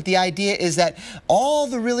hours old, but the idea is that all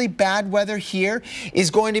the really bad weather here is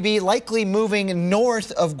going to be likely moving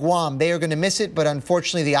north of Guam. They are going to miss it, but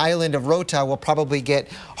unfortunately the island of Rota will probably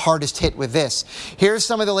get hardest hit with this. Here's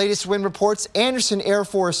some of the latest wind reports. Andersen Air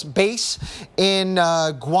Force Base in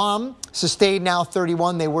Guam. Sustained now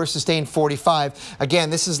 31. They were sustained 45. Again,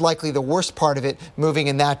 this is likely the worst part of it, moving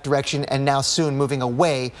in that direction and now soon moving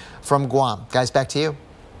away from Guam. Guys, back to you.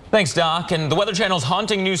 Thanks, Doc. And the Weather Channel's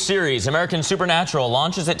haunting new series, American Supernatural,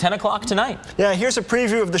 launches at 10 o'clock tonight. Yeah, here's a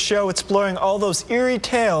preview of the show exploring all those eerie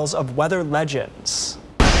tales of weather legends.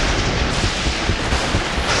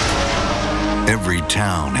 Every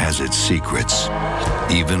town has its secrets,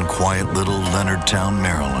 even quiet little Leonardtown,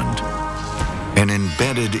 Maryland. And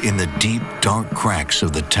embedded in the deep, dark cracks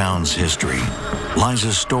of the town's history lies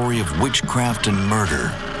a story of witchcraft and murder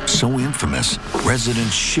so infamous,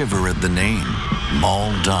 residents shiver at the name,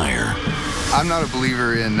 Maul Dyer. I'm not a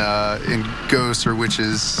believer in ghosts or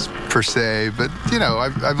witches per se, but you know,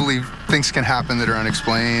 I believe things can happen that are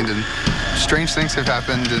unexplained, and strange things have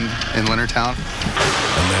happened in Leonardtown.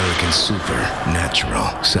 American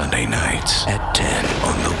Supernatural, Sunday nights at 10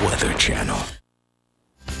 on the Weather Channel.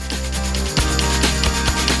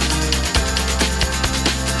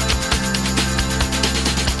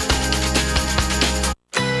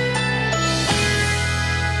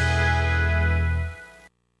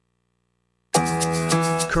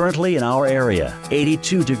 Currently in our area,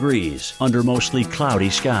 82 degrees under mostly cloudy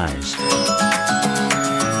skies.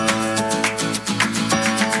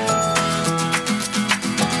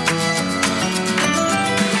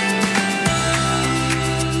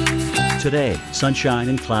 Today, sunshine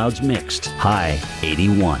and clouds mixed. High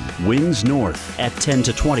 81. Winds north at 10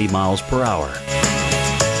 to 20 miles per hour.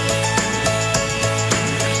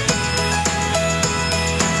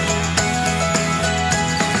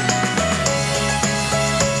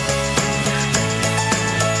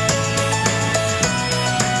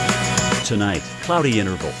 tonight. Cloudy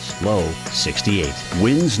intervals, low 68.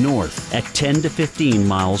 Winds north at 10 to 15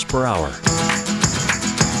 miles per hour.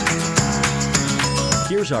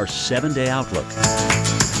 Here's our 7-day outlook.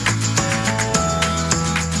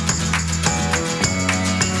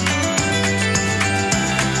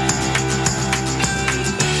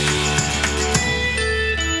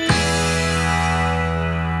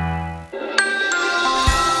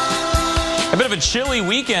 A bit of a chilly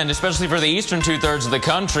weekend, especially for the eastern two-thirds of the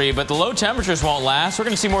country, but the low temperatures won't last. We're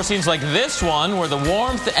going to see more scenes like this one where the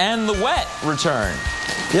warmth and the wet return.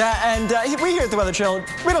 Yeah, and we here at the Weather Channel,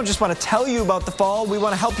 we don't just want to tell you about the fall. We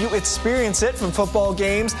want to help you experience it, from football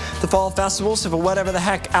games to fall festivals to whatever the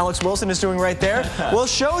heck Alex Wilson is doing right there. We'll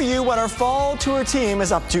show you what our fall tour team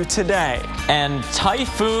is up to today. And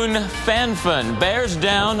Typhoon Fanfan bears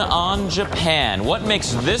down on Japan. What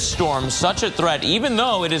makes this storm such a threat, even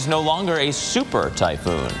though it is no longer a super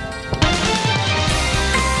typhoon?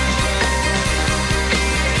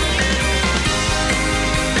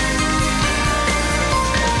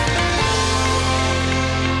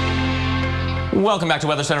 Welcome back to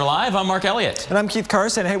Weather Center Live. I'm Mark Elliott. And I'm Keith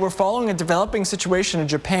Carson. Hey, we're following a developing situation in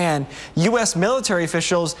Japan. U.S. military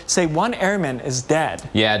officials say one airman is dead.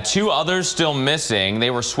 Yeah, 2 others still missing. They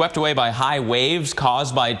were swept away by high waves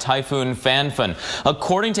caused by Typhoon Fanfan.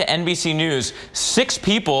 According to NBC News, 6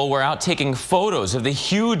 people were out taking photos of the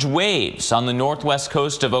huge waves on the northwest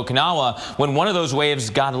coast of Okinawa when one of those waves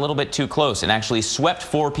got a little bit too close and actually swept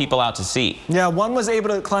 4 people out to sea. Yeah, one was able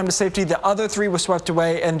to climb to safety. The other 3 were swept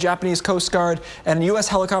away, and Japanese Coast Guard and U.S.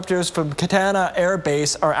 helicopters from Katana Air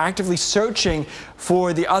Base are actively searching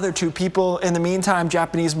for the other 2 people. In the meantime,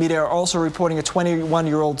 Japanese media are also reporting a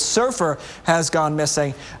 21-year-old surfer has gone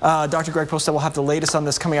missing. Dr. Greg Postel will have the latest on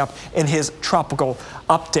this coming up in his tropical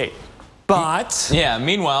update. But yeah,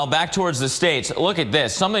 meanwhile, back towards the States, look at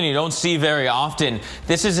this, something you don't see very often.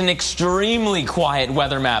 This is an extremely quiet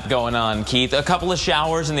weather map going on, Keith. A couple of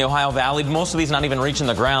showers in the Ohio Valley, most of these not even reaching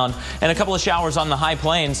the ground, and a couple of showers on the high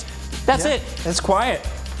plains. That's it. It's quiet,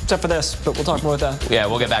 except for this, but we'll talk more about that. Yeah,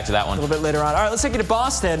 we'll get back to that one a little bit later on. All right, let's take you to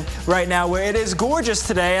Boston right now, where it is gorgeous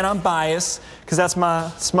today, and I'm biased because that's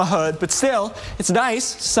my hood, but still, it's nice,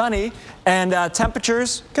 sunny, and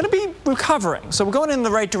temperatures going to be recovering. So we're going in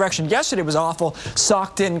the right direction. Yesterday was awful,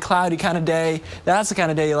 socked in, cloudy kind of day. That's the kind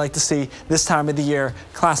of day you like to see this time of the year.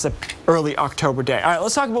 Classic early October day. All right,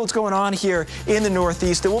 let's talk about what's going on here in the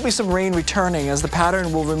Northeast. There will be some rain returning as the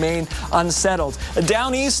pattern will remain unsettled.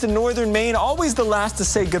 Down east in northern Maine, always the last to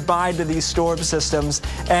say goodbye to these storm systems,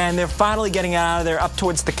 and they're finally getting out of there up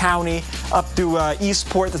towards the county, up through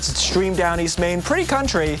Eastport. That's extreme down East Maine. Pretty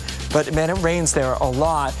country, but man, it rains there a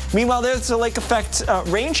lot. Meanwhile, there's the lake effect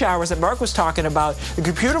rain showers that Mark was talking about. The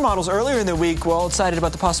computer models earlier in the week were all excited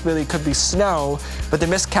about the possibility it could be snow, but they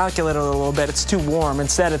miscalculated a little bit. It's too warm.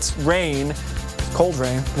 Instead, it's rain. Cold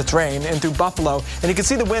rain, it's rain, and through Buffalo. And you can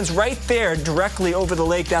see the winds right there directly over the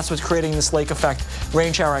lake. That's what's creating this lake effect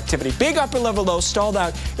rain shower activity. Big upper level low stalled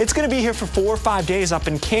out. It's going to be here for 4 or 5 days up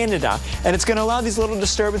in Canada, and it's going to allow these little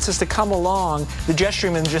disturbances to come along the jet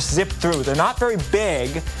stream and just zip through. They're not very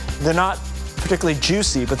big. They're not particularly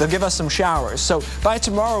juicy, but they'll give us some showers. So by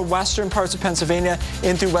tomorrow, western parts of Pennsylvania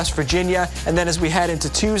in through West Virginia, and then as we head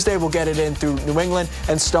into Tuesday, we'll get it in through New England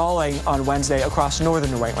and stalling on Wednesday across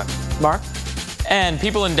northern New England. Mark? And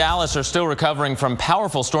people in Dallas are still recovering from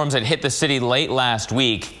powerful storms that hit the city late last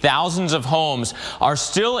week. Thousands of homes are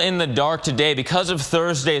still in the dark today because of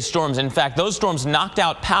Thursday's storms. In fact, those storms knocked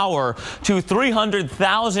out power to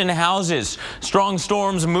 300,000 houses. Strong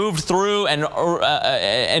storms moved through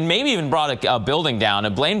and maybe even brought a building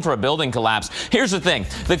down, blamed for a building collapse. Here's the thing,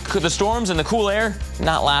 the storms and the cool air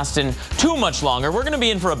not lasting too much longer. We're going to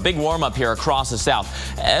be in for a big warm up here across the south.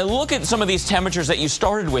 Look at some of these temperatures that you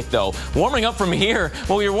started with, though. Warming up from here,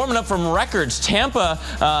 well, you're warming up from records. Tampa,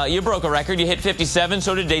 you broke a record. You hit 57.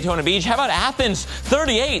 So did Daytona Beach. How about Athens?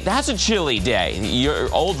 38. That's a chilly day.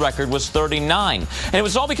 Your old record was 39. And it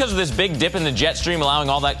was all because of this big dip in the jet stream, allowing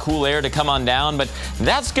all that cool air to come on down. But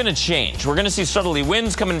that's going to change. We're going to see southerly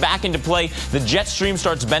winds coming back into play. The jet stream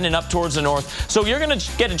starts bending up towards the north. So you're going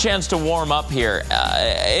to get a chance to warm up here.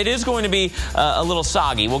 It is going to be a little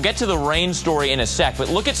soggy. We'll get to the rain story in a sec. But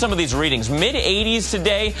look at some of these readings. Mid-80s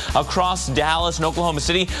today across Dallas Dallas and Oklahoma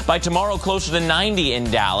City. By tomorrow, closer to 90 in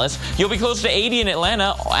Dallas. You'll be close to 80 in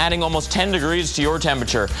Atlanta, adding almost 10 degrees to your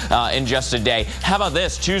temperature in just a day. How about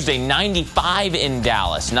this? Tuesday, 95 in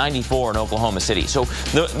Dallas, 94 in Oklahoma City. So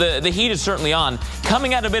the heat is certainly on.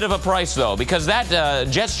 Coming at a bit of a price, though, because that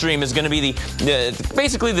jet stream is going to be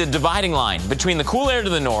basically the dividing line between the cool air to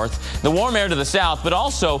the north, the warm air to the south, but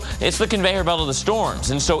also it's the conveyor belt of the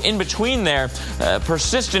storms. And so in between there,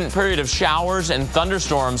 persistent period of showers and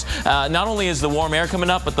thunderstorms. Not only is the warm air coming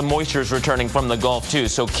up, but the moisture is returning from the Gulf, too.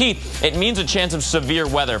 So, Keith, it means a chance of severe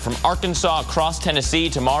weather from Arkansas across Tennessee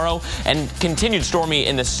tomorrow and continued stormy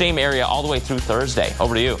in the same area all the way through Thursday.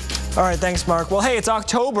 Over to you. All right, thanks, Mark. Well, hey, it's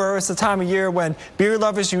October. It's the time of year when beer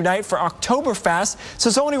lovers unite for Oktoberfest. So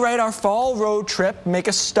it's only right our fall road trip make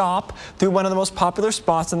a stop through one of the most popular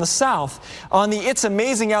spots in the South. On the It's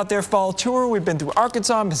Amazing Out There fall tour, we've been through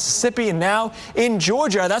Arkansas, Mississippi, and now in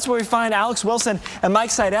Georgia. That's where we find Alex Wilson and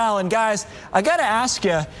Mike Seidel. And guys, I got to ask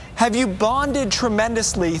you, have you bonded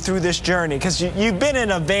tremendously through this journey? Because you've been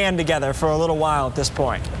in a van together for a little while at this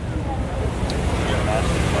point.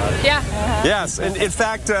 Yeah. Yes, and in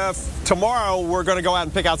fact, tomorrow we're going to go out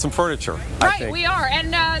and pick out some furniture. Right, we are,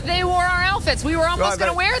 and they wore our outfits. We were almost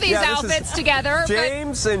going to wear these outfits together.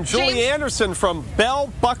 James and Julie Anderson from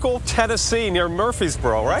Bell Buckle, Tennessee, near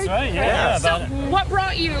Murfreesboro, right? That's right, yeah. So what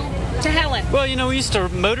brought you to Helen? Well, you know, we used to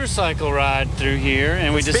motorcycle ride through here,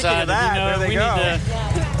 and we decided,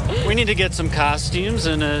 we need to get some costumes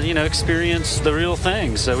and, you know, experience the real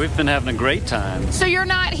thing. So we've been having a great time. So you're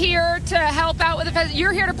not here to help out with the festival.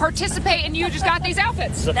 You're here to participate, and you just got these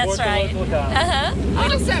outfits. That's right.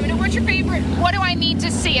 Awesome. And what's your favorite? What do I need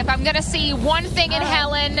to see? If I'm going to see one thing in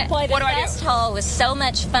Helen, what do I do? The Fest Hall was so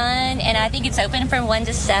much fun, and I think it's open from 1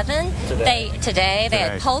 to 7. Today. They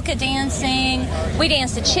had polka dancing. We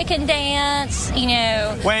danced a chicken dance, you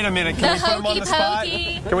know. Wait a minute. Can we put them on the spot?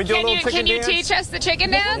 Can we do a little chicken dance? Can you teach us the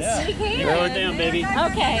chicken dance? Yeah. We can. Throw it down, baby.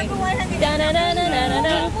 Okay. Oh,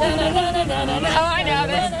 I know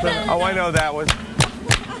this. Oh, I know that one.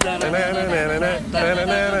 I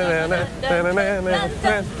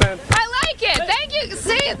like it. Thank you.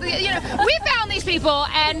 See, you know, we found these people,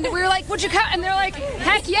 and we were like, "Would you come?" And they're like,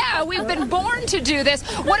 "Heck yeah, we've been born to do this."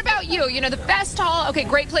 What about you? You know, the Fest Hall. Okay,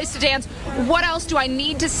 great place to dance. What else do I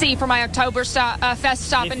need to see for my Oktoberfest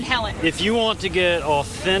stop in Helen? If you want to get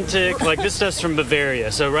authentic, like this stuff's from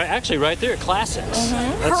Bavaria, so right there, classics.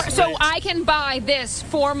 So I can buy this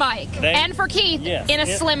for Mike and for Keith in a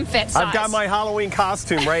slim fit size. I've got my Halloween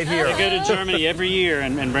costume right here. I go to Germany every year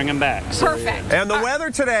and bring them back. So, perfect. And the weather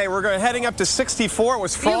today, we're heading up to 64. It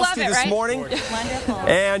was frosty this morning. Wonderful.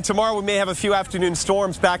 And tomorrow we may have a few afternoon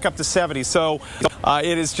storms back up to 70. So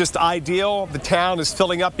it is just ideal. The town is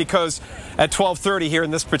filling up because at 12:30 here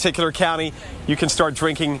in this particular county, you can start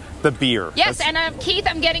drinking the beer. Yes, and Keith,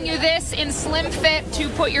 I'm getting you this in slim fit to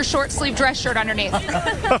put your short sleeve dress shirt underneath.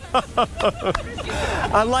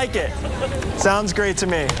 I like it. Sounds great to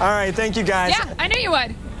me. All right, thank you guys. Yeah, I knew you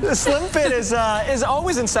would. The slim fit is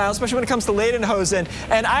always in style, especially when it comes to Lederhosen.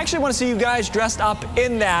 And I actually want to see you guys dressed up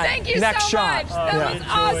in that next shot. That was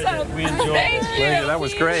awesome. We enjoyed it. Thank you. That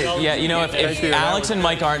was great. Yeah, you know, if Alex and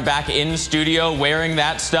Mike aren't back in the studio wearing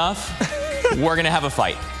that stuff, we're going to have a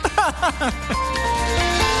fight.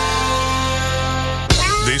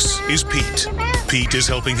 This is Pete. Pete is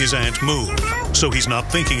helping his aunt move, so he's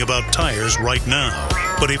not thinking about tires right now.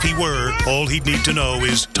 But if he were, all he'd need to know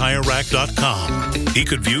is TireRack.com. He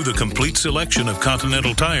could view the complete selection of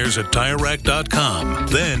Continental tires at TireRack.com.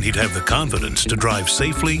 Then he'd have the confidence to drive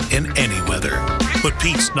safely in any weather. But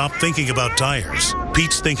Pete's not thinking about tires.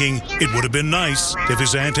 Pete's thinking it would have been nice if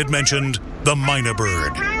his aunt had mentioned the Mynah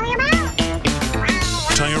Bird.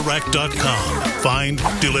 TireRack.com. Find,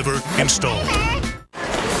 deliver, install.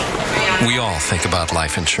 We all think about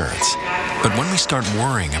life insurance. But when we start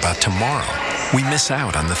worrying about tomorrow, we miss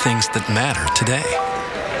out on the things that matter today.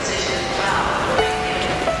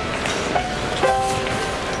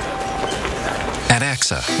 At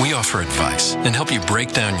AXA, we offer advice and help you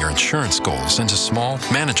break down your insurance goals into small,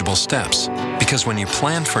 manageable steps. Because when you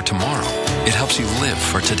plan for tomorrow, it helps you live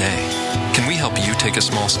for today. Can we help you take a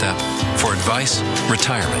small step? For advice,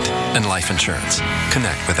 retirement, and life insurance,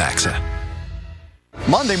 connect with AXA.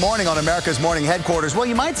 Monday morning on America's Morning Headquarters, well,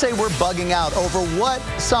 you might say we're bugging out over what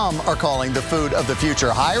some are calling the food of the future.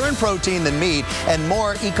 Higher in protein than meat and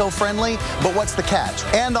more eco-friendly, but what's the catch?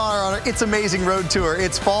 And on our It's Amazing Road Tour,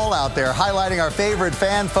 it's fall out there, highlighting our favorite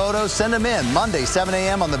fan photos. Send them in Monday, 7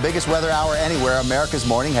 a.m. on the biggest weather hour anywhere, America's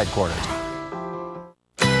Morning Headquarters.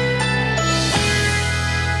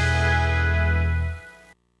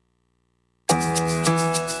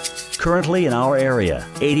 Currently in our area,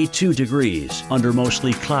 82 degrees under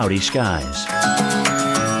mostly cloudy skies.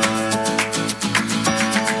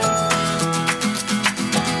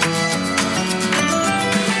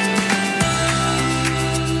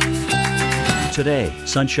 today.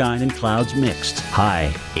 Sunshine and clouds mixed.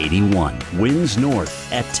 High 81. Winds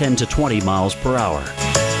north at 10 to 20 miles per hour.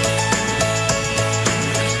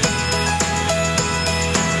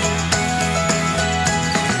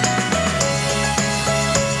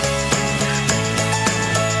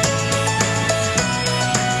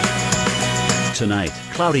 Tonight,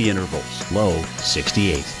 cloudy intervals, low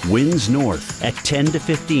 68. Winds north at 10 to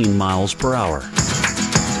 15 miles per hour.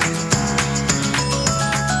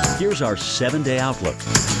 Here's our 7-day outlook.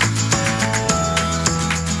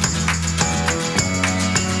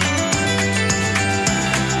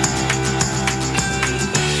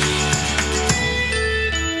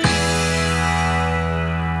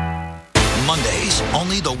 Mondays,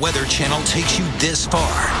 only the Weather Channel takes you this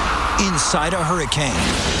far. Inside a hurricane.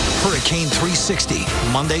 Hurricane 360,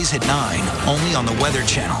 Mondays at 9, only on the Weather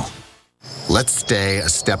Channel. Let's stay a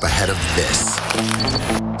step ahead of this.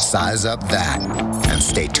 Size up that and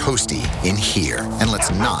stay toasty in here. And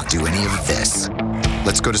let's not do any of this.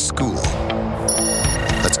 Let's go to school.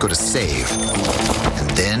 Let's go to save. And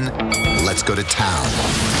then let's go to town.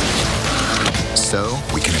 So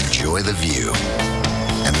we can enjoy the view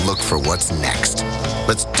and look for what's next.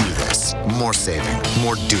 Let's do this. More saving,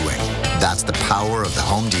 more doing. That's the power of the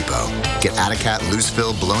Home Depot. Get Atticat loose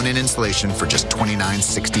fill blown-in insulation for just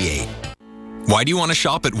 $29.68. Why do you want to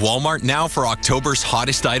shop at Walmart now for October's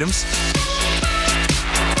hottest items?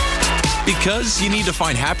 Because you need to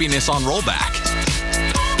find happiness on rollback.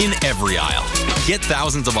 In every aisle. Get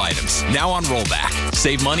thousands of items now on rollback.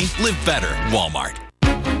 Save money, live better. Walmart.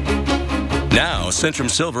 Now, Centrum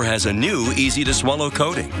Silver has a new easy-to-swallow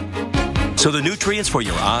coating. So the nutrients for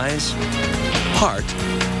your eyes, heart,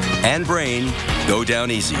 and brain go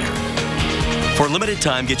down easier. For a limited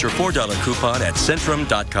time, get your $4 coupon at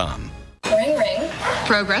Centrum.com. Ring, ring.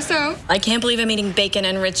 Progresso. I can't believe I'm eating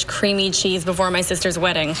bacon-enriched creamy cheese before my sister's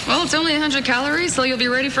wedding. Well, it's only 100 calories, so you'll be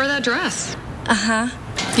ready for that dress. Uh-huh.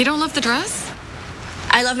 You don't love the dress?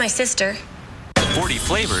 I love my sister. 40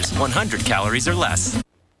 flavors, 100 calories or less.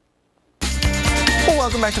 Well,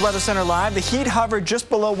 welcome back to Weather Center Live. The heat hovered just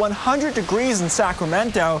below 100 degrees in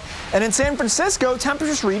Sacramento, and in San Francisco,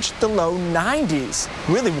 temperatures reached the low 90s.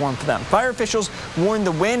 Really warm for them. Fire officials warned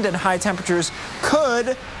the wind and high temperatures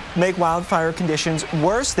could make wildfire conditions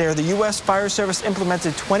worse there. The U.S. Fire Service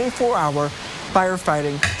implemented 24-hour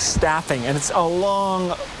firefighting staffing, and it's a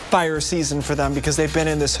long fire season for them because they've been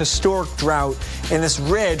in this historic drought, and this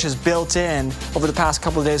ridge has built in over the past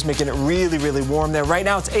couple of days, making it really, really warm there. Right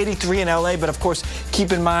now it's 83 in LA, but of course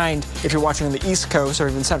keep in mind if you're watching on the East Coast or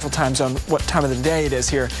even Central Time Zone what time of the day it is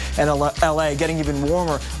here in LA, getting even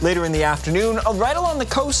warmer later in the afternoon. Right along the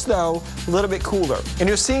coast though, a little bit cooler, and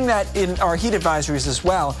you're seeing that in our heat advisories as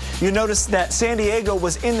well. You notice that San Diego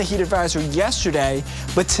was in the heat advisory yesterday,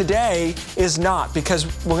 but today is not, because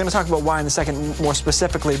we're going to talk about why in a second more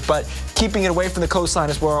specifically. But keeping it away from the coastline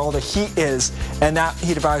is where all the heat is, and that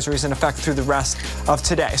heat advisory is in effect through the rest of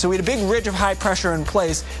today. So we had a big ridge of high pressure in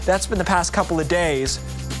place. That's been the past couple of days.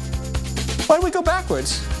 Why did we go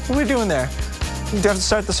backwards? What are we doing there? We have to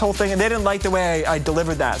start this whole thing, and they didn't like the way I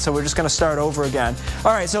delivered that, so we're just going to start over again.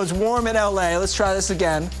 All right, so it's warm in LA. Let's try this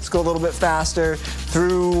again. Let's go a little bit faster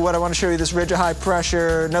through what I want to show you, this ridge of high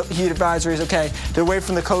pressure, no heat advisories. Okay, they're away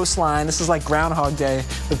from the coastline. This is like Groundhog Day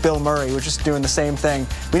with Bill Murray. We're just doing the same thing.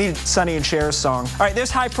 We need Sonny and Cher's song. All right,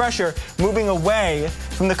 there's high pressure moving away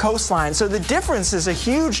from the coastline. So the difference is a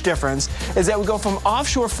huge difference, is that we go from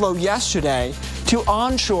offshore flow yesterday to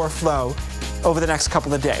onshore flow over the next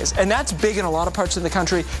couple of days. And that's big in a lot of parts of the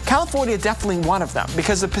country. California definitely one of them,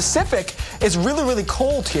 because the Pacific is really, really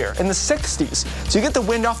cold here in the 60s. So you get the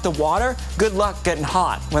wind off the water, good luck getting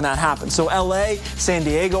hot when that happens. So LA, San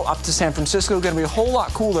Diego, up to San Francisco, going to be a whole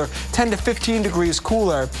lot cooler, 10 to 15 degrees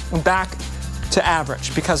cooler, and back to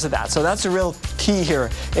average because of that. So that's a real key here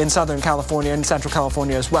in Southern California and Central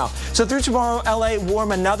California as well. So through tomorrow, LA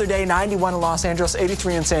warm another day, 91 in Los Angeles,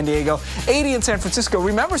 83 in San Diego, 80 in San Francisco.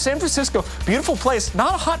 Remember, San Francisco, beautiful place,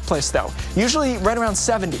 not a hot place though. Usually right around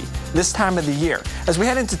 70 this time of the year. As we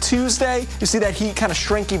head into Tuesday, you see that heat kind of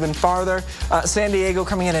shrink even farther. San Diego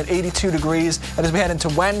coming in at 82 degrees. And as we head into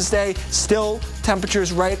Wednesday, still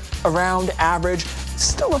temperatures right around average.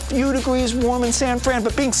 Still a few degrees warm in San Fran,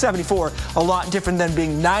 but being 74, a lot different than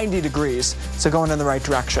being 90 degrees. So going in the right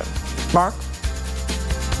direction. Mark?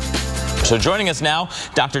 So joining us now,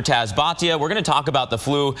 Dr. Taz Bhatia. We're going to talk about the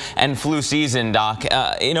flu and flu season, Doc.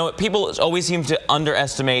 You know, people always seem to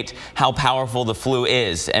underestimate how powerful the flu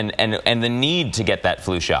is and the need to get that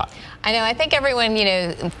flu shot. I know. I think everyone, you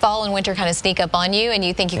know, fall and winter kind of sneak up on you and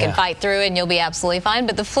you think you can fight through it and you'll be absolutely fine.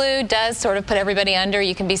 But the flu does sort of put everybody under.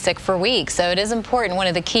 You can be sick for weeks. So it is important. One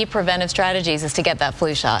of the key preventive strategies is to get that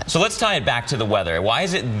flu shot. So let's tie it back to the weather. Why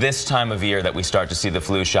is it this time of year that we start to see the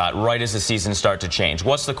flu shot right as the seasons start to change?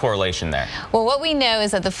 What's the correlation there? Well, what we know is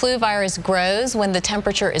that the flu virus grows when the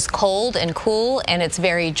temperature is cold and cool and it's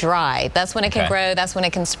very dry. That's when it can grow. That's when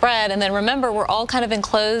it can spread. And then remember, we're all kind of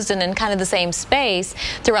enclosed and in kind of the same space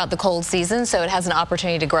throughout the cold season, so it has an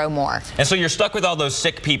opportunity to grow more. And so you're stuck with all those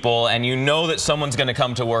sick people, and you know that someone's going to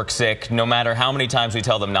come to work sick no matter how many times we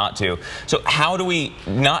tell them not to. So how do we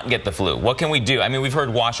not get the flu? What can we do? I mean, we've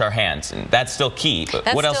heard wash our hands, and that's still key.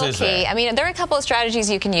 But what else is there? I mean, there are a couple of strategies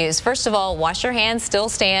you can use. First of all, wash your hands still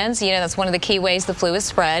stands. You know, that's one of the key ways the flu is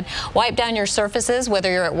spread. Wipe down your surfaces, whether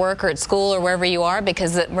you're at work or at school or wherever you are,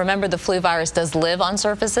 because remember, the flu virus does live on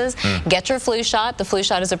surfaces. Get your flu shot. The flu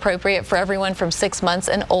shot is appropriate for everyone from 6 months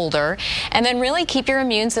and older. And then really keep your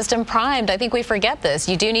immune system primed. I think we forget this.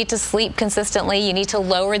 You do need to sleep consistently. You need to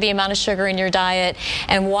lower the amount of sugar in your diet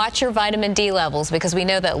and watch your vitamin D levels, because we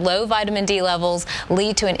know that low vitamin D levels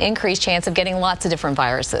lead to an increased chance of getting lots of different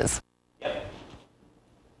viruses.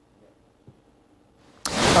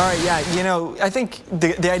 All right, yeah, you know, I think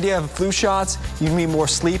the idea of flu shots, you need more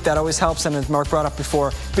sleep. That always helps, and as Mark brought up before,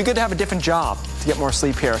 it'd be good to have a different job to get more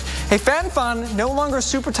sleep here. Hey, Fanfan, no longer a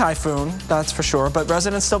super typhoon, that's for sure, but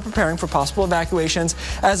residents still preparing for possible evacuations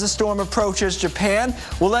as the storm approaches Japan.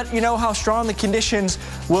 We'll let you know how strong the conditions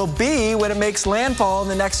will be when it makes landfall in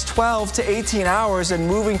the next 12 to 18 hours and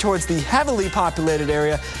moving towards the heavily populated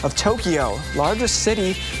area of Tokyo, largest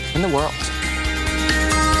city in the world.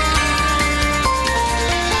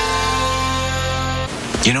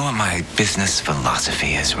 You know what my business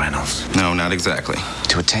philosophy is, Reynolds? No, not exactly.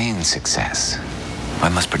 To attain success,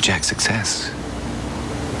 one must project success.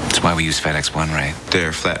 That's why we use FedEx One Rate.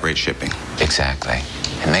 They're flat rate shipping. Exactly.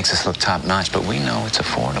 It makes us look top notch, but we know it's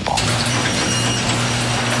affordable.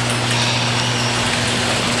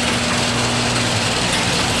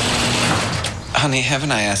 Honey,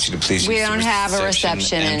 haven't I asked you to please use We don't have a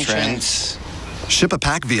reception entrance. Ship a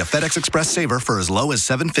pack via FedEx Express Saver for as low as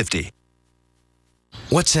 $7.50.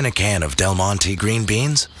 What's in a can of Del Monte green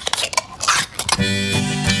beans?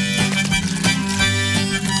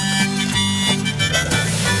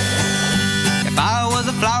 If I was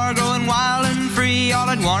a flower growing wild and free, all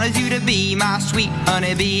I'd want is you to be my sweet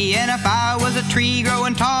honeybee. And if I was a tree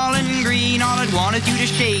growing tall and green, all I'd want is you to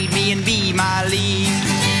shade me and be my leaf.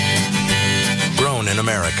 Grown in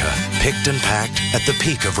America, picked and packed at the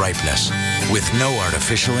peak of ripeness, with no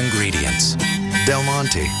artificial ingredients. Del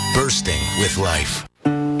Monte, bursting with life.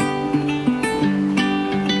 There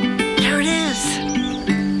it is.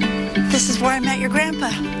 This is where I met your grandpa.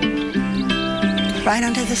 Right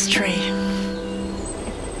under this tree.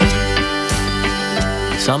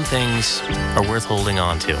 Some things are worth holding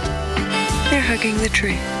on to. They're hugging the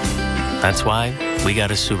tree. That's why we got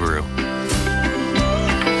a Subaru.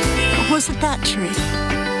 Was it that tree?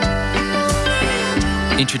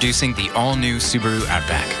 Introducing the all-new Subaru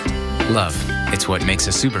Outback. Love, it's what makes a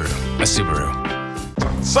Subaru a Subaru.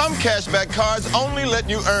 Some cashback cards only let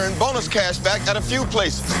you earn bonus cashback at a few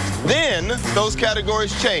places. Then, those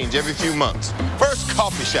categories change every few months. First,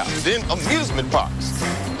 coffee shops, then amusement parks.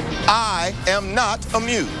 I am not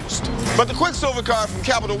amused. But the Quicksilver card from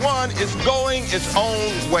Capital One is going its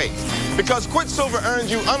own way. Because Quicksilver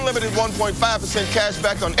earns you unlimited 1.5% cash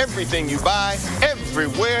back on everything you buy,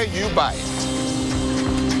 everywhere you buy it.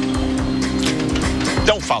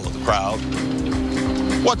 Don't follow the crowd.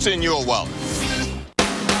 What's in your wallet?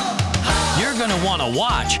 You're going to want to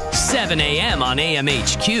watch 7 a.m. on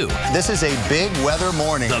AMHQ. This is a big weather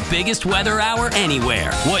morning. The biggest weather hour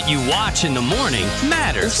anywhere. What you watch in the morning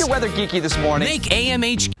matters. Let's get weather geeky this morning. Make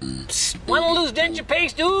AMHQ. Want to lose dent your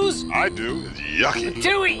paste ooze? I do. It's yucky.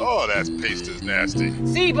 Chewy. Oh, that paste is nasty.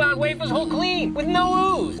 C-Bond wafers whole clean with no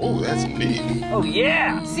ooze. Oh, that's neat. Oh,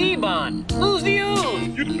 yeah. C-Bond. Lose the ooze.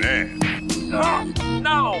 You the man. Oh,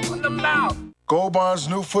 no. In the mouth. Gold Bond's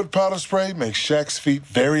new foot powder spray makes Shaq's feet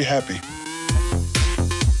very happy.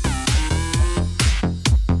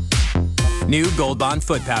 New Gold Bond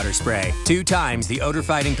foot powder spray. 2 times the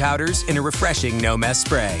odor-fighting powders in a refreshing no-mess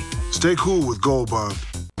spray. Stay cool with Gold Bond.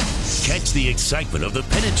 Catch the excitement of the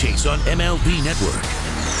pennant chase on MLB Network.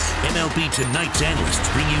 MLB Tonight's analysts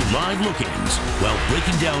bring you live look-ins while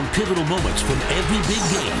breaking down pivotal moments from every big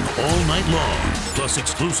game all night long. Plus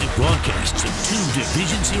exclusive broadcasts of 2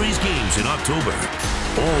 Division Series games in October.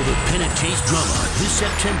 All the pennant chase drama this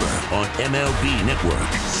September on MLB Network.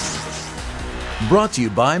 Brought to you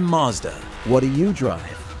by Mazda. What do you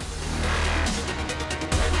drive?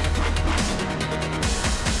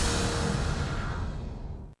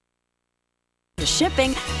 The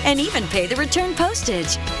shipping and even pay the return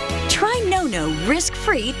postage. Try NoNo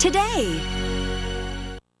risk-free today.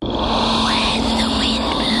 When the wind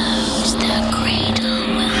blows, the cradle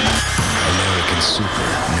will. American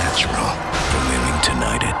Supernatural. Premiering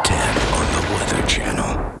tonight at 10 on the Weather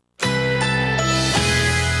Channel.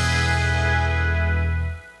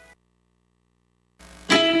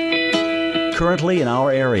 Currently in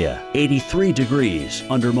our area, 83 degrees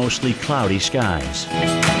under mostly cloudy skies.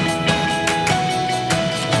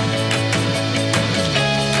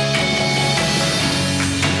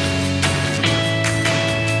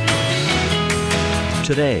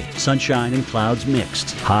 Today, sunshine and clouds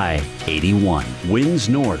mixed. High 81. Winds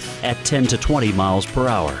north at 10 to 20 miles per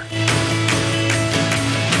hour.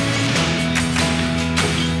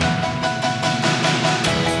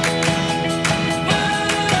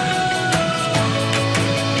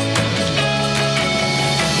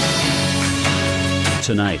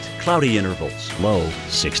 Tonight, cloudy intervals, low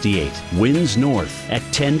 68. Winds north at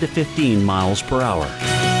 10 to 15 miles per hour.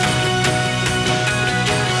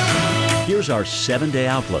 Here's our 7-day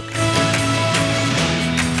outlook.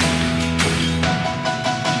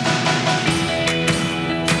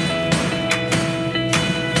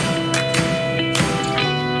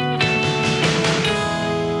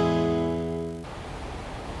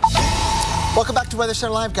 Welcome back to Weather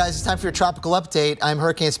Center Live, guys. It's time for your tropical update. I'm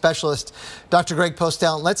hurricane specialist Dr. Greg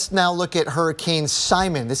Postel. Let's now look at Hurricane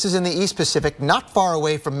Simon. This is in the East Pacific, not far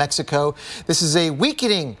away from Mexico. This is a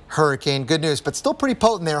weakening hurricane, good news, but still pretty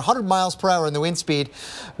potent there, 100 miles per hour in the wind speed,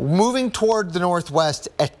 moving toward the northwest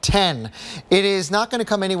at 10. It is not going to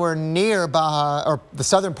come anywhere near Baja, or the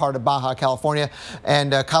southern part of Baja California,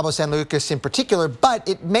 and Cabo San Lucas in particular, but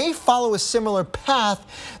it may follow a similar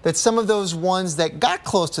path that some of those ones that got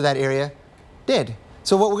close to that area did.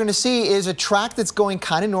 So what we're going to see is a track that's going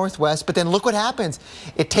kind of northwest, but then look what happens.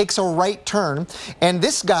 It takes a right turn, and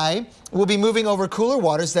this guy will be moving over cooler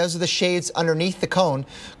waters. Those are the shades underneath the cone.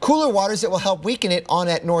 Cooler waters that will help weaken it on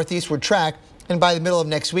that northeastward track. And by the middle of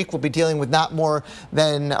next week, we'll be dealing with not more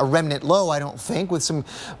than a remnant low, I don't think, with some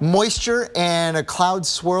moisture and a cloud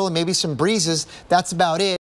swirl and maybe some breezes. That's about it.